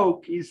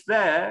Coke is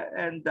there,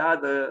 and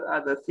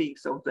other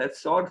things of that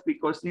sort,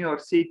 because New York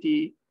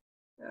City,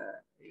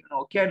 you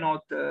know,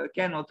 cannot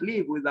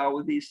live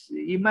without these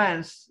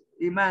immense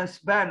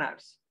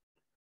banners.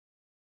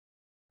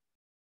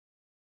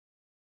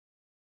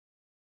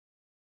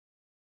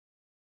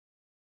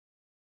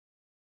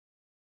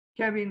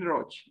 Kevin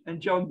Roche and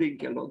John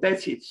Dinkeloo.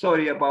 That's it.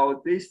 Sorry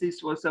about this.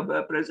 This was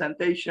a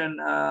presentation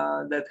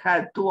that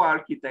had two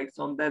architects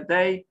on that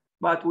day,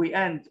 but we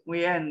end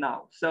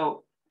now.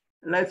 So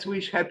let's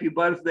wish happy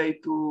birthday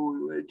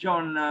to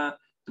John, not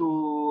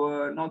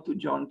to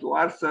John, to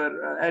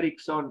Arthur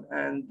Erickson,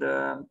 and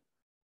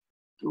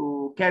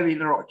to Kevin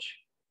Roche.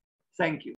 Thank you.